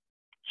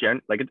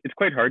it's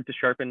quite hard to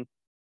sharpen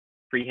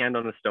freehand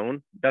on a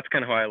stone. That's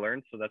kind of how I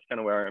learned. So that's kind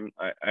of where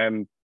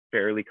I'm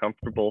fairly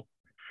comfortable,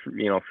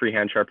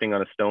 freehand sharpening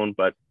on a stone,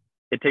 but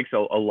it takes a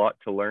lot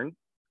to learn.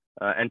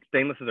 And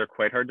stainlesses are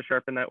quite hard to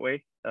sharpen that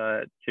way,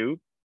 too.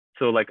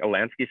 So like a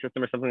Lansky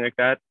system or something like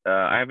that,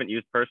 I haven't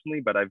used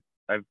personally, but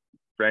I've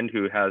friend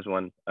who has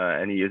one,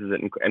 and he uses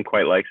it and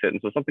quite likes it.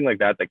 And so something like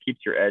that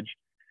keeps your edge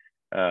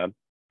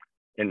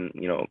in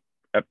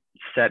a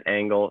set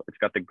angle. It's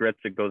got the grits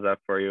that goes up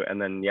for you. And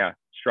then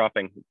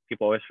stropping.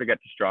 People always forget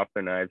to strop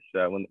their knives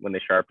when they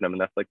sharpen them,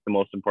 and that's like the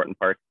most important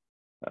part.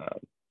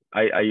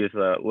 I use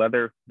a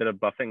leather bit of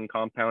buffing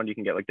compound. You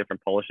can get like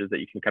different polishes that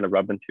you can kind of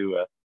rub into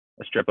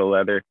a strip of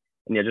leather,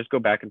 and just go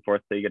back and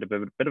forth so you get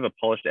a bit of a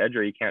polished edge,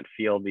 or you can't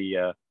feel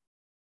the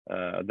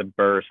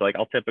burr. So like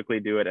I'll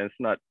typically do it, and it's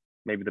not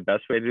maybe the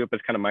best way to do it, but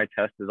it's kind of my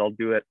test is I'll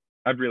do it.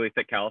 I have really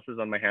thick calluses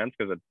on my hands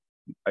because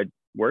I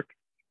work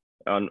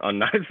on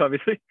knives,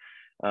 obviously.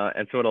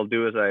 And so what I'll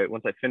do is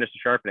once I finish the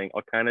sharpening,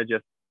 I'll kind of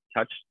just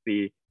touch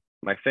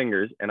my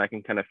fingers, and I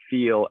can kind of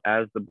feel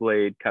as the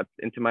blade cuts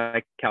into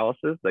my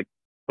calluses, like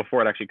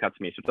before it actually cuts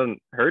me. So it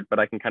doesn't hurt, but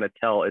I can kind of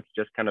tell it's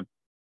just kind of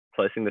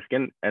slicing the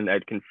skin, and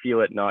I can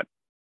feel it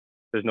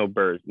there's no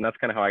burrs. And that's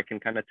kind of how I can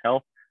kind of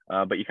tell.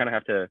 But you kind of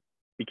have to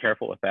be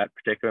careful with that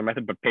particular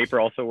method. But paper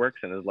also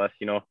works and is less,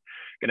 going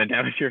to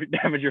damage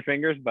your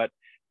fingers. But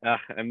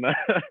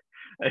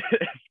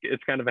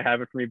it's kind of a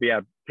habit for me. But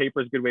yeah, paper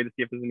is a good way to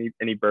see if there's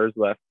any burrs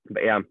left.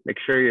 But yeah, make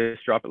sure you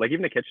strop it. Like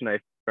even a kitchen knife,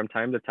 from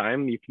time to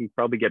time, you can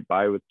probably get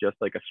by with just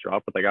like a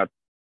strop with like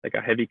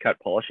a heavy cut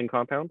polishing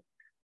compound.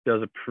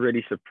 Does a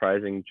pretty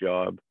surprising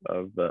job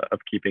of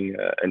keeping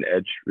an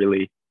edge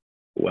really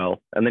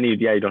well. And then you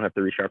don't have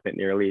to resharpen it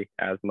nearly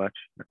as much.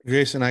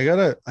 Jason, I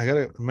gotta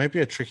it might be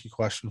a tricky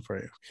question for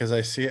you, because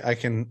I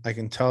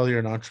can tell you're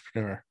an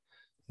entrepreneur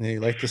and you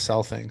like to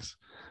sell things,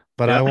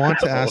 but I want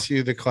to ask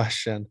you the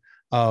question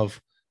of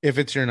if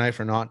it's your knife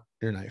or not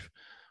your knife.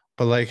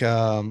 But like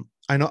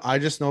I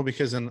just know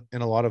because in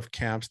a lot of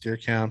camps, deer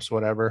camps,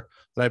 whatever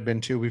that I've been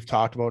to, we've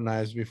talked about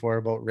knives before,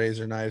 about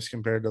razor knives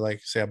compared to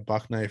like say a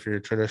buck knife or your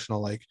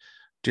traditional like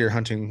deer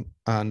hunting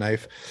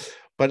knife.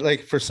 But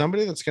like for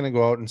somebody that's going to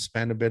go out and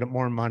spend a bit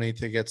more money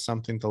to get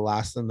something to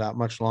last them that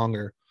much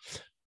longer,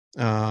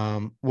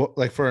 what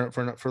like for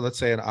let's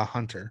say a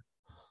hunter,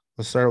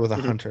 let's start with a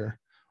hunter.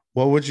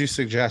 What would you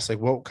suggest? Like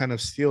what kind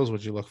of steels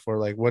would you look for?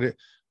 Like what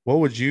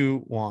would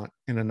you want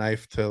in a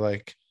knife to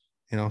like,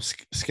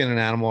 skin an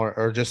animal,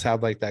 or just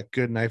have like that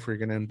good knife where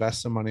you're going to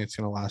invest some money, it's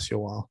going to last you a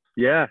while?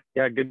 Yeah,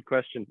 good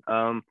question.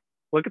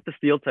 Look at the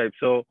steel type.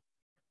 So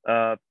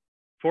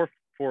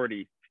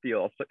 440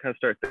 steel, I'll kind of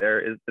start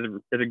there,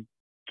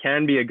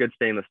 can be a good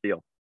stainless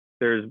steel.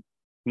 There's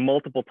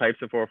multiple types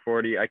of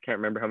 440. I can't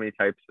remember how many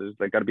types. There's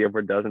like got to be over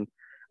a dozen.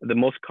 The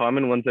most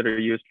common ones that are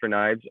used for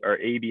knives are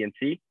A, B, and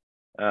C.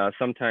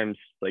 Sometimes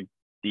like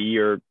D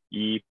or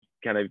E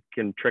kind of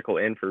can trickle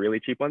in for really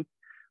cheap ones.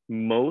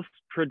 Most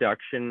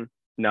production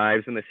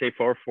knives, when they say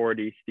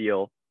 440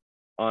 steel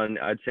on,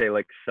 I'd say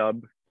like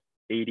sub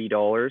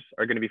 $80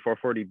 are going to be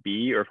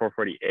 440B or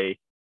 440A,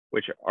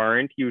 which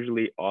aren't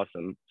usually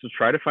awesome. So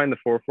try to find the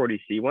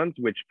 440C ones,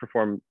 which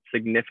perform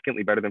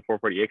significantly better than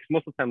 440A, because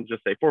most of the time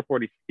just say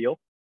 440 steel.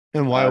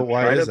 And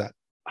why is that?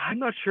 I'm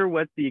not sure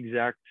what the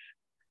exact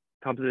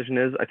composition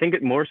is. I think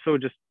it more so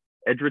just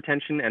edge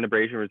retention and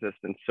abrasion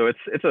resistance. So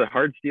it's a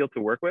hard steel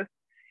to work with.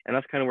 And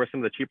that's kind of where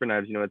some of the cheaper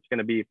knives, it's going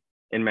to be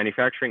in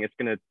manufacturing. It's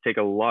going to take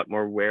a lot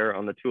more wear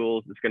on the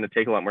tools. It's going to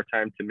take a lot more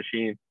time to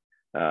machine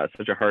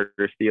such a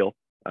harder steel.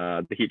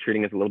 The heat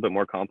treating is a little bit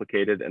more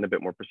complicated and a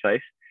bit more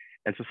precise.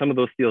 And so some of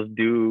those steels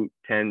do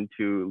tend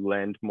to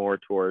lend more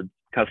towards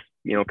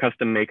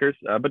custom makers.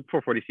 But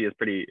 440C is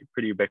pretty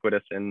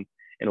ubiquitous in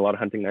a lot of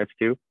hunting knives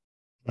too.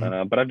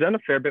 But I've done a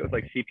fair bit with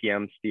like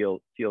CPM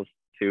steels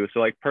too. So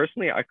like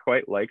personally, I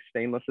quite like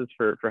stainlesses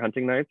for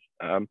hunting knives.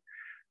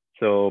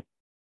 So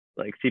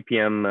like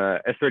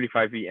CPM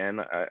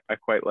S35VN, I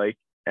quite like.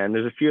 And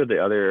there's a few of the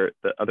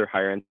other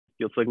higher end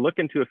steels. So like look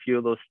into a few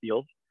of those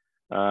steels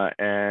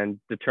and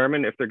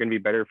determine if they're going to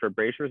be better for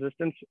abrasion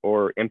resistance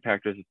or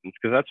impact resistance.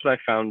 Because that's what I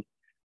found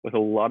with a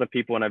lot of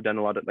people when I've done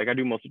a lot of, like I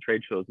do most of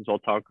trade shows. And so I'll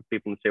talk with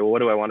people and say, well, what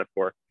do I want it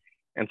for?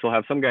 And so I'll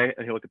have some guy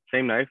and he'll look at the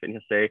same knife and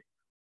he'll say,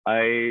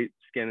 I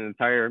skin an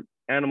entire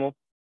animal.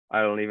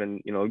 I don't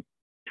even,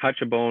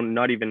 touch a bone,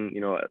 not even,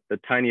 the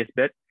tiniest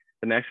bit.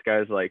 The next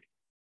guy's like,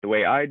 the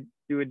way I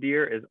do a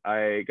deer is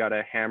I got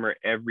to hammer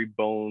every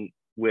bone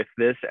with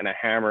this and a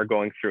hammer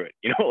going through it,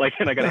 and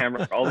I got to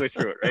hammer all the way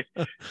through it, right?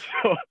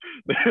 So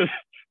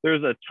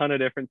there's a ton of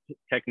different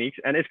techniques,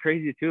 and it's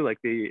crazy too, like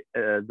the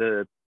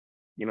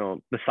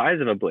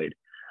size of a blade.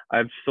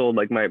 I've sold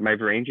like my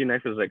Varangian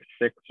knife is like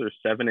 6 or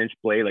 7 inch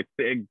blade, like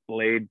big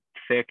blade,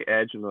 thick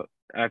edge, and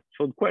I've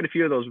sold quite a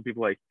few of those where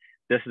people are like,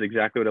 this is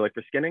exactly what I like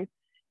for skinning.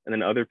 And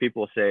then other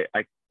people say,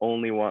 I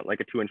only want like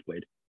a 2 inch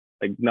blade.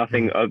 Like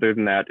nothing other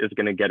than that is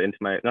going to get into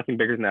nothing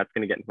bigger than that's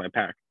going to get into my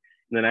pack.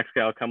 And the next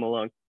guy will come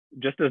along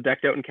just as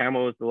decked out in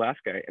camo as the last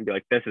guy and be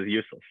like, this is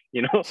useless,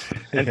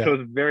 And so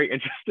it's very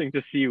interesting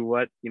to see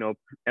what,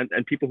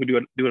 and people who do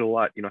it a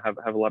lot,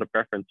 have a lot of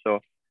preference. So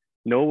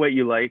know what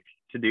you like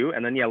to do.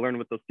 And then, learn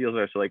what those steels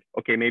are. So like,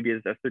 okay, maybe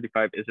is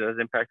S35, is it as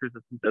impact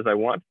resistant as I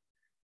want?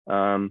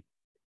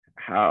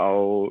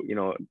 How,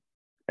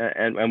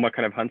 and what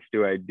kind of hunts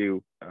do I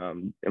do?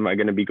 Am I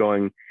going to be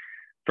going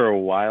for a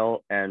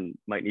while and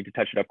might need to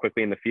touch it up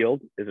quickly in the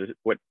field?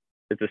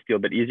 Is a steel a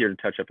bit easier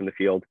to touch up in the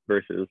field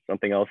versus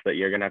something else that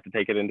you're going to have to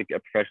take it in to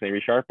get professionally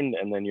resharpened,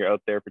 and then you're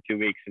out there for 2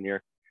 weeks and you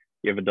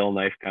have a dull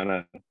knife, kind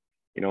of,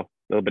 a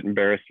little bit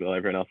embarrassed while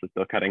everyone else is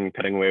still cutting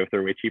away with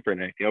their way cheaper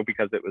knife,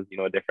 because it was,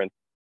 a different,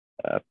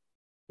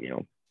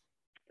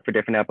 for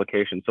different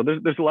applications. So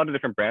there's a lot of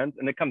different brands,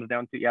 and it comes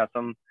down to,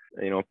 some,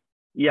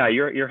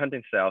 your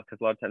hunting style, because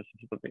a lot of times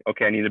people think,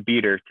 okay, I need a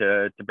beater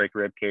to break a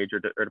rib cage or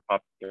to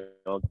pop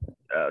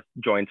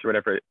joints or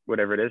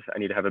whatever it is. I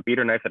need to have a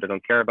beater knife that I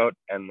don't care about,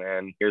 and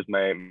then here's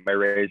my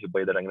razor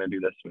blade that I'm going to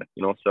do this with.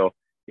 So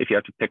if you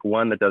have to pick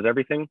one that does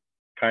everything,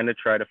 kind of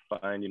try to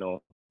find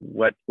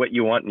what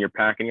you want in your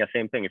pack. And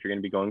same thing, if you're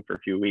going to be going for a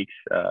few weeks,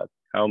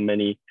 how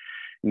many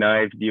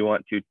knives do you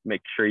want to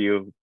make sure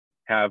you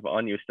have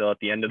on you still at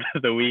the end of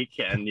the week?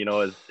 And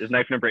is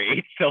knife number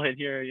 8 still in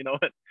here?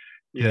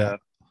 Yeah.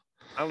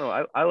 I don't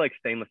know. I like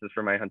stainlesses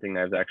for my hunting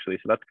knives, actually.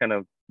 So that's kind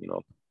of,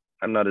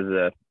 I'm not as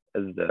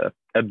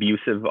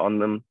abusive on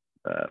them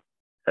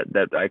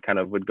that I kind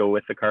of would go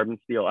with the carbon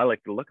steel. I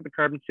like the look of the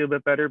carbon steel a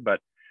bit better, but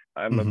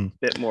I'm a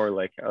bit more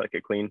like, I like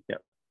it clean. Yeah.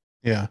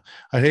 Yeah.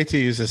 I'd hate to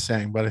use this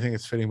saying, but I think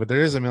it's fitting. But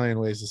there is a million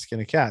ways to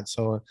skin a cat.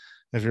 So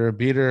if you're a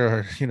beater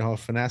or, a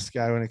finesse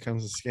guy when it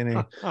comes to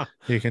skinning,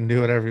 you can do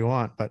whatever you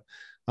want. But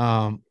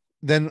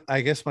then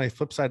I guess my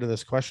flip side of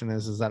this question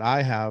is that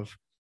I have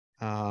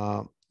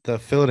the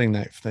filleting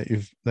knife that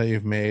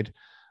you've made.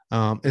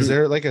 Is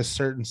there like a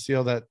certain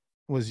steel that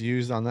was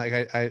used on that?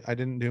 Like I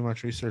didn't do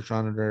much research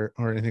on it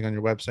or anything on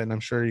your website, and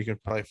I'm sure you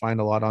could probably find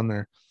a lot on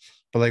there.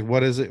 But like,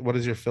 what is it? What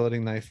is your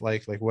filleting knife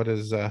like? Like, what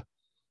is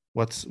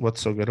what's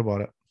so good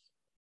about it?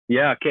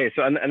 Yeah. Okay.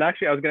 So and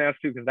actually, I was going to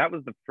ask you, because that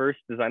was the first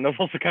design. That was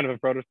also kind of a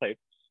prototype.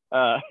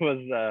 I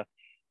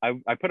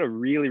put a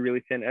really,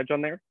 really thin edge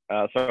on there.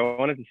 So I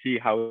wanted to see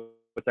how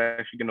it's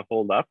actually going to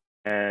hold up,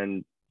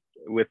 and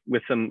with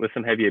some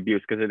heavy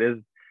abuse, because it is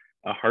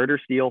a harder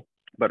steel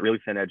but really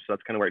thin edge. So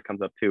that's kind of where it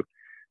comes up to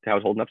how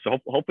it's holding up. So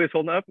hopefully it's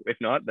holding up. If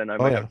not, then I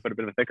might have to put a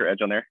bit of a thicker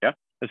edge on there.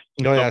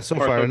 Yeah. So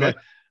far. And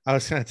I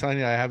was kind of telling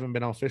you, I haven't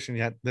been out fishing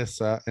yet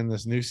in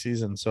this new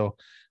season. So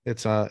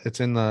it's on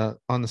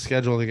the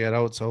schedule to get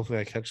out. So hopefully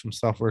I catch some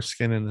stuff worth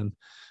skinning, and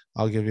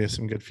I'll give you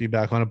some good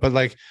feedback on it.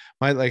 But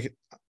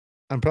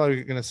I'm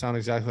probably going to sound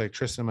exactly like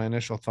Tristan. My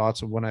initial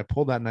thoughts of when I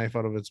pulled that knife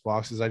out of its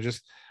boxes,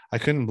 I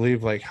couldn't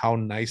believe like how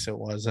nice it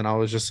was. And I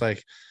was just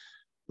like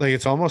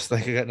it's almost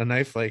like a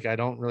knife like I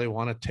don't really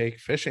want to take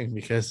fishing,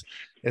 because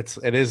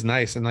it is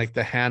nice, and like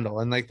the handle,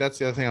 and like that's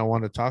the other thing I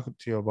want to talk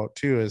to you about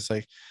too, is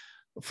like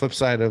flip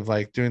side of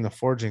like doing the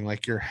forging,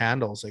 like your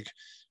handles, like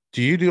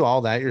Do you do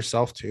all that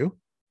yourself too?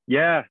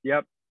 Yeah,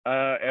 yep.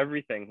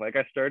 Everything. Like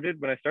when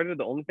I started,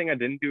 the only thing I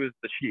didn't do is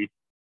the sheath.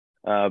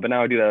 But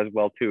now I do that as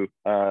well too.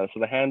 So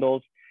the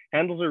handles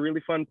are a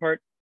really fun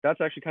part. That's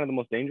actually kind of the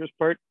most dangerous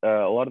part.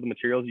 A lot of the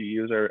materials you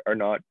use are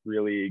not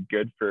really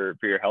good for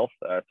your health,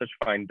 such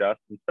fine dust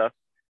and stuff.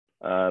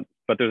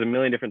 But there's a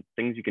million different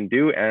things you can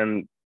do,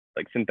 and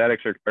like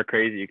synthetics are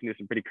crazy. You can do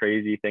some pretty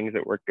crazy things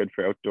that work good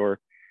for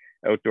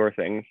outdoor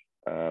things.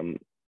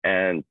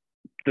 And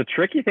the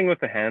tricky thing with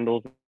the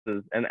handles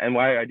is, and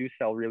why I do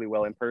sell really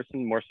well in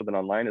person more so than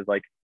online, is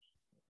like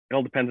it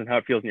all depends on how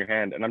it feels in your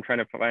hand. And I'm trying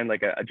to find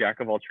like a jack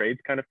of all trades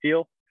kind of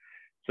feel.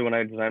 So when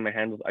I design my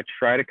handles, I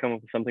try to come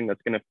up with something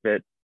that's going to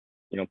fit,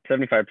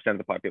 75% of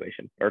the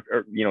population, or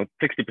 60%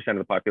 of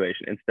the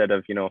population, instead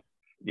of 10%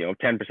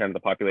 of the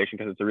population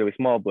because it's a really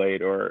small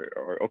blade,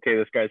 or okay,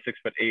 this guy's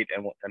 6'8"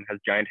 and has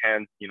giant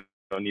hands,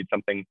 need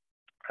something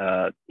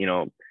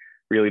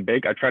really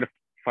big. I try to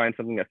find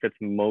something that fits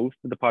most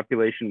of the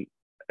population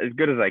as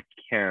good as I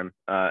can.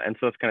 And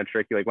so it's kind of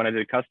tricky. Like when I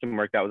did custom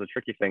work, that was a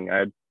tricky thing.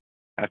 I'd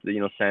have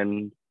to,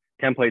 send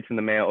templates in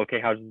the mail. Okay,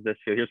 how does this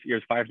feel?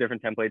 Here's 5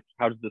 different templates.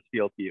 How does this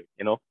feel to you?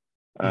 So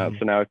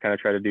now I kind of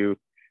try to do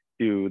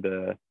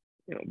the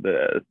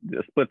the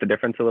split the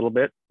difference a little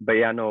bit. But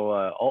yeah, no,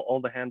 all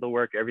the handle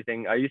work,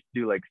 everything. I used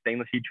to do like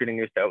stainless heat treating,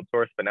 I used to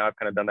outsource, but now I've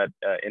kind of done that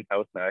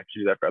in-house. Now I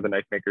actually do that for other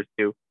knife makers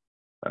too.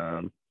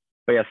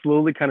 But yeah,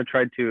 slowly kind of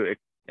tried to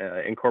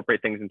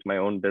incorporate things into my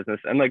own business,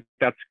 and like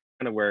that's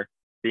kind of where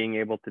being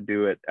able to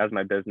do it as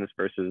my business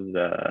versus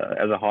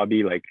as a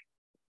hobby, like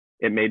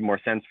it made more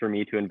sense for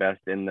me to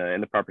invest in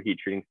the proper heat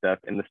treating stuff,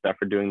 in the stuff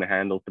for doing the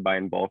handles, to buy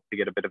in bulk to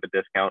get a bit of a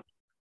discount.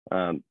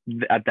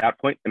 At that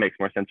point, it makes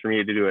more sense for me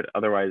to do it.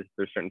 Otherwise,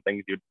 there's certain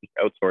things you'd just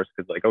outsource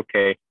because, like,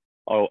 okay,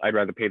 I'd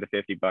rather pay the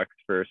 $50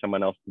 for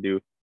someone else to do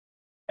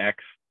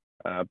X.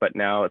 But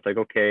now it's like,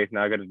 okay,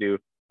 now I got to do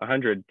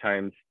 100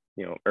 times,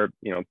 or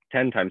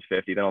 10 times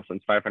 50. Then all of a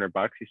sudden it's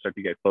 $500. You start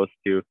to get close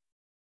to,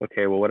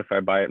 okay, well, what if I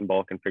buy it in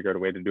bulk and figure out a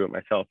way to do it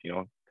myself?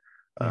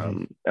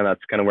 And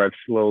that's kind of where I've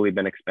slowly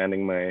been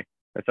expanding my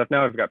stuff.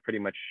 Now I've got pretty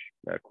much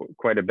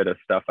quite a bit of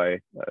stuff. I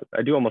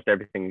do almost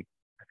everything.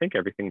 I think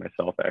everything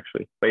myself,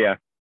 actually. But yeah,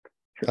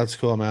 that's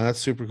cool, man. That's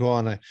super cool.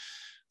 And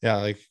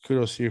like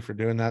kudos to you for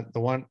doing that. The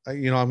one,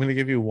 I'm going to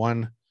give you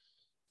one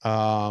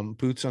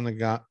boots on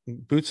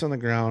the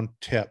ground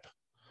tip.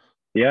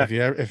 Yeah.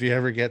 If you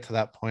ever get to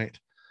that point,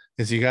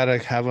 is you got to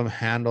have them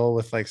handle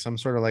with like some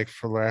sort of like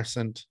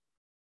fluorescent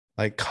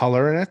like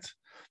color in it,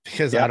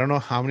 because I don't know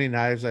how many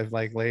knives I've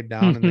like laid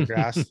down in the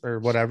grass or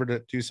whatever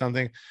to do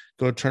something,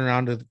 go turn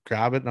around to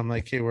grab it, and I'm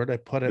like, hey, where'd I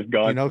put it?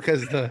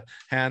 Because the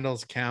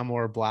handle's camo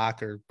or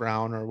black or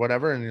brown or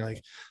whatever, and you're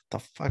like, the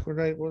fuck,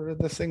 where did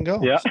this thing go?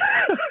 Yeah.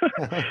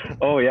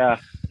 Oh yeah,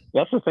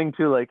 that's the thing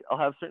too. Like I'll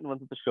have certain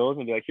ones at the shows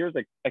and be like, here's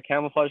a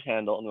camouflage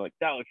handle, and they're like,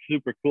 that looks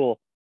super cool,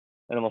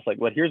 and I'm almost like,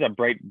 well, here's a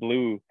bright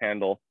blue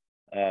handle,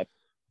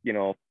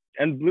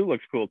 and blue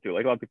looks cool too.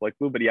 Like a lot of people like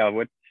blue, but yeah,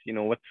 what's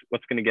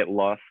going to get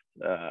lost?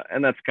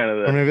 And that's kind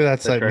of or maybe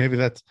that's maybe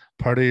that's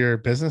part of your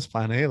business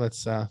plan. Hey,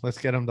 let's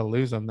get them to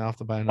lose them. Now have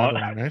to buy another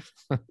one,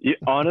 right?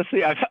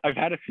 Honestly, I've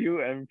had a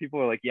few, and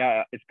people are like,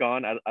 yeah, it's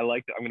gone. I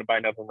liked it. I'm going to buy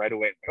another one right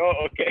away. Like,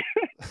 oh, okay.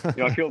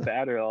 I feel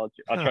bad, or I'll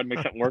try to make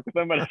something work with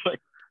them. But it's like,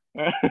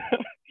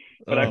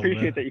 but I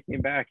appreciate that you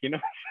came back.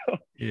 So,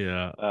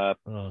 yeah.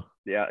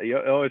 Yeah.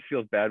 It always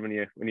feels bad when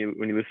you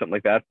lose something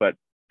like that. But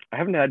I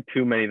haven't had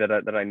too many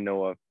that I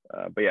know of.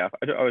 But yeah,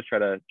 I always try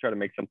to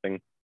make something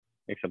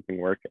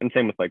work. And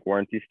same with like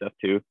warranty stuff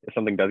too. If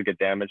something does get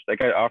damaged, like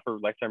I offer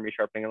lifetime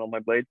resharpening on all my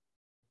blades.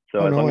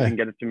 So as long as you can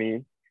get it to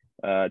me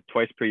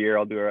twice per year,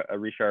 I'll do a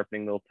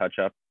resharpening little touch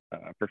up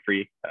for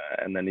free.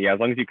 And then as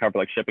long as you cover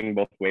like shipping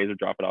both ways or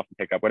drop it off and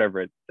pick up,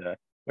 whatever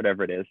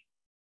it is.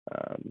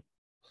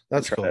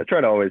 That's cool. I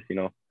try to always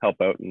help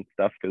out and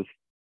stuff, because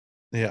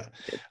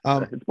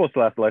it's supposed to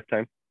last a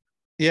lifetime.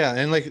 Yeah,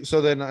 and like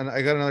so then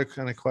I got another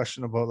kind of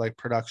question about like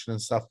production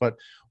and stuff, but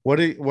what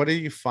do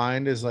you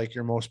find is like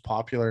your most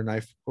popular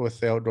knife with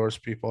the outdoors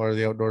people or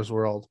the outdoors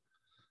world?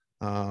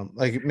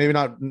 Like maybe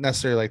not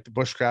necessarily like the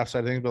bushcraft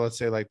side of things, but let's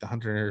say like the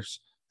hunters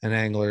and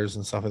anglers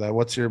and stuff like that.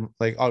 What's your,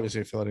 like,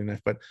 obviously a filleting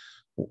knife, but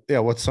yeah,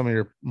 what's some of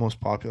your most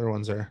popular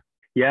ones there?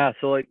 Yeah,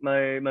 so like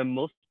my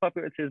most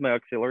popular is my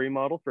auxiliary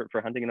model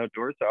for hunting and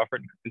outdoors. So I offer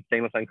it in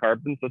stainless on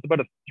carbon, so it's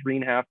about a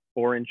 3.5,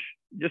 4-inch,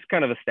 just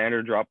kind of a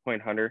standard drop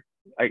point hunter.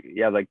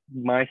 Like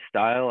my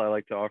style, I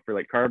like to offer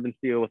like carbon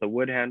steel with a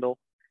wood handle,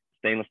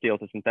 stainless steel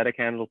with a synthetic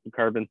handle. So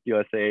carbon steel,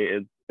 I say,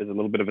 is a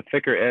little bit of a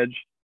thicker edge.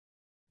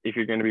 If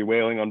you're going to be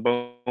whaling on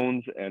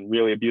bones and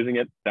really abusing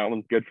it, that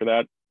one's good for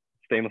that.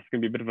 Stainless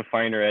can be a bit of a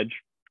finer edge,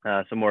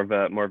 so more of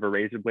a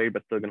razor blade,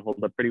 but still going to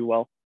hold up pretty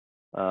well.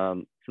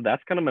 So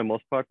that's kind of my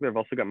most popular. I've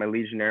also got my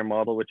Legionnaire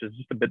model, which is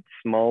just a bit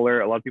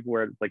smaller. A lot of people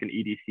wear it like an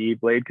EDC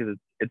blade because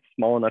it's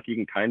small enough you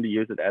can kind of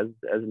use it as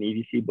an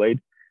EDC blade,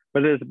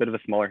 but it is a bit of a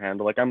smaller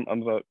handle. Like I'm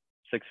about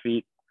 6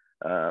 feet,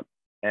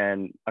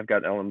 and I've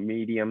got a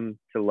medium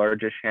to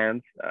largish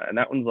hands, and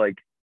that one's like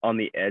on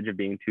the edge of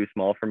being too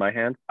small for my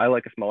hand. I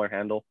like a smaller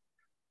handle.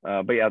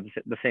 But yeah,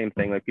 the same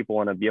thing. Like people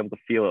want to be able to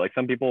feel it. Like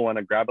some people want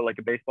to grab it like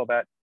a baseball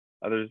bat.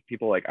 Others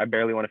people like I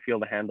barely want to feel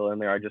the handle in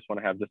there. I just want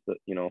to have just the,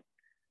 when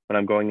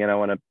I'm going in, I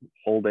want to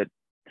hold it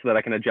so that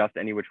I can adjust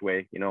any which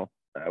way,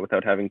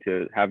 without having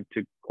to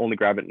only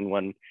grab it in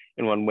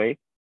one way.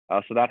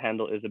 So that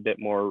handle is a bit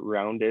more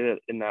rounded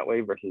in that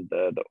way versus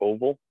the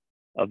oval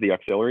of the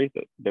auxiliary,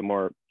 a bit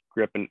more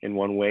grip in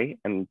one way.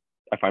 And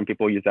I find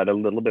people use that a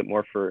little bit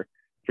more for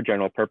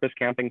general purpose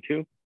camping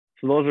too.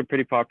 So those are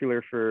pretty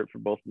popular for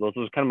both of those.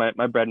 Those are kind of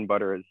my bread and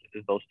butter is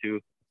those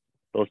two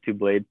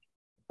blades.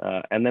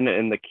 And then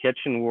in the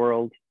kitchen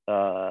world,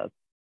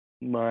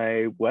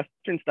 my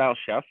Western style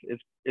chef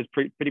is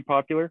pretty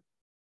popular.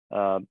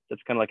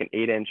 It's kind of like an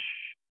 8-inch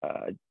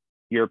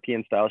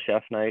European style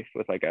chef knife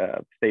with like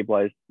a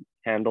stabilized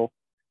handle.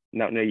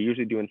 Now you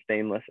usually do in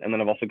stainless. And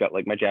then I've also got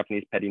like my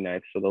Japanese petty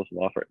knives. So those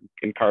will offer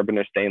in carbon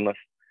or stainless.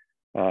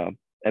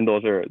 And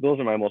those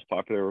are my most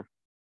popular.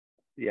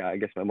 Yeah, I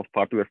guess my most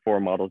popular 4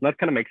 models. And that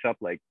kind of makes up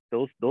like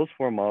those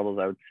 4 models,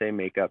 I would say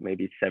make up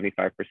maybe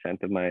 75%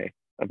 of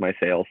my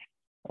sales.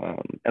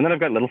 And then I've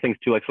got little things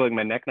too, like so like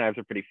my neck knives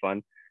are pretty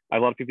fun. A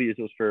lot of people use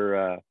those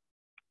for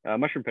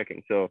mushroom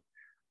picking. So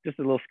just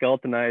a little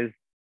skeletonized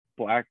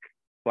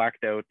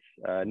blacked out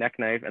neck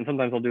knife, and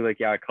sometimes I'll do like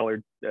a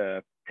colored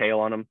tail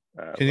on them.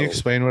 Can you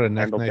explain what a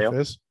neck knife tail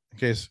is? In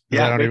case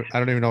yeah, I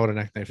don't even know what a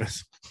neck knife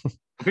is.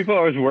 People are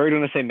always worried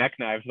when I say neck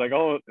knives, like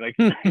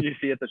you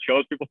see at the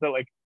shows, people that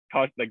like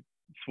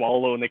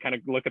swallow and they kind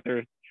of look at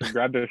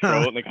grab their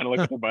throat and they kind of look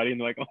at their body and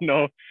they're like, oh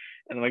no,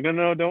 and I'm like,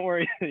 no, don't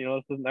worry, this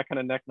isn't that kind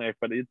of neck knife,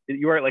 but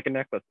you wear it like a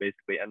necklace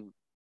basically. And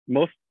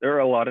there are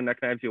a lot of neck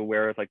knives you'll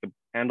wear with like the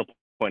handle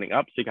pointing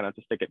up, so you kind of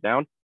have to stick it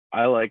down.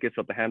 I like it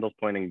so the handle's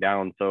pointing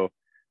down, so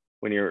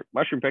when you're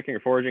mushroom picking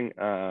or foraging,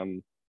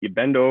 you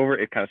bend over,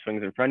 it kind of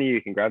swings in front of you.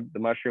 You can grab the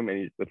mushroom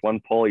and with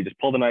one pull, you just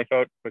pull the knife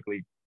out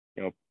quickly,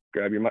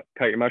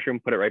 cut your mushroom,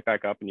 put it right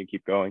back up, and you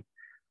keep going.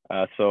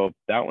 So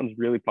that one's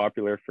really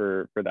popular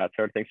for that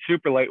sort of thing.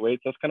 Super lightweight.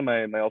 So that's kind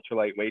of my ultra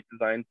lightweight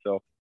design. So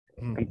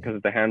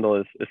because the handle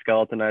is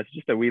skeletonized,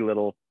 just a wee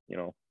little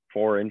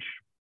 4-inch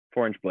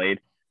blade,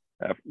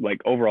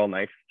 like overall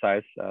knife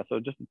size. So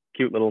just a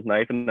cute little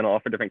knife, and then I'll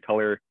offer different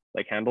color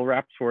like handle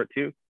wraps for it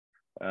too.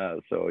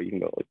 So you can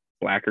go like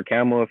black or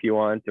camo if you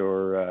want,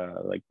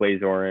 or like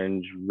blaze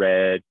orange,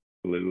 red,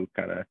 blue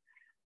kind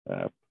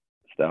of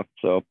stuff.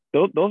 So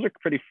those are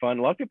pretty fun.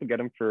 A lot of people get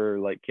them for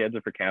like kids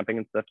or for camping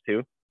and stuff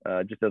too,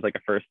 just as like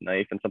a first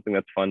knife and something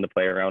that's fun to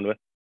play around with,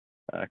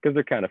 because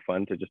they're kind of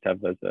fun to just have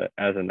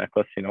as a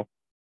necklace.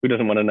 Who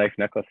doesn't want a knife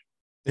necklace?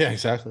 Yeah,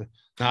 exactly.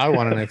 Now I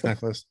want a knife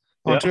necklace.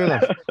 I want 2 of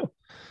them.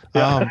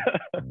 Yeah.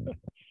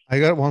 I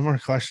got one more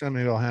question.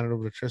 Maybe I'll hand it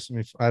over to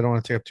Tristan. I don't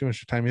want to take up too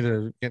much time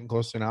either. Getting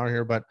close to an hour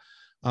here, but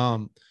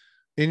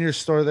in your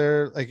store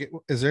there, like,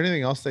 is there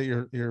anything else that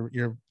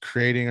you're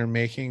creating or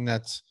making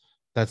that's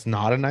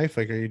not a knife?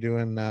 Like, are you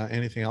doing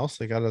anything else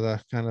like out of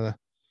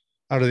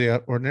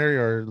the ordinary,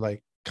 or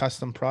like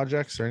custom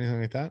projects or anything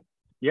like that?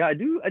 Yeah, I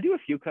do a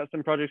few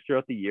custom projects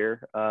throughout the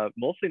year.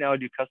 Mostly now I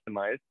do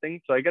customized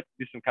things, so I get to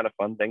do some kind of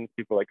fun things.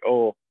 People are like,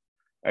 oh,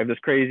 I have this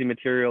crazy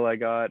material I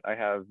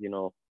have,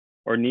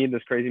 or need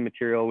this crazy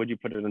material. Would you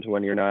put it into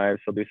one of your knives?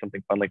 So I'll do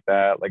something fun like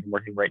that. Like I'm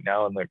working right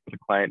now with a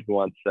client who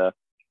wants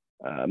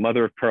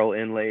mother of pearl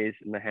inlays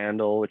in the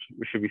handle, which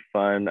should be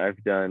fun.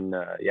 I've done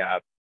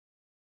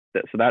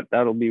so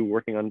that'll be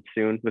working on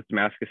soon with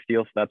Damascus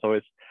steel. So that's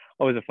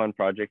always a fun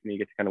project, and you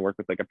get to kind of work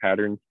with like a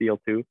pattern steel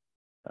too,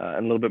 and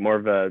a little bit more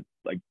of a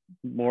like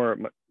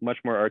much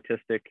more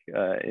artistic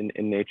in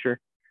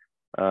nature.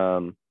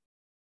 And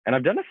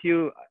I've done a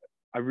few.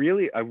 I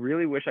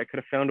really wish I could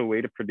have found a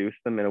way to produce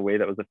them in a way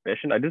that was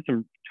efficient. I did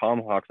some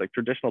tomahawks, like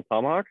traditional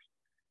tomahawks,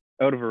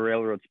 out of a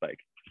railroad spike.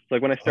 So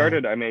like when I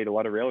started, I made a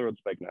lot of railroad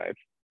spike knives,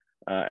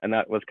 and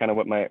that was kind of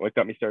what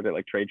got me started at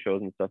like trade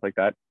shows and stuff like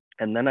that.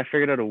 And then I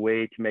figured out a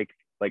way to make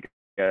like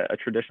a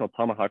traditional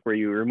tomahawk where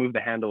you remove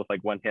the handle with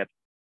like one hit.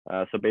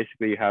 So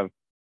basically you have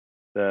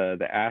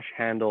the ash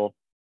handle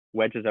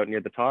wedges out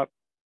near the top.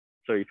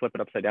 So you flip it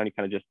upside down, you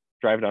kind of just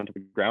drive it onto the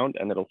ground,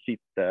 and it'll seat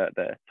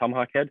the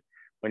tomahawk head.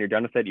 When you're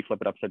done with it, you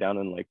flip it upside down,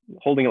 and like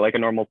holding it like a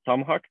normal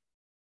tomahawk,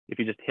 if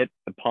you just hit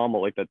the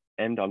pommel, like the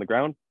end on the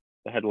ground,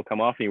 the head will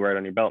come off and you wear it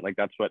on your belt. Like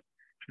that's what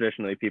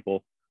traditionally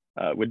people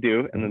would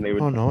do. And then they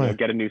would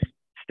get a new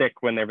stick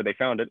whenever they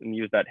found it and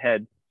use that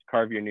head to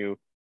carve your new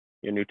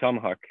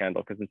tomahawk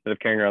handle, because instead of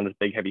carrying around this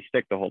big heavy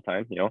stick the whole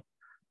time,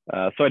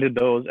 so I did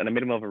those, and I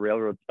made them of a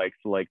railroad spike.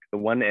 So like the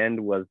one end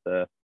was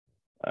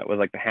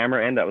like the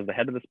hammer end, that was the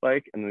head of the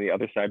spike, and then the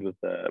other side was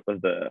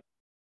the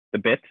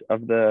bit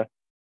of the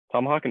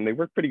tomahawk, and they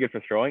work pretty good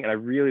for throwing. And I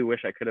really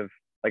wish I could have,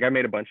 like, I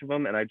made a bunch of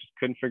them and I just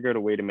couldn't figure out a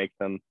way to make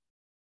them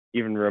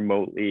even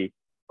remotely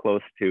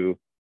close to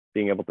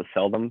being able to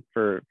sell them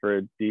for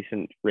a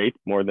decent rate,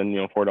 more than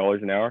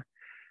 $4 an hour.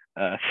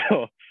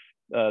 So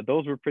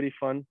those were pretty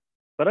fun.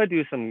 But I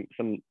do some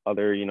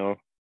other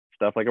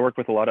stuff. Like I work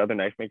with a lot of other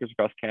knife makers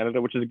across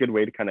Canada, which is a good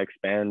way to kind of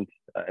expand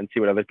and see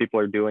what other people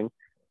are doing,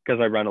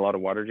 because I run a lot of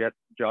water jet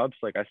jobs.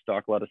 Like I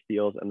stock a lot of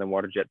steels and then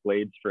water jet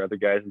blades for other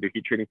guys and do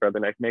heat treating for other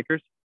knife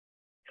makers.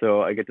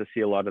 So I get to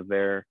see a lot of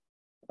their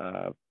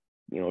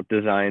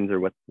designs or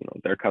what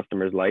their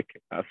customers like.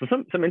 So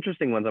some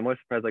interesting ones. I'm always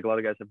surprised, like a lot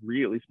of guys have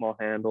really small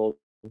handles,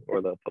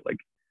 or they'll put like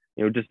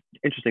just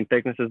interesting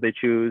thicknesses they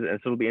choose. And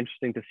so it'll be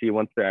interesting to see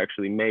once they're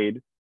actually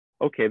made,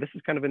 okay, this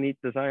is kind of a neat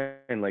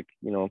design. Like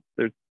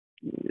there's,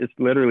 it's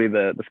literally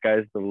the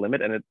sky's the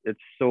limit, and it's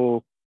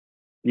so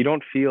you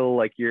don't feel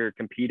like you're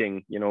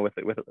competing with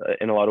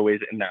in a lot of ways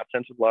in that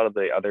sense with a lot of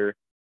the other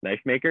knife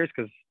makers,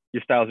 because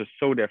your styles are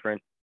so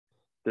different.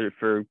 They're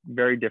for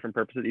very different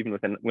purposes, even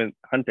with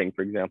hunting,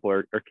 for example,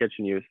 or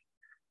kitchen use,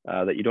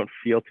 that you don't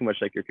feel too much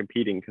like you're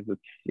competing, because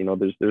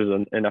it's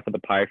there's enough of the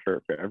pie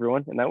for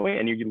everyone in that way,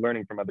 and you're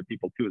learning from other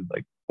people too. It's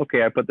like,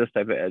 okay, I put this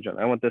type of edge on,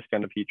 I want this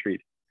kind of heat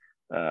treat,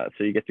 so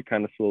you get to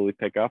kind of slowly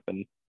pick up,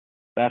 and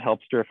that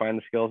helps to refine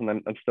the skills. And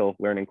I'm still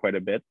learning quite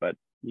a bit, but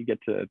you get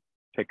to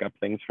pick up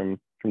things from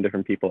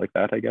different people like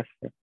that, I guess.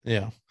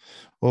 Yeah.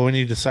 Well, when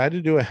you decide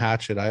to do a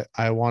hatchet,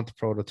 I want the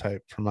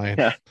prototype for mine.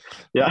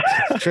 Yeah.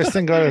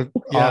 Tristan got an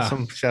Yeah.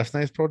 awesome chef's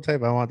knife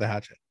prototype. I want the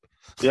hatchet.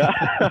 Yeah.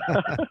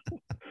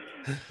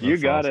 You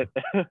That's got awesome.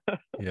 it.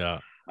 Yeah.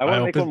 I want to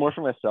hope make one more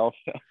for myself.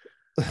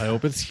 I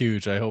hope it's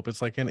huge. I hope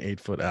it's like an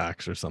 8-foot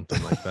axe or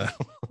something like that.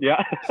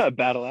 Yeah.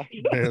 Battle axe.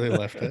 Barely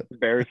left it.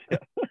 Bears.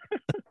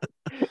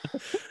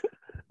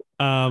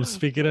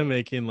 Speaking of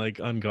making like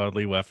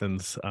ungodly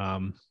weapons,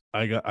 I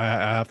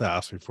have to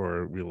ask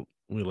before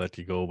we let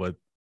you go, but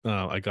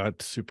I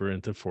got super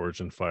into Forge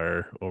and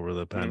Fire over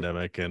the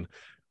pandemic, and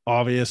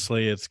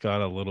obviously it's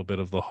got a little bit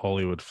of the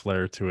Hollywood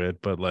flair to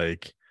it, but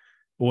like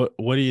what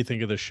do you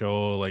think of the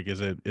show? Like,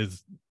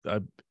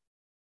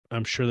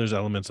 I'm sure there's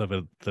elements of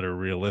it that are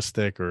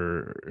realistic,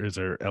 or is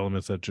there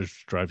elements that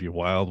just drive you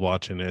wild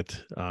watching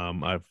it?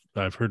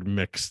 I've heard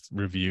mixed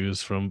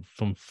reviews from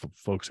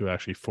folks who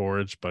actually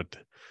forge, but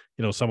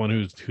someone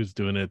who's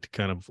doing it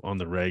kind of on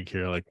the reg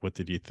here, like, what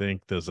did you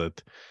think?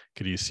 Could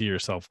you see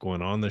yourself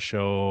going on the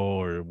show,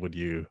 or would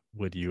you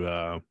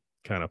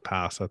kind of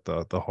pass at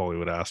the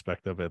Hollywood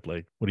aspect of it?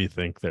 Like, what do you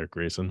think there,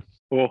 Grayson?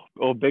 Well,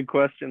 big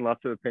question,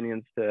 lots of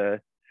opinions to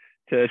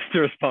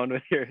respond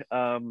with here.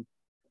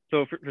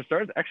 So for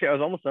starters, actually, I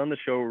was almost on the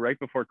show right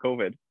before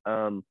COVID.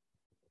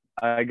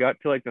 I got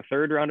to like the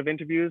third round of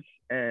interviews,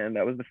 and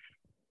that was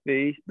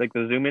the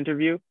Zoom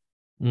interview.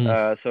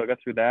 So I got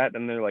through that,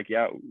 and they're like,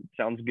 yeah,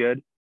 sounds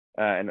good.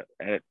 And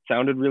it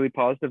sounded really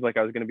positive, like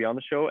I was going to be on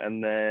the show.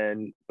 And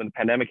then when the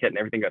pandemic hit and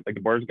everything got, like,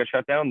 the borders got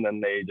shut down, then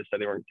they just said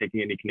they weren't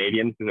taking any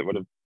Canadians, because they would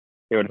have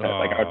had,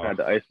 like, I would have had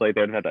to isolate.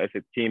 They would have had to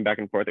isolate the team back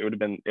and forth.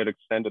 It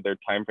extended their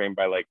time frame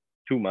by like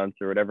 2 months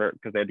or whatever,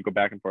 because they had to go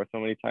back and forth so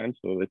many times.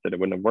 So they said it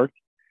wouldn't have worked.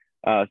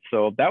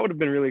 So that would have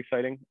been really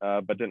exciting,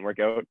 but didn't work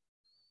out.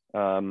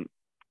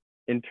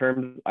 In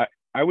terms,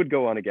 I would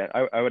go on again.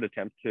 I would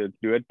attempt to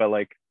do it, but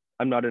like,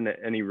 I'm not in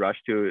any rush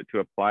to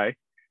apply,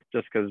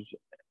 just because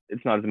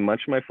it's not as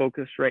much my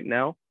focus right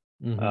now.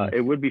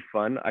 It would be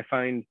fun. I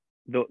find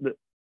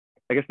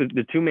I guess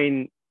the two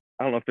main,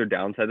 I don't know if they're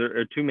downsides,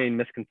 or two main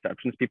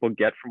misconceptions people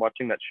get from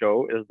watching that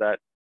show is that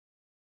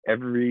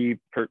every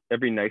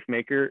knife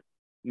maker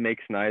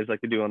makes knives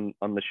like they do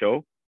on the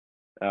show.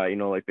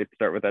 Like they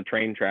start with a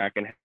train track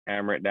and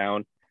hammer it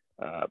down.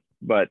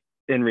 But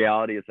in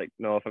reality, it's like,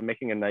 no, if I'm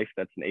making a knife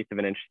that's 1/8 of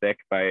an inch thick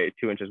by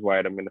 2 inches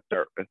wide, I'm going to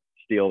start with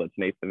steel that's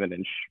 1/8 of an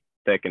inch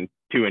thick and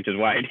 2 inches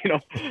wide,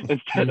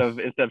 instead of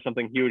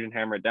something huge and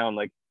hammer it down.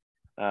 Like,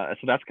 so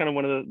that's kind of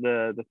one of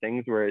the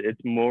things where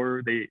it's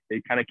more, they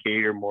kind of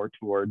cater more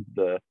towards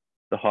the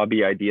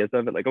hobby ideas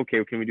of it. Like,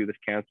 okay, can we do this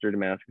canister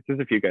Damascus? There's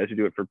a few guys who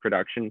do it for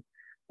production,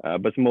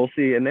 but it's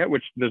mostly in there,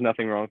 which there's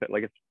nothing wrong with it.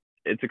 Like,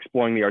 it's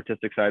exploring the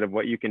artistic side of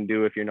what you can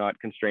do if you're not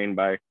constrained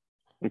by,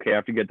 okay, I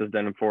have to get this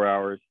done in 4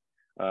 hours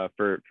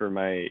for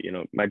my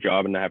my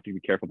job, and I have to be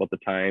careful about the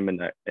time and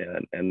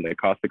the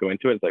cost that go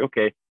into it. It's like,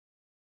 okay,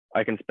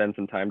 I can spend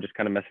some time just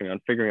kind of messing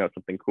around, figuring out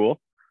something cool.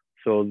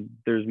 So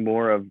there's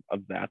more of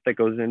that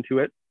goes into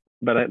it.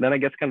 But then I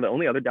guess kind of the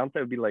only other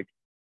downside would be like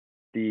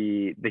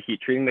the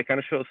heat treating they kind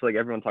of show. So like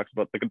everyone talks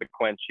about the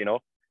quench, you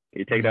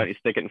take it out, you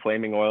stick it in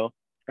flaming oil,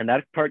 and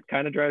that part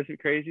kind of drives me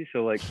crazy.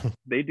 So like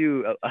they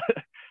do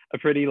a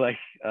pretty, like,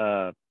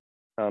 I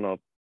don't know,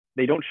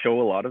 they don't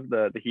show a lot of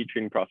the heat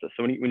treating process.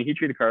 So when you heat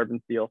treat a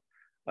carbon steel,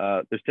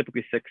 there's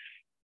typically 6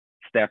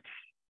 steps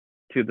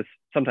to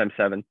sometimes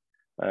 7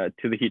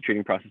 to the heat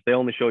treating process. They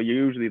only show you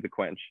usually the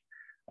quench.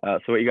 So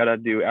what you got to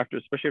do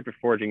especially after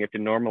forging, you have to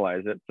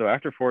normalize it. So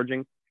after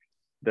forging,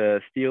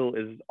 the steel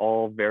is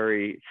all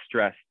very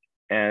stressed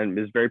and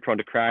is very prone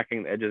to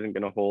cracking. The edge isn't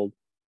going to hold,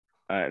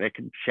 and it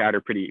can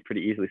shatter pretty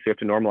easily. So you have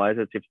to normalize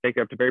it. So you have to take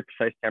it up to very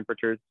precise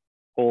temperatures,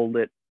 hold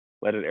it,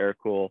 let it air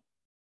cool,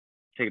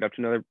 take it up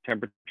to another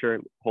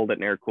temperature, hold it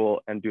and air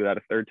cool, and do that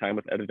a third time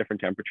at a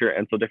different temperature.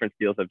 And so different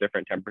steels have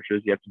different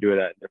temperatures. You have to do it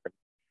at different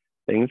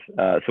things.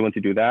 So once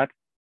you do that,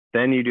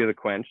 then you do the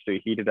quench. So you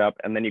heat it up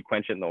and then you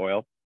quench it in the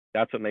oil.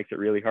 That's what makes it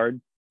really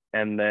hard.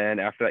 And then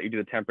after that, you do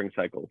the tempering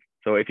cycles.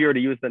 So if you were to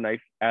use the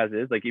knife as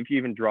is, like if you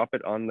even drop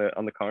it on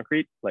the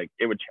concrete, like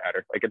it would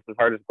shatter. Like it's as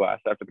hard as glass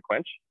after the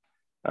quench.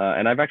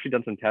 And I've actually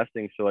done some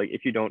testing. So like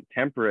if you don't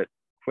temper it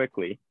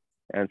quickly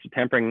And so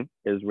tempering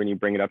is when you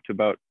bring it up to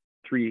about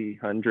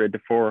 300 to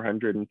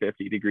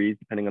 450 degrees,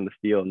 depending on the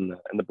steel and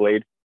the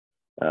blade.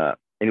 And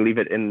you leave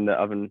it in the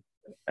oven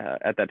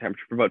at that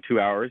temperature for about 2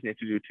 hours. You have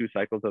to do 2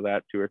 cycles of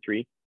that, 2 or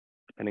 3,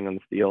 depending on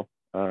the steel.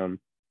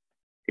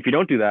 If you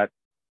don't do that,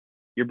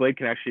 your blade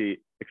can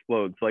actually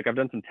explode. So like I've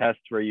done some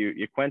tests where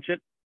you quench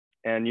it,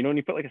 and when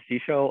you put like a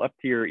seashell up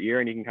to your ear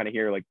and you can kind of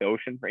hear like the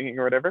ocean ringing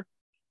or whatever,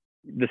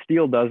 the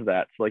steel does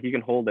that. So like you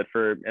can hold it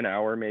for an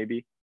hour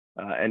maybe,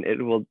 and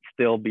it will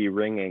still be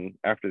ringing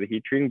after the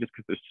heat treating, just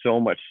because there's so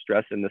much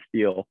stress in the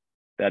steel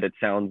that it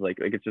sounds like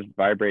it's just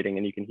vibrating,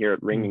 and you can hear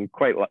it ringing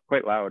quite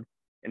loud.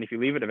 And if you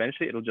leave it,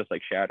 eventually it'll just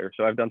like shatter.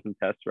 So I've done some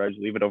tests where I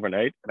just leave it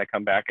overnight and I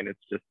come back and it's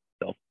just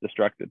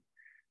self-destructed.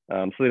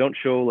 So they don't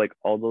show like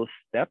all those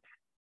steps.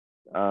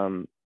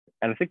 And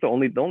I think the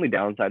only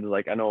downside is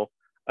like I know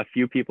a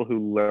few people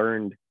who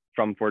learned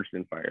from Forged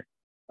in Fire,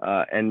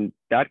 and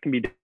that can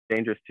be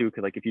dangerous too,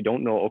 because like if you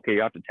don't know, okay,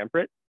 you have to temper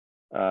it.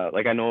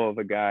 Like I know of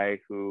a guy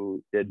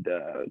who did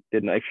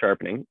knife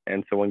sharpening,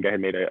 and so one guy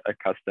had made a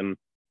custom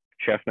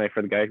chef knife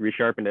for the guy,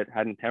 resharpened it,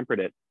 hadn't tempered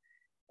it,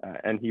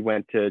 and he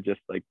went to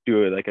just like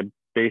do like a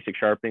basic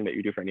sharpening that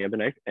you do for any other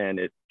knife, and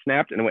it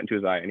snapped and it went into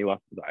his eye, and he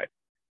lost his eye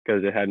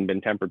because it hadn't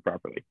been tempered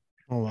properly.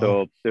 Oh,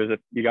 wow. So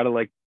you got to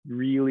like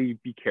really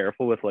be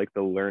careful with like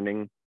the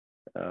learning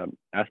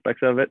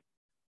aspects of it.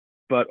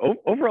 But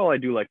overall, I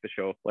do like the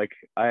show. Like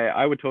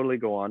I would totally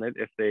go on it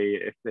if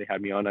they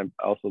had me on. I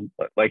also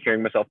like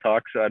hearing myself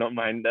talk, so I don't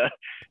mind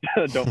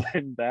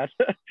that.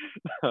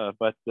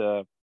 But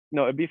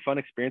no, it'd be a fun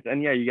experience,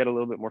 and yeah, you get a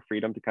little bit more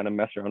freedom to kind of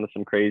mess around with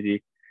some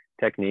crazy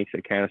techniques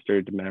like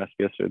canister,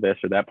 Damascus, or this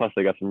or that. Plus,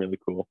 they got some really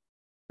cool,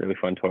 really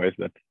fun toys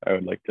that I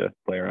would like to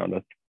play around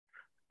with,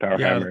 power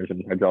hammers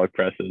and hydraulic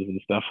presses and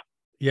stuff.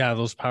 Yeah,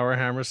 those power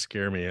hammers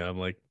scare me. I'm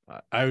like,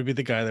 I would be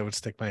the guy that would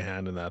stick my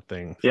hand in that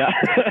thing. Yeah.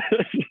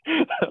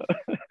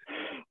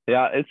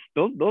 Yeah, it's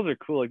those are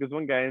cool. Like there's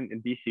one guy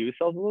in BC who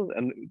sells those,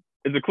 and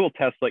it's a cool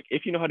test. Like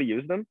if you know how to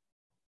use them,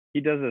 he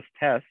does this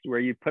test where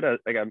you put a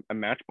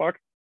matchbox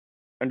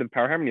under the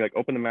power hammer and you like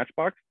open the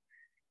matchbox,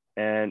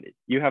 and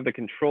you have the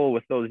control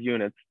with those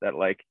units that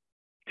like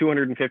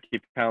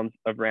 250 pounds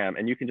of RAM,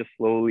 and you can just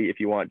slowly, if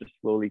you want, just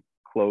slowly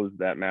close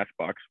that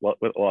matchbox while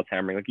it's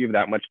hammering. Like you have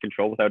that much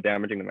control without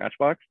damaging the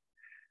matchbox,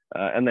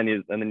 and then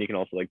you can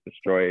also like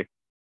destroy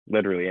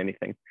literally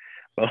anything.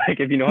 But like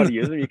if you know how to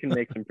use them, you can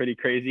make some pretty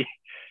crazy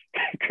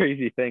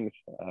things.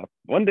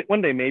 One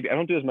day maybe. I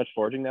don't do as much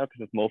forging now because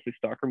it's mostly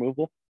stock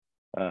removal,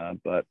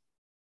 but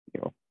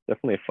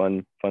definitely a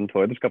fun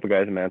toy. There's a couple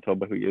guys in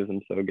Manitoba who use them,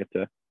 so I get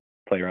to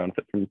play around with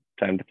it from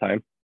time to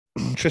time.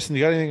 Tristan,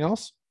 you got anything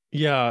else?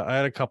 Yeah, I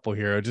had a couple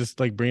here. Just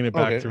like bringing it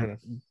back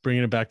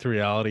to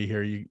reality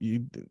here.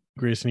 You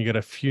Grayson, you got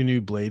a few new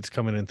blades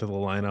coming into the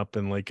lineup,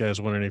 and like I was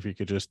wondering if you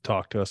could just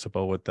talk to us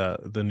about what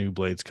the new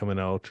blades coming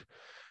out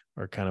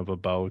are kind of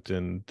about,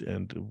 and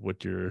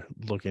what you're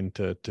looking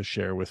to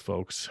share with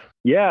folks.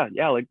 Yeah.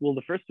 Like, well,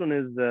 the first one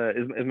is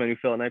my new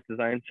fillet knife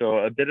design. So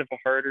a bit of a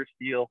harder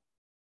steel,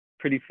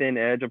 pretty thin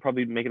edge. I'll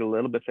probably make it a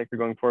little bit thicker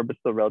going forward, but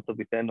still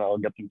relatively thin. I'll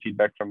get some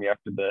feedback from you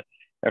after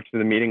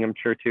the meeting, I'm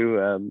sure too,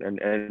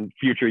 and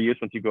future use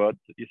once you go out,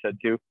 you said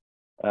too.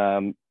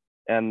 And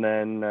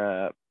then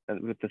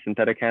with the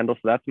synthetic handle.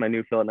 So that's my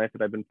new fillet knife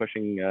that I've been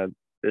pushing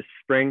this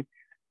spring,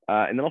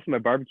 and then also my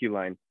barbecue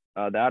line.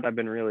 That I've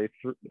been really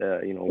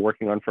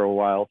working on for a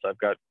while. So I've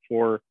got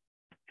four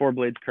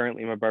blades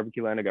currently in my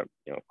barbecue line. I got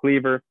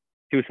cleaver,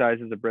 2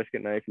 sizes of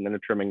brisket knife, and then a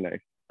trimming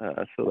knife,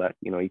 so that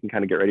you can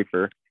kind of get ready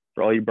for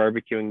all your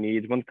barbecuing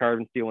needs. One's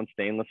carbon steel, one's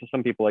stainless. So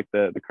some people like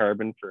the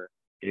carbon for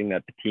getting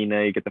that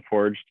patina. You get the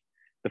forged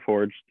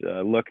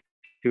look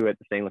to it.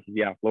 The stainless is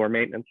lower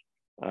maintenance.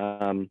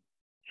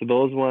 So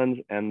those ones,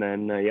 and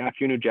then a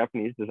few new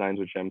Japanese designs,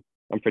 which I'm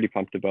pretty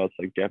pumped about. It's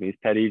like Japanese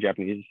petty,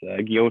 Japanese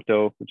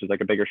gyoto, which is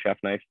like a bigger chef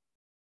knife,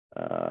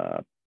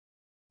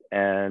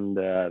 and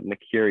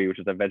nakiri, which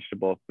is a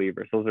vegetable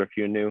cleaver. So those are a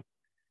few new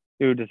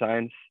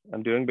designs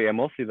I'm doing. But yeah,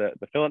 mostly the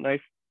fillet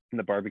knife and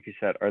the barbecue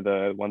set are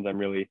the ones I'm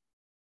really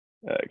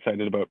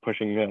excited about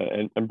pushing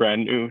and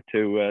brand new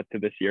to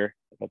this year.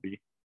 I'll be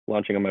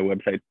launching on my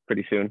website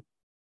pretty soon.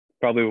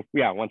 Probably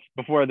once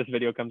before this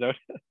video comes out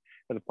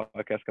or the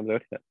podcast comes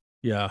out.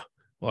 Yeah.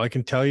 Well, I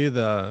can tell you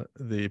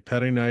the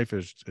petting knife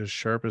is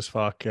sharp as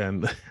fuck,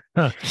 and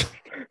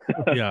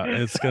yeah,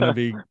 it's gonna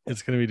be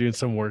doing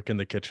some work in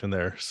the kitchen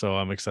there. So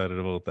I'm excited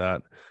about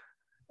that.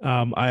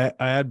 I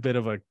had a bit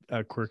of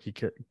a quirky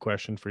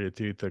question for you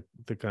too to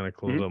kind of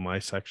close out my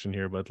section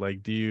here. But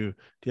like, do you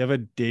have a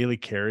daily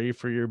carry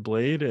for your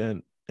blade,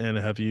 and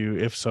have you,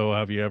 if so,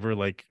 have you ever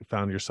like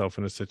found yourself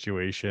in a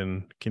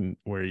situation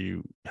where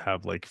you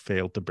have like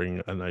failed to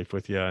bring a knife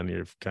with you, and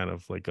you've kind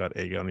of like got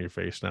egg on your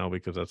face now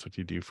because that's what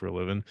you do for a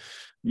living?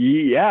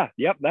 Yeah,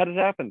 yep, that has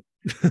happened.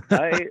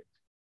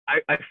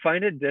 I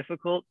find it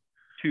difficult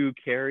to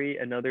carry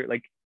another,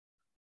 like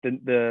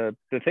the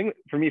thing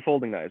for me,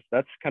 folding knives,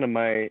 that's kind of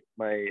my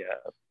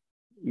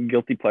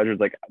guilty pleasures.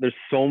 Like there's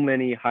so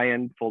many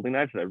high-end folding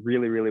knives that I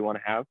really, really want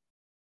to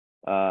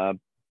have.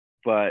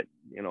 But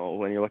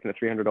when you're looking at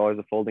 $300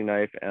 a folding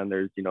knife and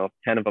there's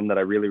 10 of them that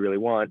I really, really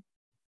want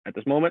at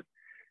this moment,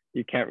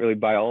 you can't really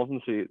buy all of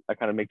them. So I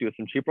kind of make do with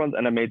some cheap ones,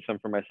 and I made some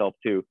for myself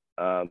too.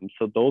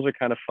 So those are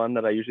kind of fun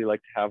that I usually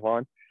like to have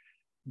on.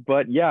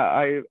 But yeah,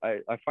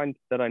 I find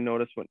that I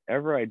notice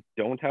whenever I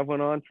don't have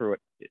one on,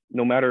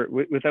 no matter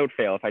without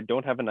fail, if I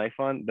don't have a knife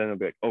on, then I'll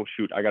be like, oh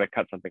shoot, I gotta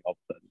cut something all of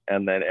a sudden,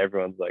 and then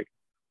everyone's like,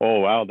 oh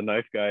wow, the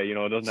knife guy,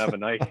 doesn't have a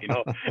knife,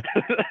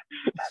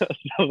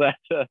 So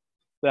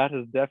that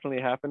has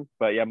definitely happened.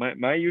 But yeah,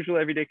 my usual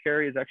everyday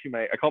carry is actually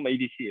I call it my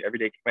EDC,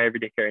 my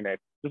everyday carry knife.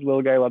 Just a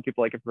little guy. A lot of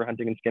people like it for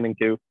hunting and skinning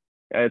too.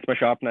 It's my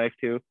shop knife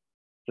too.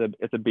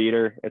 It's a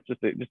beater. It's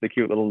just a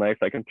cute little knife.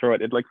 I can throw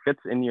it. It like fits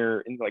in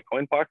like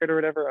coin pocket or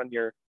whatever on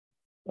your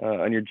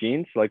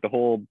jeans. So, like the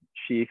whole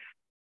sheath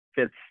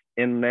fits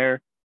in there.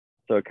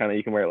 So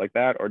you can wear it like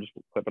that, or just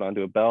clip it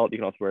onto a belt. You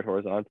can also wear it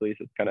horizontally.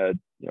 So it's kind of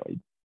you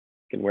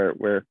can wear it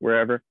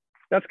wherever.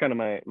 That's kind of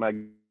my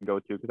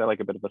go-to, because I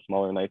like a bit of a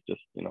smaller knife,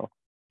 just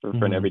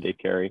for an everyday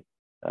carry.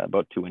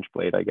 About 2-inch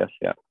blade, I guess.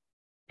 Yeah.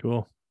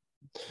 Cool.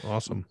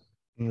 Awesome.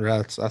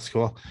 That's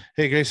cool.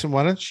 Hey Grayson,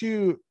 why don't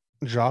you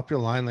drop your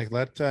line, like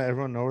let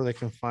everyone know where they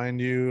can find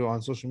you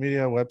on social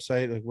media,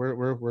 website, like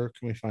where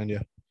can we find you?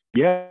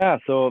 Yeah,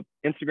 so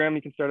Instagram,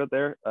 you can start out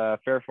there,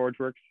 Fehr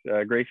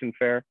Forgeworks, Grayson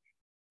Fehr,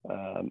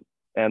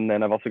 and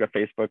then I've also got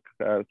Facebook,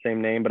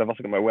 same name, but I've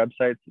also got my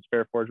website. It's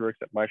Fehr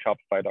Forgeworks at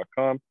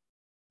myshopify.com,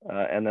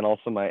 and then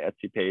also my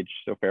Etsy page,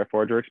 so Fehr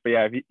Forgeworks. But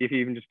yeah, if you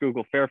even just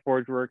Google Fehr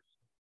Forgeworks,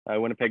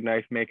 Winnipeg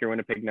knife maker,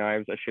 Winnipeg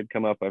knives, I should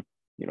come up. I've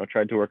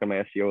tried to work on my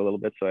SEO a little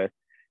bit, so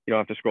you don't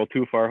have to scroll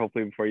too far,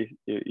 hopefully, before you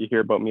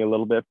hear about me a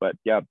little bit. But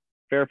yeah,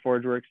 Fehr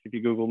Forgeworks. If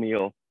you Google me,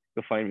 you'll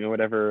find me,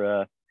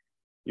 whatever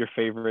your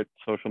favorite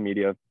social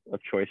media of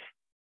choice.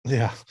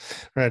 Yeah,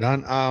 right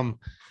on.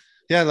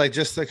 Yeah, like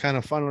just the kind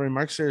of final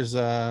remarks. There's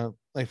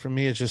like for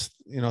me, it's just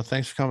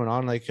thanks for coming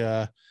on, like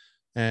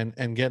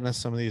and getting us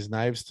some of these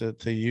knives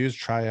to use,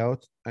 try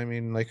out. I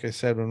mean, like I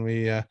said, when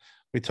we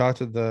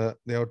talked at the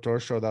outdoor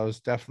show, that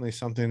was definitely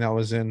something that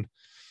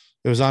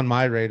was on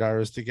my radar,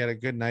 was to get a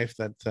good knife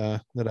that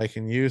I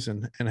can use,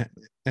 and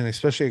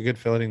especially a good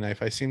filleting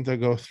knife. I seem to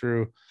go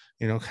through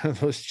kind of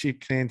those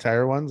cheap Canadian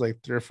Tire ones, like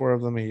 3 or 4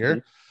 of them a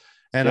year.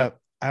 And I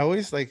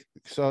always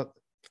so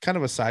kind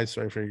of a side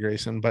story for you,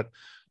 Grayson, but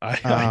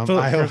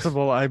first of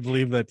all, I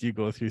believe that you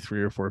go through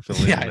 3 or 4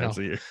 filling knives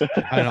a year.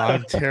 I know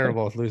I'm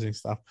terrible at losing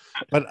stuff,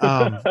 but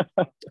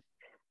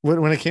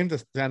when it came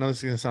to, I know this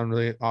is gonna sound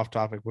really off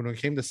topic, when it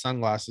came to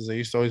sunglasses, I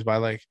used to always buy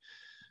like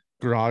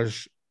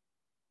garage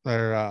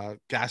or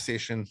gas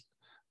station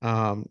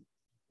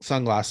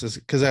sunglasses,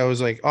 because I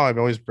was like, oh, I'd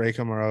always break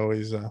them or I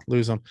always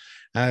lose them.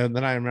 And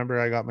then I remember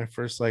I got my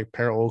first like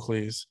pair of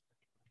Oakleys,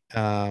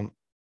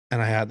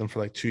 and I had them for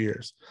like 2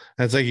 years.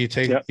 And it's like you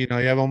take, you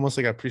have almost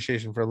like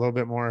appreciation for a little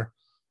bit more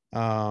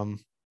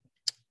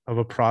of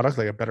a product,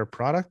 like a better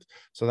product.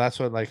 So that's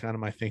what like kind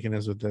of my thinking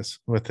is with this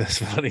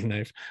filleting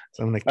knife.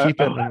 So I'm gonna keep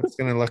it, and it's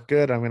gonna look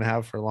good. I'm gonna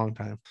have for a long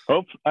time. I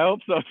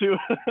hope so too.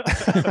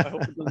 I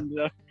hope it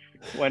doesn't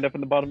wind up in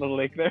the bottom of the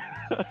lake there.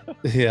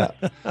 Yeah.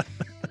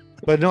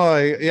 But no, I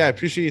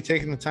appreciate you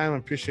taking the time. I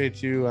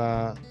appreciate you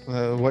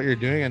what you're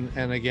doing,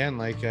 and again,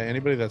 like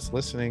anybody that's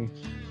listening,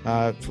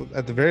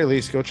 at the very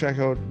least, go check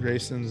out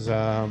Grayson's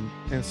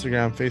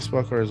Instagram,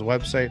 Facebook, or his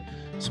website.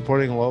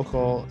 Supporting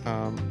local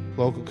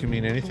can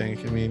mean anything. It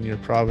can mean your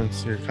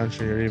province, your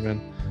country, or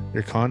even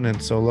your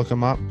continent. So look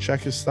him up, check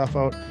his stuff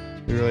out.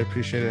 We really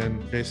appreciate it,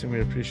 and Grayson,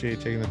 we appreciate you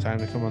taking the time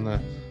to come on the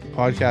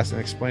podcast and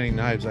explaining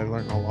knives. I've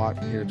learned a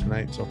lot here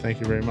tonight, so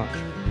thank you very much.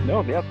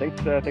 No, yeah,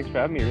 thanks for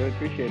having me. Really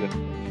appreciate it.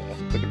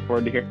 Looking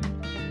forward to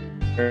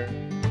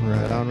hearing.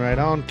 Right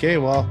on. Okay,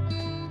 well,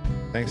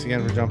 thanks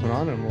again for jumping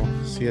on, and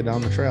we'll see you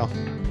down the trail.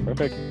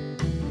 Perfect.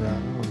 Right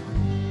on.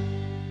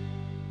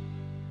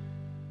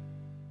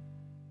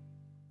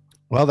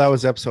 Well, that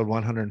was episode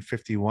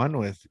 151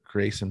 with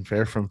Grayson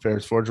Fehr from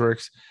Fehr's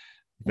Forgeworks.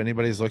 If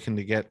anybody's looking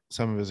to get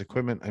some of his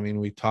equipment, I mean,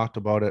 we talked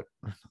about it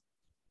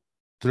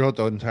throughout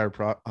the entire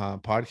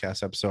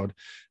podcast episode.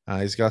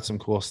 He's got some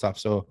cool stuff.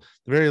 So at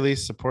the very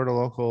least, support a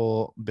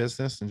local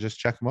business and just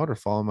check him out, or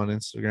follow him on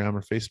Instagram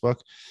or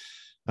Facebook.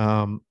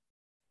 On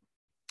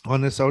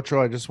this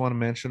outro, I just want to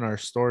mention our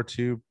store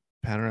too,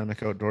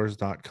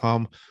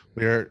 panoramicoutdoors.com.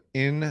 We are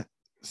in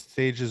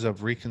stages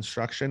of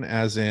reconstruction,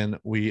 as in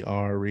we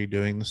are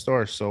redoing the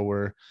store. So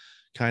we're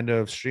kind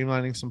of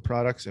streamlining some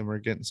products, and we're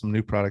getting some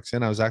new products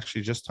in. I was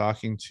actually just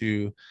talking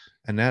to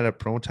Annette at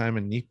Pro Time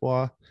in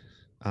Neepawa,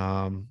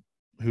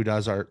 who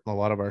does a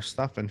lot of our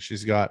stuff, and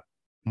she's got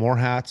more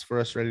hats for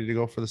us ready to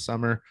go for the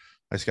summer.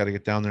 I just got to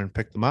get down there and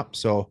pick them up.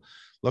 So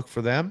look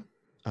for them.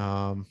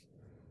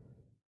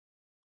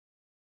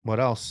 What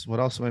else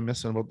am I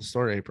missing about the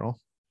store, April?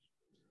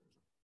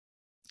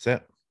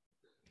 That's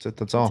it.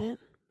 That's all. That's it.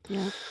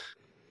 Yeah.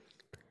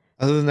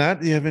 Other than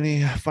that, do you have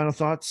any final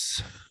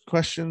thoughts,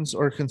 questions,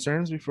 or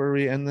concerns before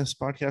we end this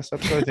podcast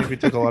episode? I think we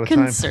took a lot of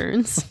time.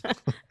 Concerns.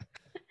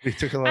 We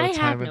took a lot of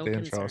time at the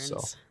intro. So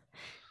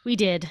we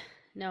did.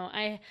 No,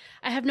 I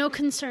have no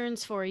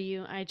concerns for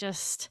you. I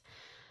just,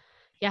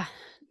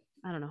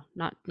 I don't know,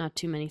 not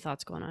too many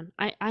thoughts going on.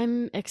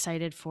 I'm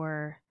excited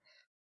for.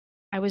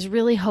 I was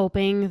really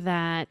hoping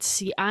that.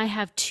 See, I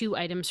have two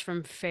items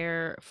from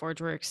Fehr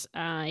Forgeworks.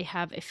 I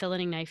have a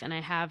filleting knife, and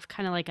I have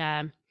kind of like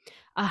a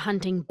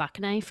hunting buck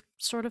knife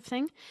sort of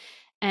thing.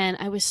 And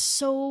I was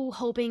so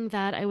hoping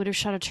that I would have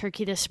shot a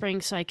turkey this spring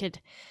so I could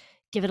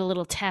give it a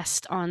little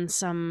test on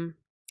some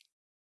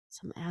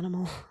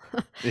animal.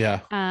 Yeah.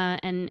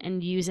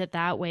 And use it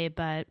that way,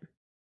 but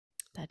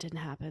that didn't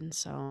happen.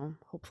 So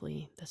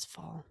hopefully this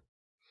fall.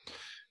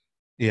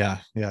 Yeah,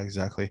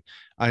 exactly.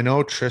 I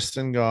know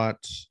Tristan got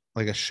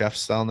like a chef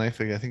style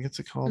knife. I think it's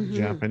called Mhm.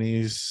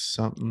 Japanese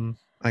something.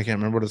 I can't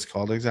remember what it's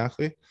called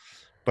exactly.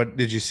 But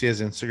did you see his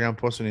Instagram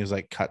post when he was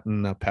like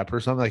cutting a pepper or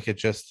something? Like it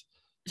just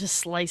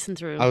slicing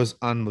through. I was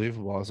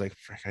unbelievable. I was like,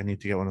 frick, I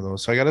need to get one of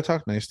those. So I got to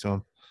talk nice to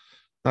him.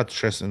 Not to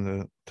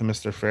Tristan, to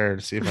Mr. Fair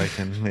to see if I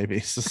can maybe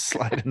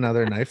slide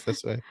another knife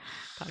this way.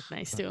 Talk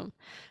nice to him.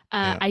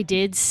 Yeah. I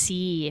did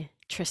see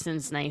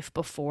Tristan's knife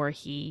before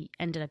he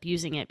ended up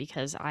using it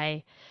because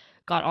I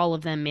got all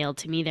of them mailed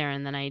to me there,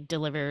 and then I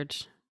delivered,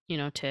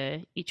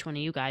 to each one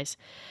of you guys.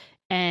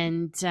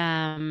 And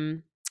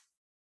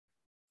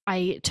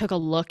I took a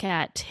look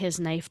at his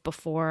knife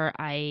before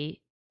I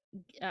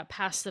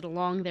passed it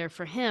along there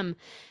for him,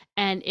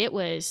 and it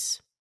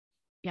was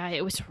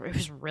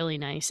really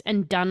nice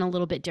and done a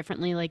little bit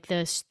differently. Like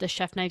the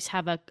chef knives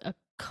have I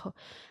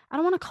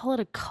don't want to call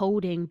it a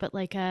coating, but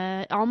like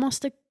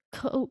almost a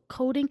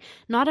coating,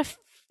 not a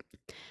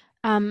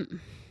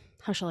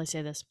how shall I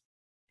say this?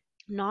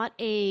 Not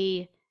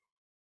a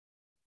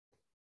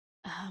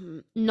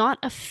not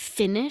a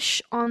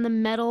finish on the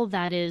metal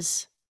that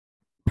is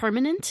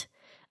permanent.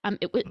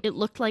 It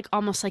looked like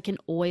almost like an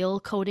oil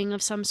coating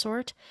of some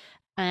sort,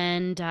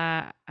 and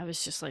I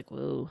was just like,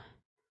 whoa,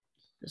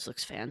 this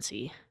looks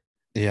fancy.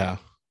 Yeah.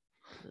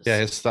 Yeah,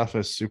 his stuff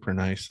is super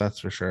nice, that's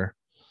for sure.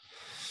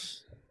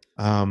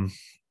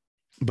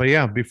 But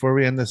yeah, before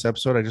we end this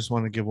episode, I just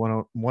want to give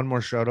one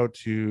more shout out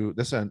to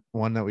this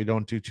one that we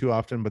don't do too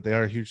often, but they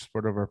are a huge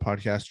supporter of our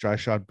podcast, Dry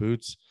Shot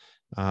Boots.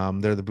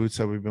 They're the boots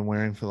that we've been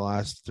wearing for the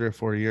last 3 or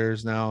 4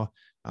 years now.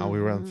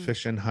 We were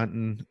fishing,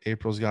 hunting.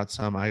 April's got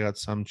some. I got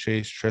some.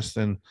 Chase,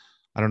 Tristan.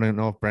 I don't even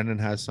know if Brendan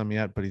has some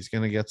yet, but he's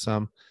going to get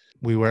some.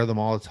 We wear them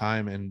all the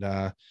time and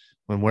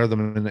wear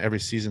them in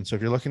every season. So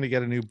if you're looking to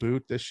get a new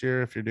boot this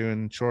year, if you're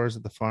doing chores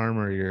at the farm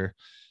or you're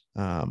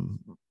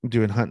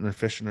doing hunting or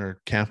fishing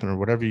or camping or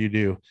whatever you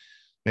do,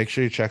 make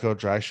sure you check out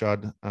Dry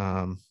Shod.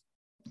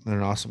 They're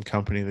an awesome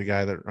company. The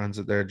guy that runs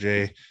it there,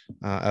 Jay,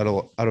 out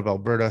of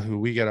Alberta, who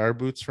we get our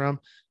boots from,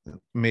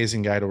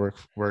 amazing guy to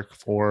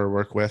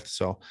work with.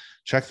 So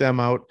check them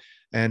out.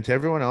 And to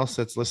everyone else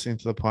that's listening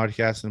to the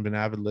podcast and been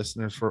avid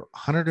listeners for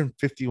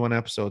 151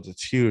 episodes,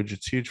 it's huge.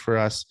 It's huge for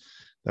us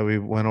that we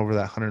went over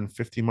that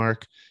 150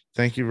 mark.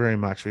 Thank you very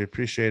much. We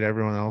appreciate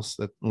everyone else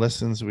that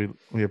listens.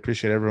 We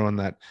appreciate everyone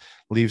that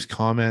leaves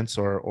comments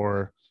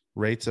or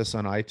rates us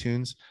on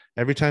iTunes.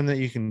 Every time that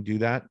you can do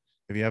that,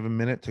 if you have a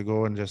minute to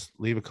go and just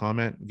leave a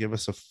comment, give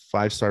us a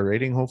 5-star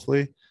rating,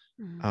 hopefully,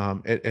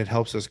 it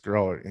helps us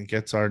grow. It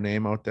gets our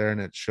name out there and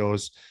it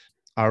shows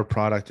our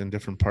product in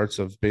different parts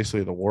of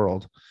basically the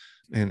world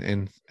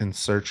in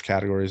search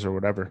categories or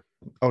whatever,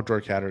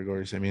 outdoor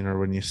categories. I mean, or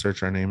when you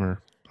search our name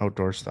or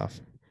outdoor stuff.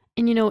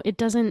 And it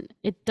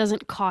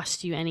doesn't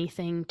cost you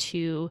anything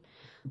to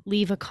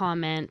leave a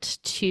comment,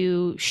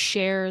 to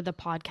share the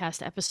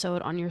podcast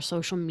episode on your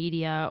social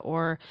media,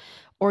 or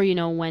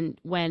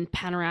when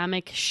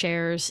Panoramic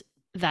shares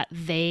that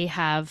they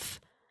have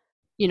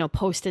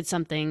posted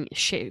something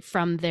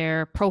from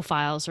their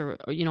profiles or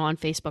on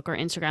Facebook or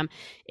Instagram,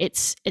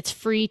 it's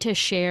free to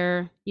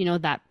share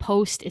that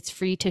post. It's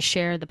free to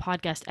share the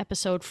podcast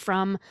episode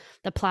from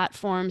the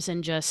platforms,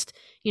 and just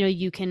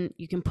you can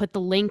put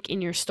the link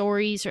in your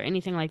stories or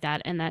anything like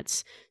that, and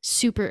that's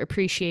super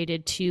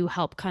appreciated to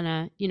help kind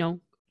of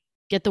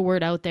get the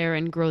word out there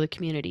and grow the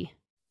community.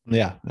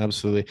 Yeah,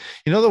 absolutely.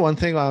 The one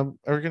thing,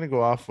 we're going to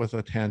go off with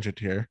a tangent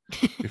here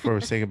before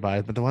we say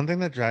goodbye, but the one thing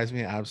that drives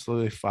me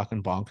absolutely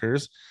fucking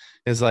bonkers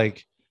is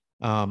like,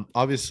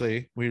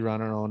 obviously we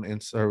run our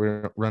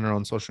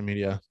own social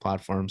media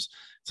platforms.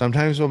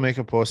 Sometimes we'll make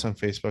a post on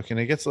Facebook and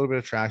it gets a little bit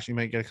of traction. You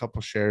might get a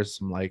couple shares,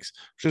 some likes,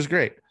 which is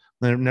great.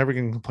 They're never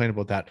going to complain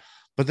about that.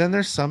 But then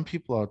there's some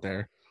people out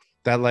there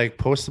that like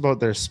post about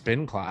their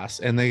spin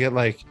class and they get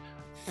like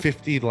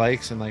 50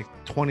 likes and like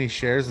 20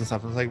 shares and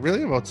stuff. It's like,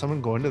 really, about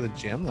someone going to the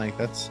gym? Like,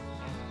 that's,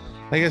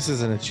 I guess,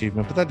 is an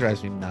achievement, but that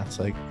drives me nuts.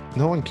 Like,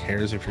 no one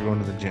cares if you're going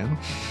to the gym.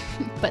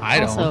 But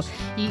also,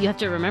 you have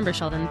to remember,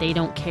 Sheldon, they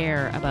don't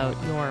care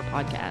about your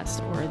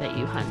podcast or that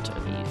you hunt or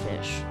that you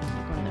fish.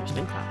 They're going to their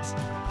spin class.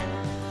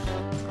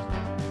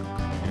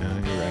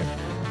 Yeah, you're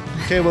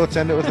right. Okay, well, let's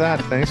end it with that.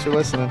 Thanks for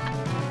listening.